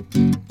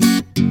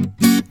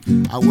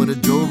 I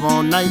would've drove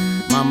all night,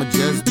 mama,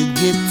 just to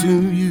get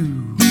to you.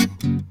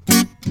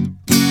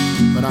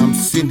 But I'm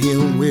sitting here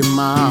with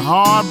my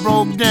heart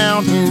broke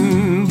down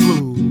and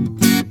blue.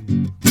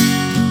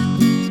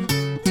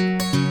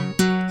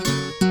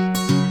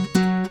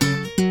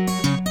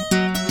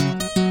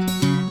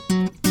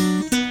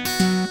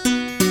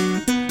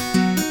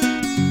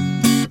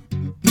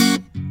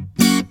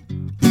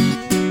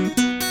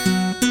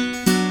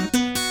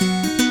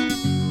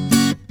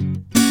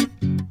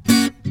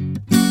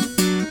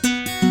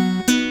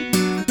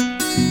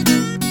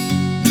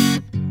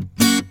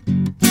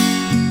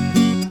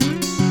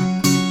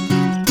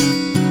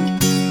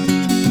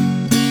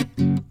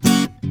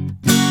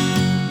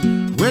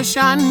 Wish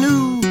I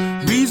knew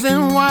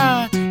reason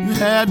why you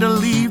had to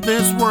leave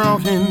this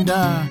world and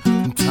die.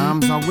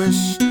 Sometimes I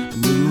wish I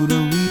knew the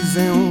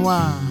reason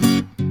why.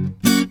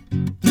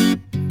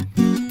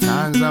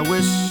 Sometimes I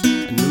wish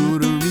I knew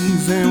the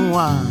reason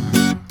why.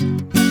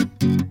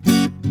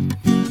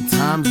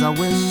 Sometimes I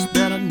wish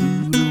that I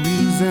knew the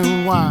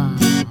reason why.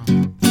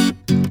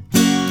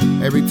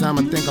 Every time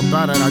I think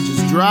about it, I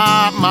just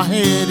drop my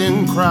head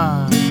and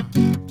cry.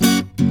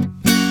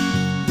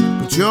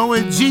 But you're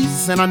with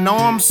Jesus and I know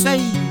I'm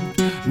saved.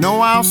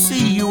 Know I'll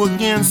see you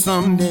again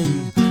someday.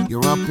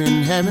 You're up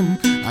in heaven,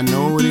 I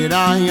know that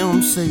I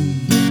am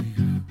saved.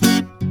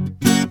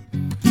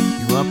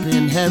 You're up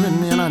in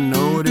heaven and I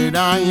know that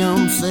I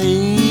am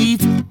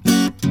saved.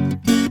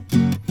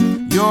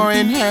 You're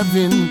in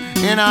heaven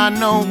and I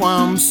know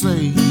I'm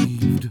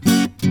saved.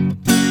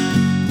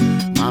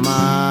 Mama,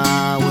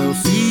 I will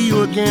see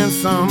you again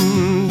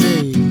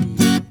someday.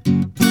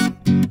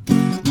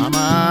 Mama,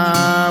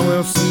 I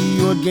will see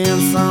you again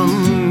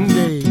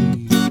someday.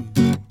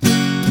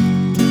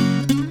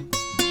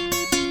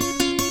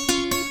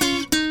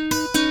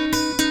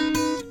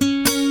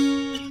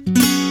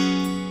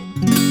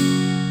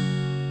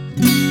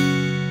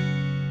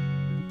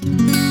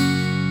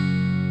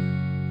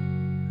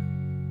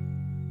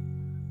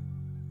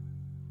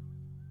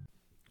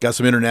 Got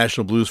some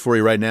international blues for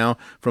you right now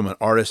from an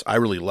artist I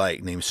really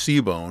like named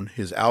Seabone.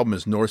 His album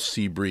is North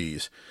Sea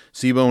Breeze.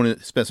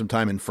 Seabone spent some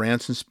time in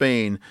France and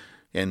Spain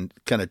and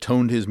kind of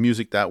toned his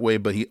music that way,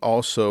 but he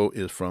also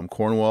is from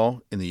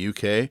Cornwall in the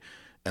UK.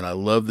 And I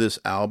love this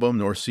album,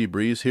 North Sea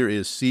Breeze. Here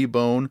is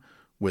Seabone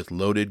with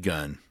Loaded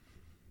Gun.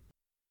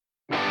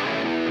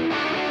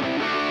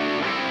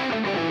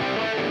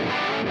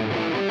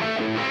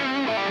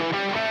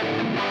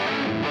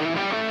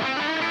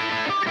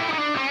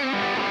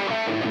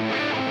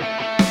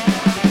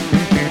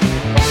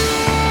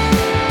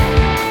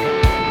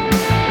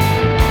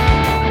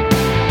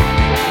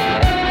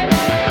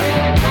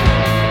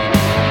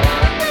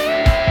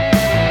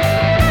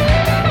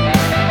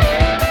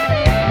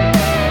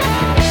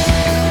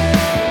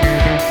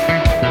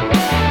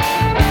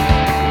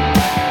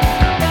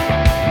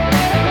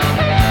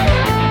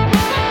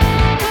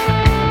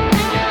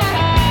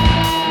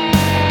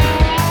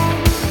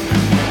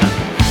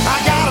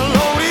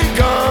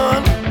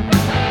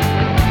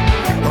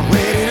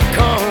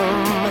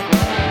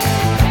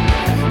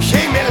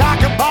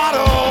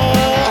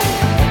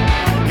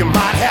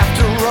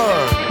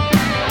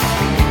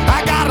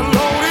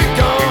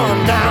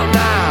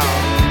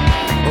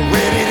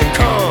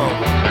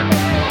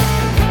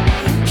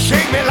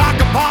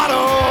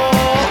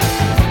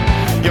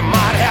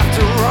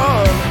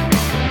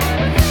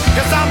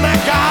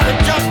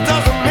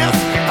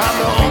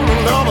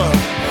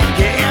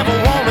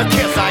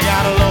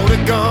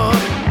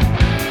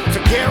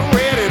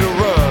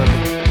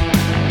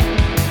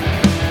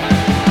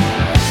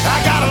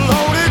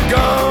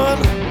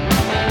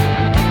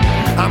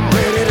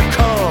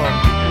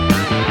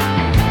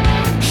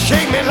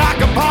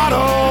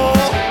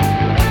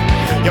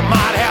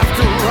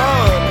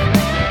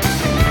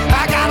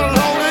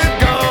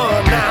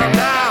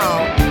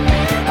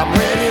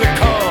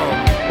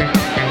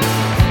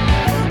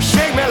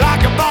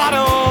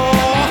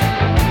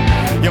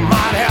 you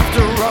might have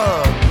to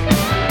run.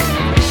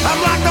 I'm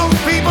like those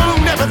people who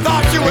never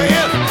thought you were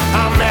it.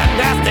 I'm that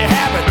nasty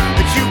habit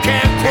that you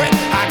can't quit.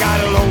 I got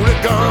a loaded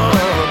gun,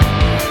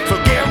 so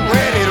get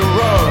ready to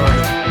run.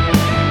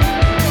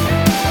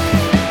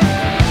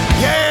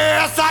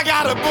 Yes, I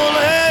got a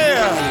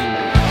bullet.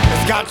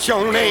 It's got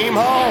your name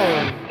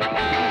on.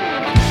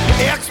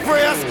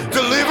 Express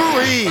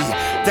delivery,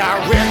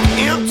 direct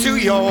into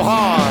your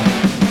heart.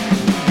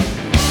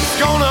 It's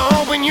gonna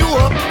open you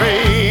up,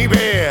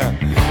 baby.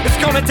 It's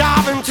gonna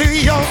dive into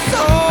your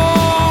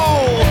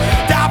soul,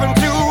 dive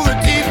into the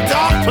deep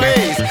dark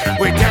place,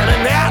 way down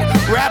in that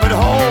rabbit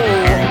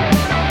hole.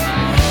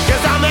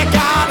 'Cause I'm that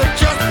guy that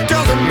just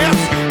doesn't miss.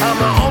 I'm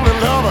the only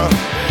lover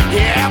you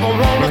ever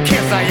wanna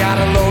kiss. I got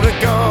a loaded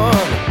gun,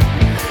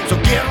 so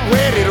get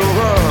ready to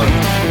run.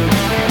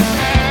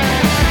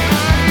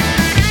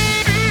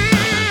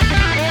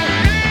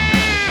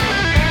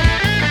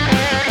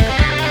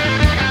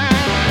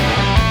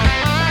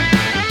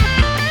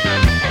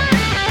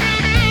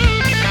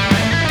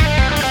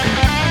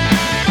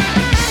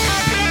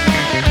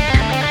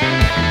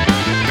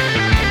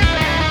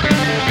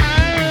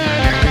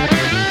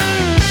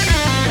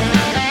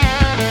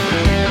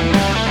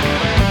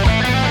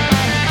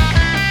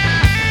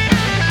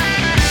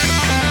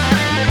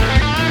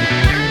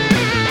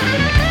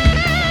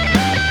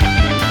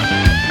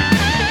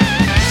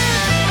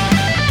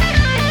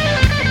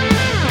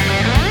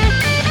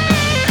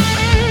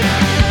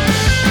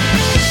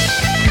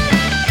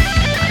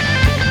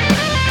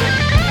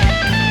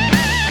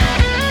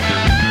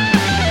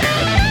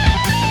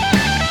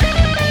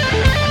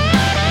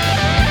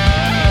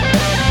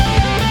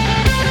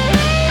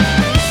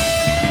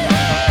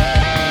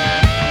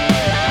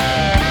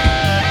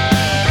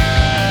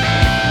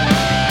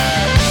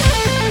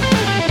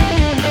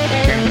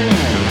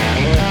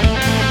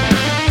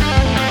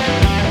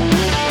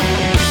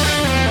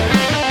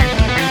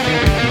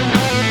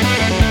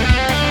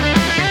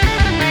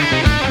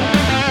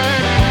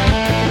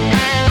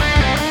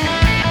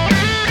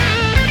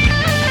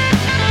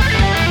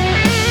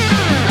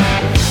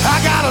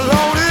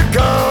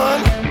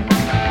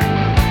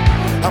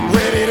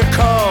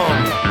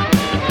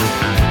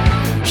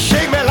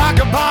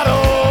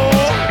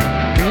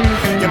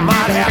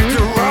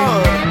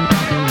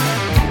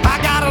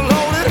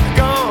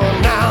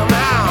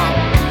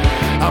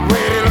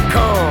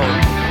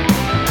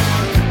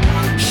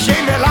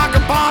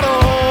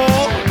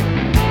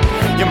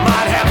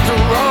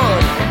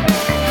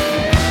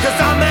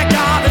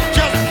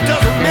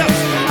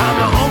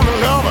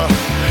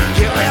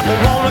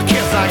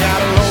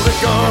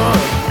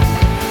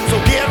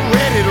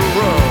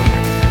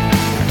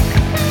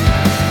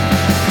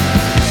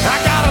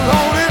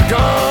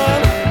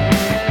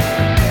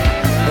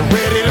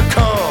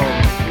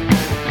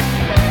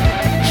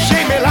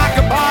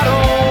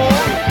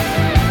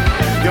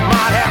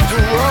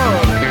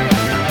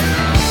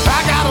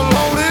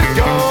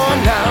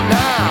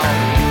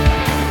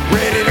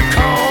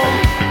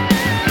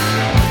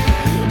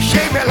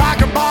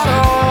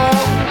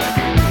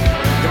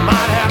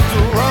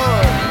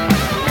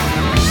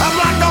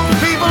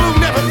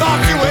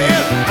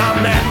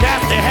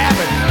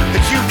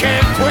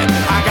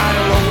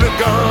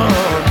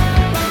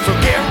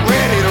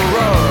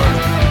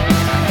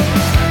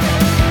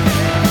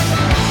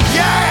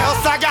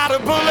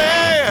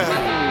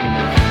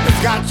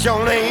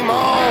 Your name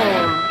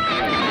on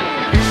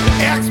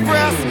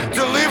express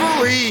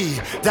delivery,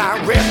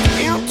 direct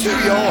into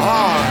your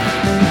heart.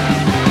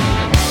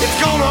 It's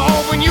gonna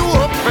open you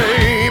up,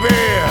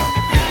 baby.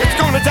 It's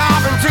gonna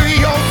dive into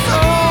your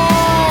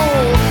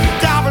soul,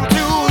 dive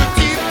into the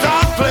deep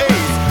dark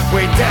place,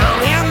 way down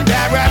in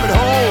that rabbit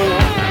hole.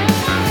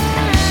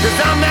 'Cause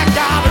I'm that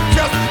guy that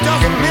just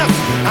doesn't miss.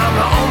 I'm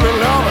the only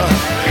lover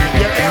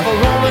you ever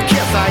wanna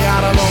kiss. I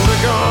got a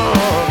loaded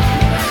gun,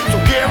 so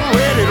get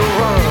ready to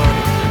run.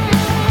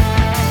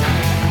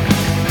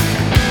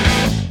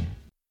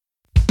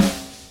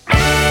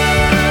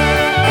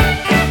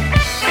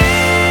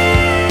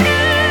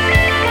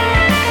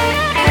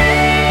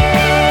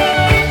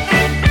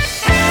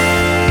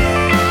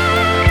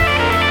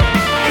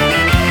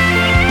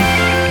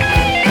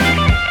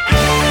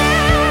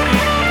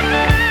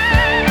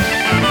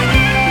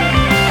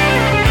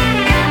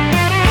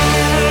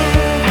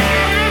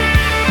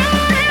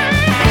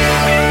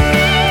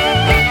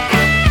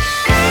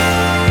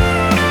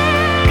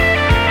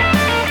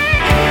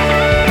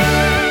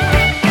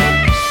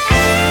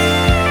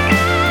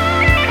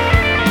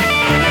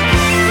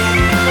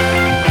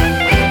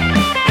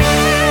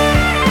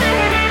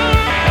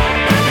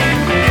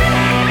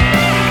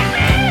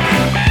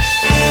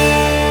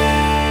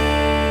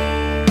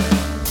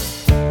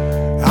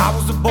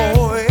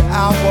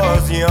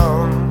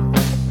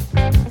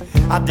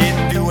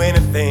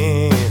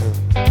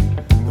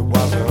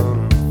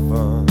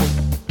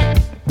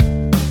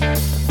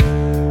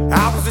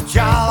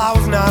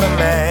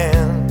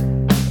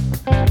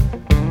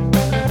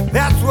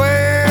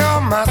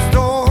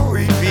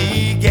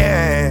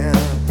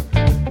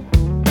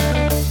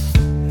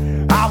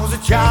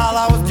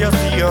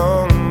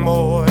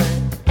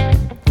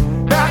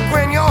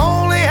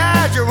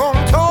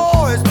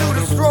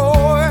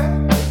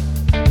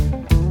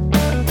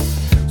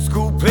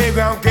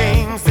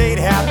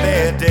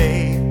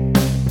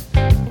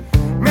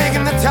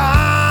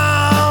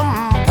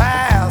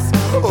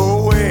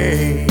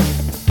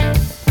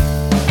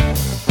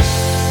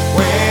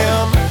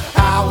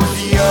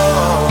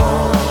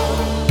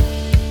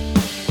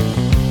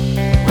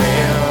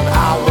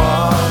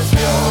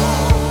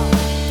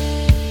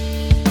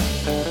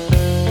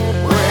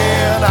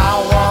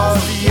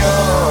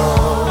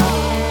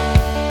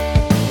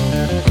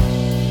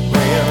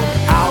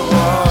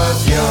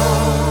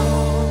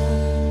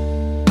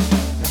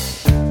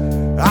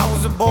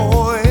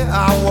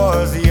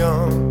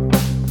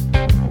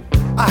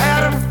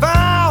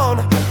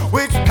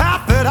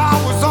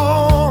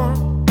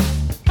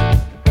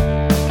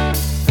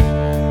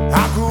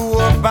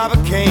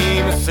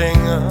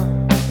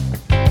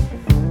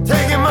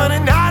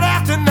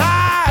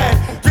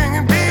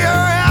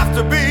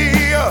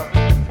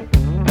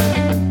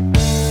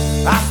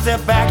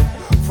 step back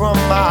from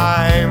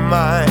my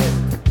mind,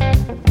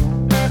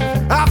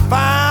 I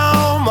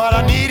found what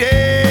I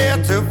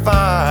needed to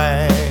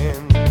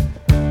find.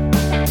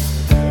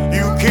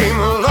 You came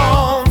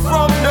along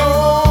from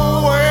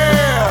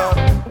nowhere.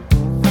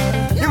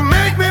 You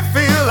make me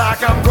feel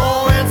like I'm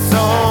going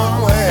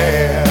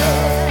somewhere.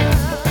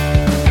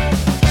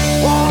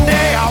 One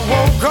day I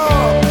woke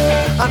up,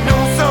 I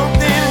knew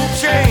something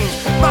changed.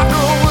 My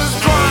girl was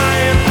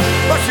crying,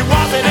 but she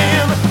wasn't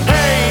in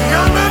pain.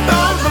 No, no,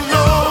 no, no,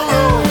 no,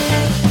 no.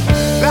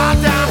 Lie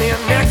down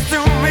here next to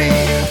me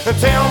and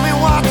tell me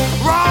what's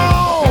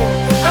wrong.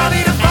 I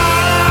need to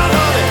find out,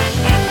 honey,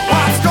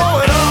 what's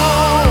going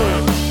on.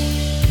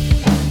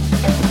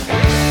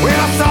 When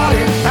I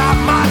started out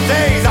my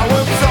days, I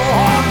worked so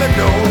hard to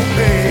no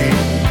pay.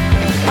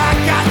 I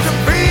got to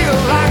feel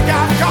like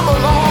I've come a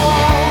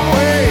long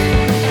way.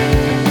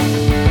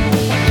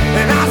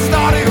 And I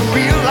started to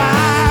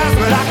realize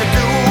what I could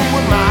do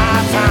with my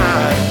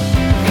time.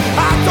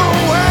 I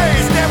don't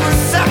waste every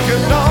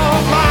second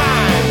of mine.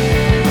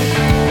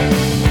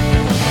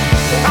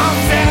 I'm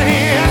standing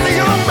here as a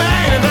young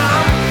man and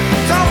I'm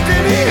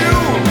talking to you.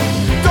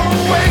 Don't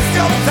waste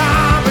your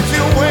time, but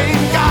you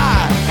ain't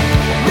got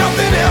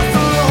nothing else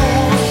to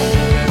lose.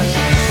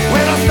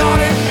 When I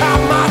started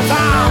out my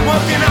time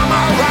working out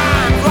my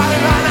rhymes,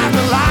 writing line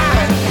after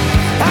line,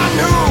 I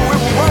knew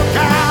it would work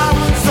out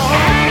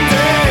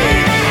someday.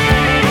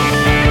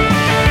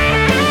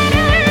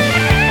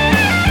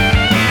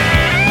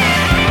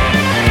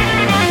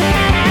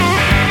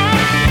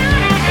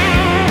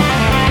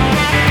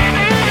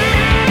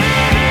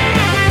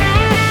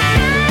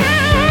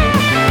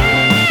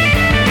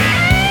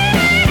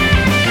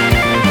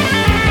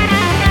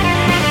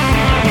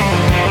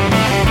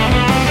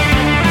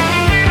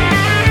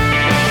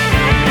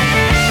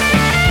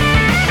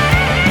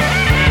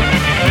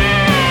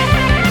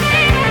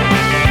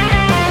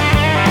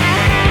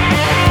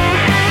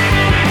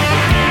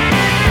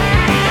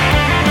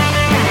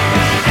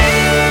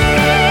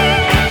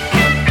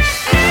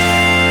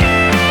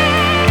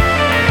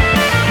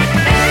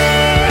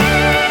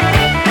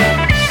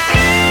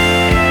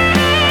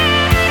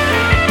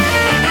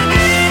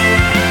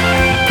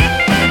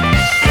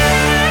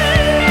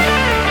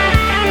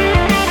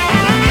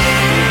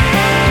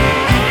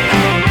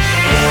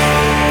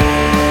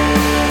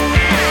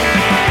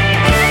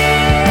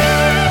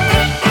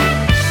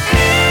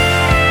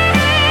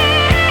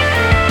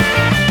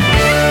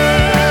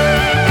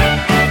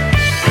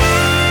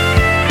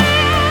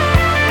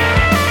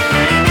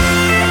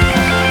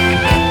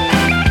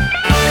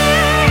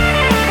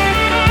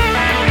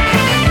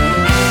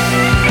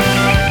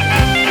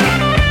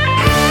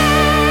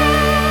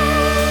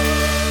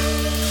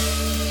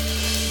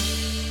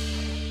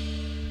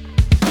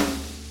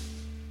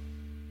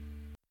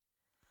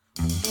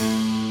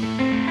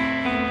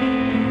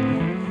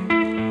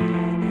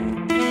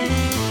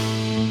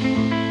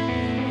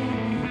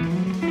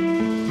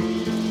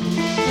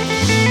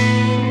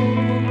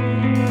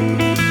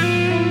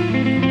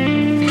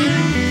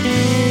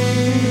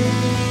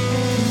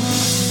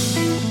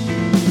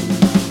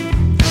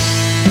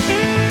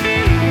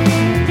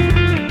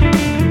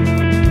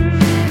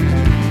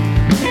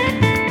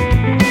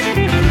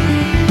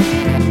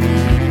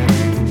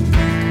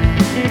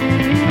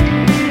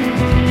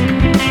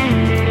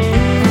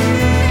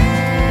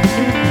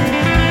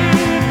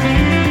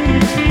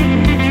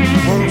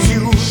 Won't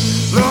you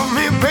love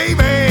me,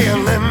 baby,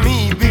 and let me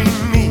be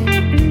me?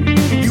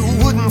 You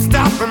wouldn't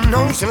stop an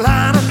ocean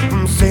liner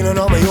from sailing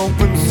on the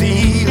open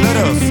sea. Let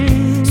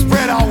us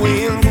spread our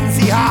wings and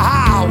see how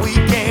high we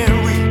can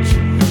reach.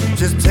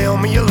 Just tell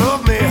me you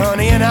love me,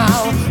 honey, and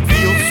I'll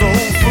feel so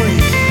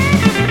free.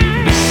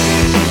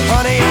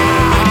 Honey,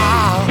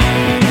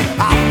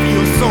 I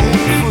feel so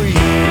free.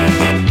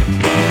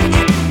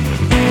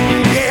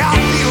 Yeah, I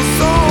feel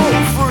so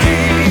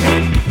free.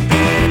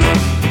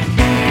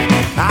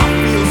 I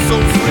feel so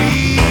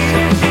free.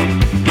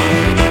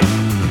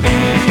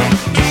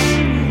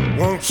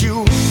 Won't you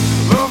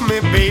love me,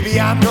 baby?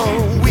 I know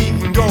we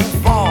can go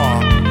far.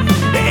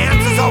 The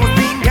answer's always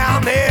been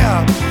down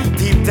there,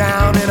 deep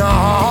down in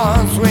our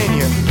hearts. When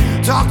you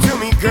talk to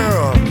me,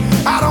 girl,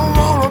 I don't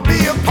wanna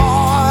be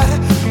apart.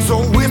 So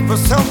whisper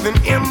something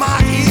in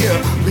my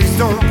ear, please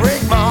don't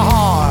break my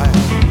heart.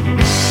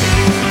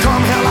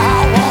 Come hell or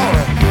high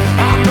water,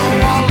 I know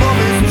our love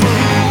is true.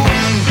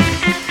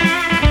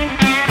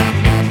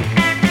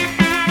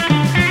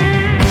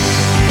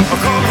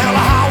 Come hell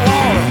or high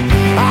water,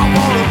 I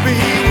wanna be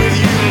with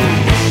you.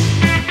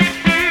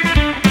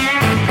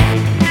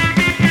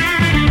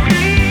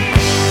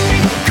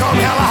 Come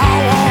hell or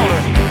high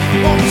water,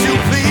 won't you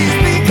please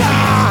be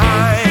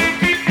kind?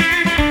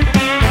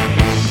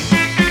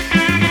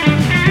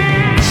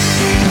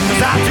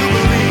 'Cause I do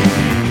believe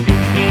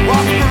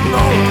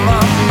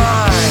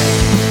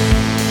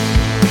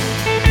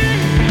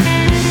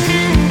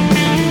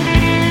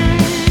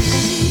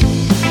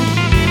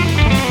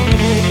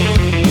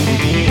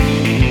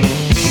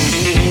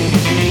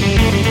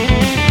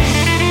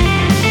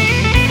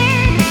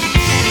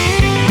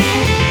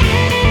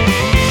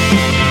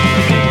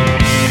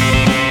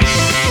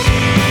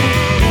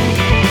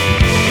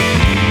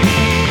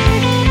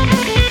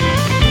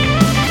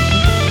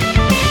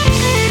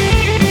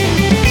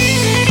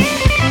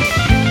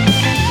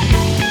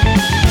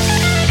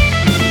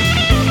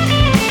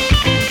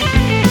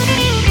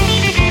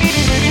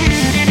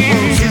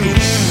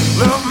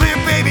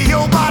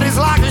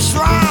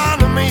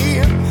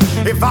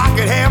If I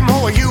could have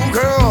more of you,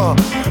 girl,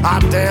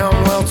 I'd damn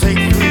well take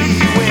 3.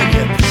 When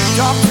you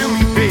talk to me,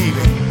 baby,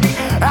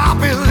 I'll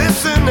be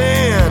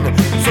listening.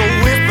 So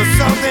whisper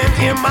something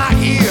in my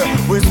ear,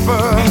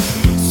 whisper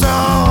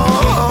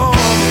something.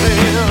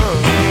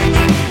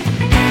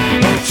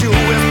 Won't you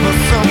whisper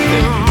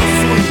something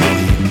sweet?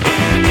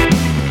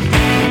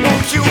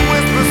 Won't you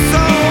whisper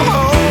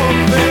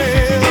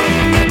something?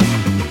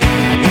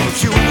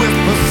 Won't you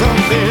whisper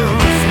something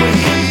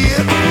sweet?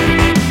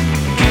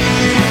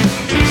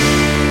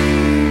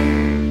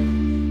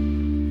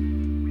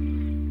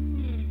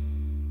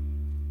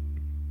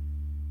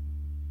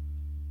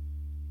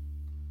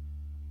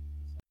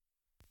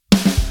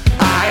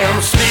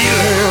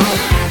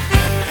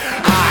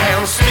 I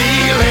am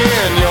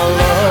stealing your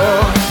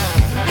love.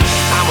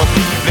 I'ma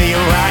be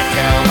laying right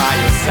down by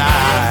your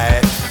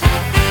side.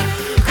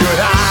 Could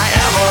I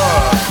ever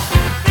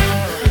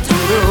do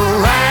the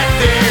right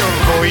thing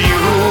for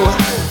you?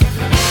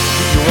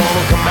 Do you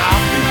wanna come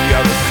out the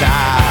other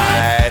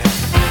side?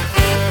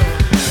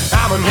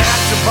 I'm a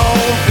natural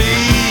born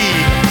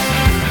thief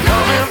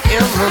coming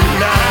in the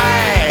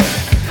night.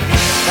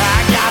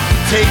 I got to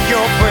take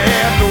your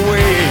breath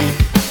away.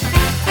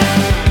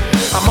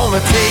 I'm gonna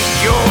take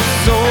your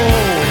soul,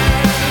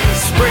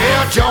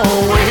 spread your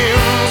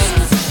wings.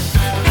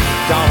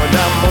 Darling,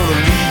 I'm gonna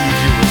lead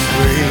you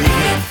astray.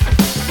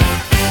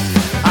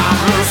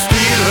 I'm a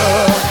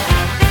stealer,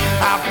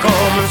 I've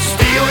come to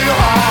steal your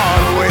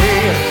heart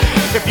away.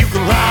 If you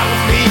can ride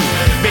with me,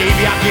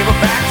 baby, I'll give it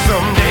back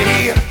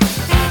someday.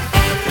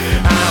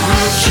 I'm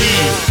a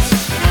cheat,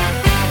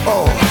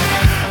 oh,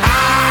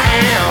 I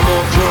am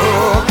a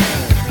crook.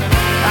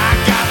 I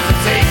got to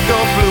take the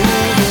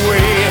blues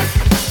away.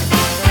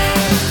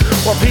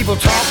 Well, people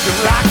talking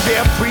like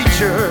they're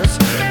preachers,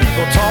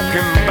 people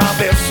talking about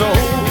their soul.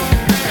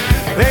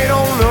 They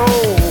don't know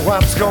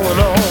what's going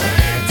on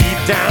deep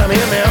down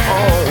in their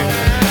own.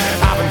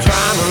 I've been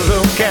trying to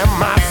look at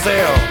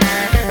myself,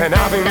 and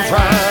I've been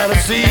trying to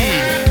see,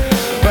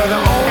 but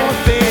the only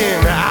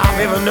thing that I've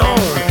ever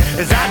known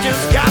is I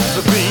just got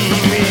to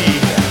be me.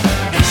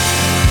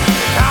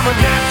 I'm a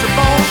natural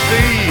born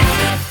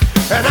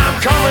thief, and I'm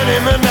coming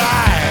in the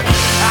night.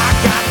 I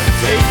got to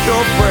take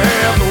your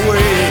breath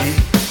away.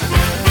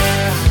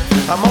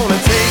 I'm gonna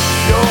take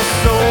your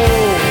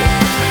soul,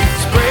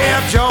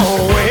 spread your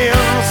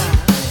wings.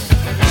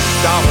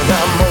 Darling,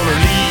 I'm gonna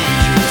lead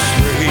you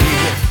astray.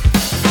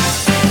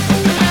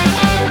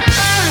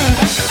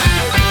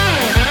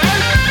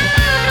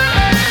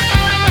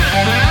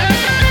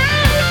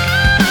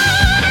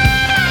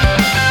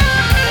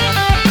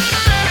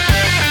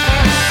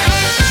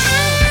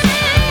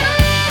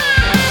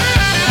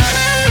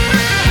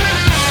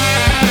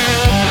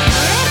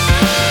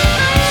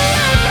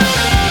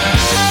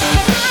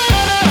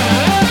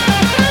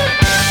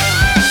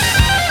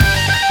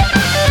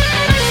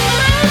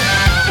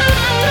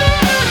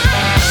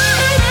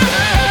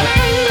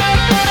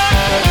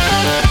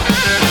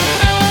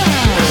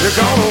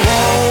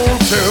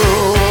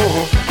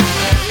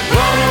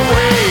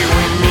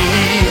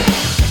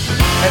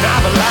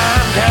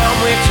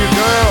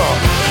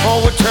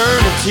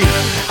 Eternity.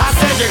 I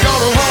said you're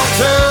gonna want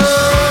to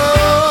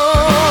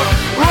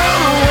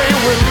run away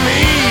with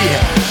me,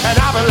 and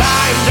I'll be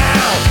lying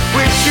down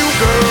with you,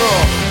 girl,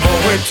 for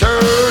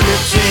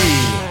eternity.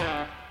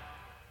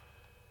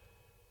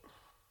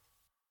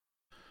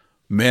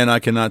 Man, I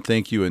cannot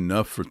thank you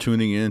enough for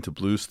tuning in to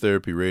Blues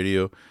Therapy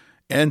Radio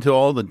and to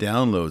all the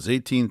downloads,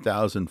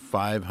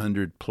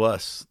 18,500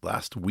 plus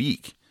last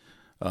week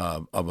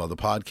of the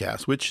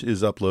podcast, which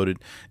is uploaded.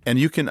 And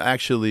you can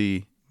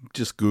actually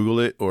just Google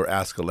it or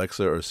ask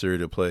Alexa or Siri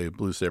to play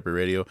Blues Therapy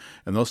Radio,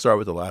 and they'll start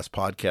with the last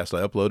podcast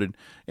I uploaded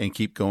and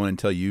keep going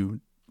until you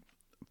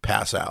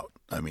pass out.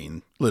 I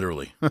mean,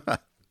 literally.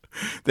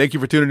 Thank you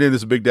for tuning in.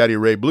 This is Big Daddy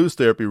Ray, Blues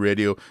Therapy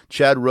Radio.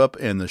 Chad Rupp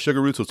and the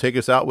Sugar Roots will take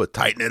us out with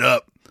Tighten It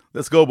Up.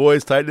 Let's go,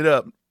 boys. Tighten it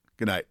up.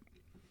 Good night.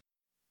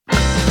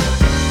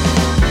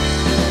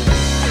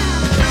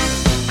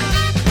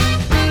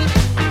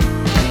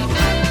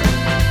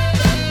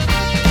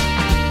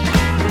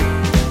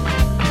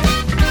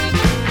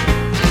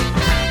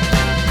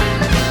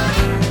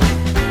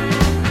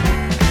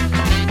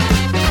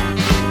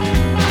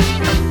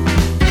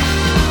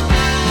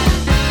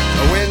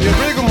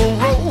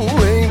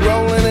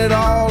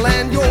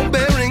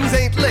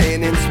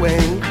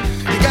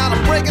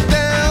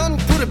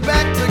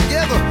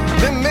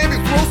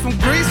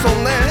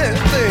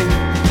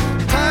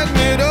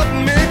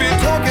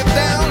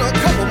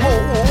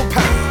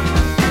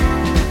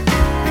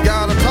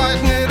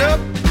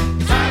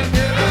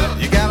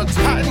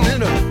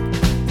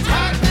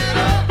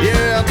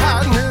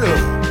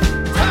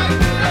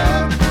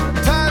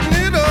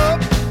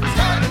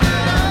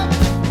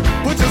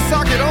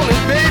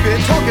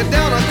 Talk it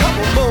down a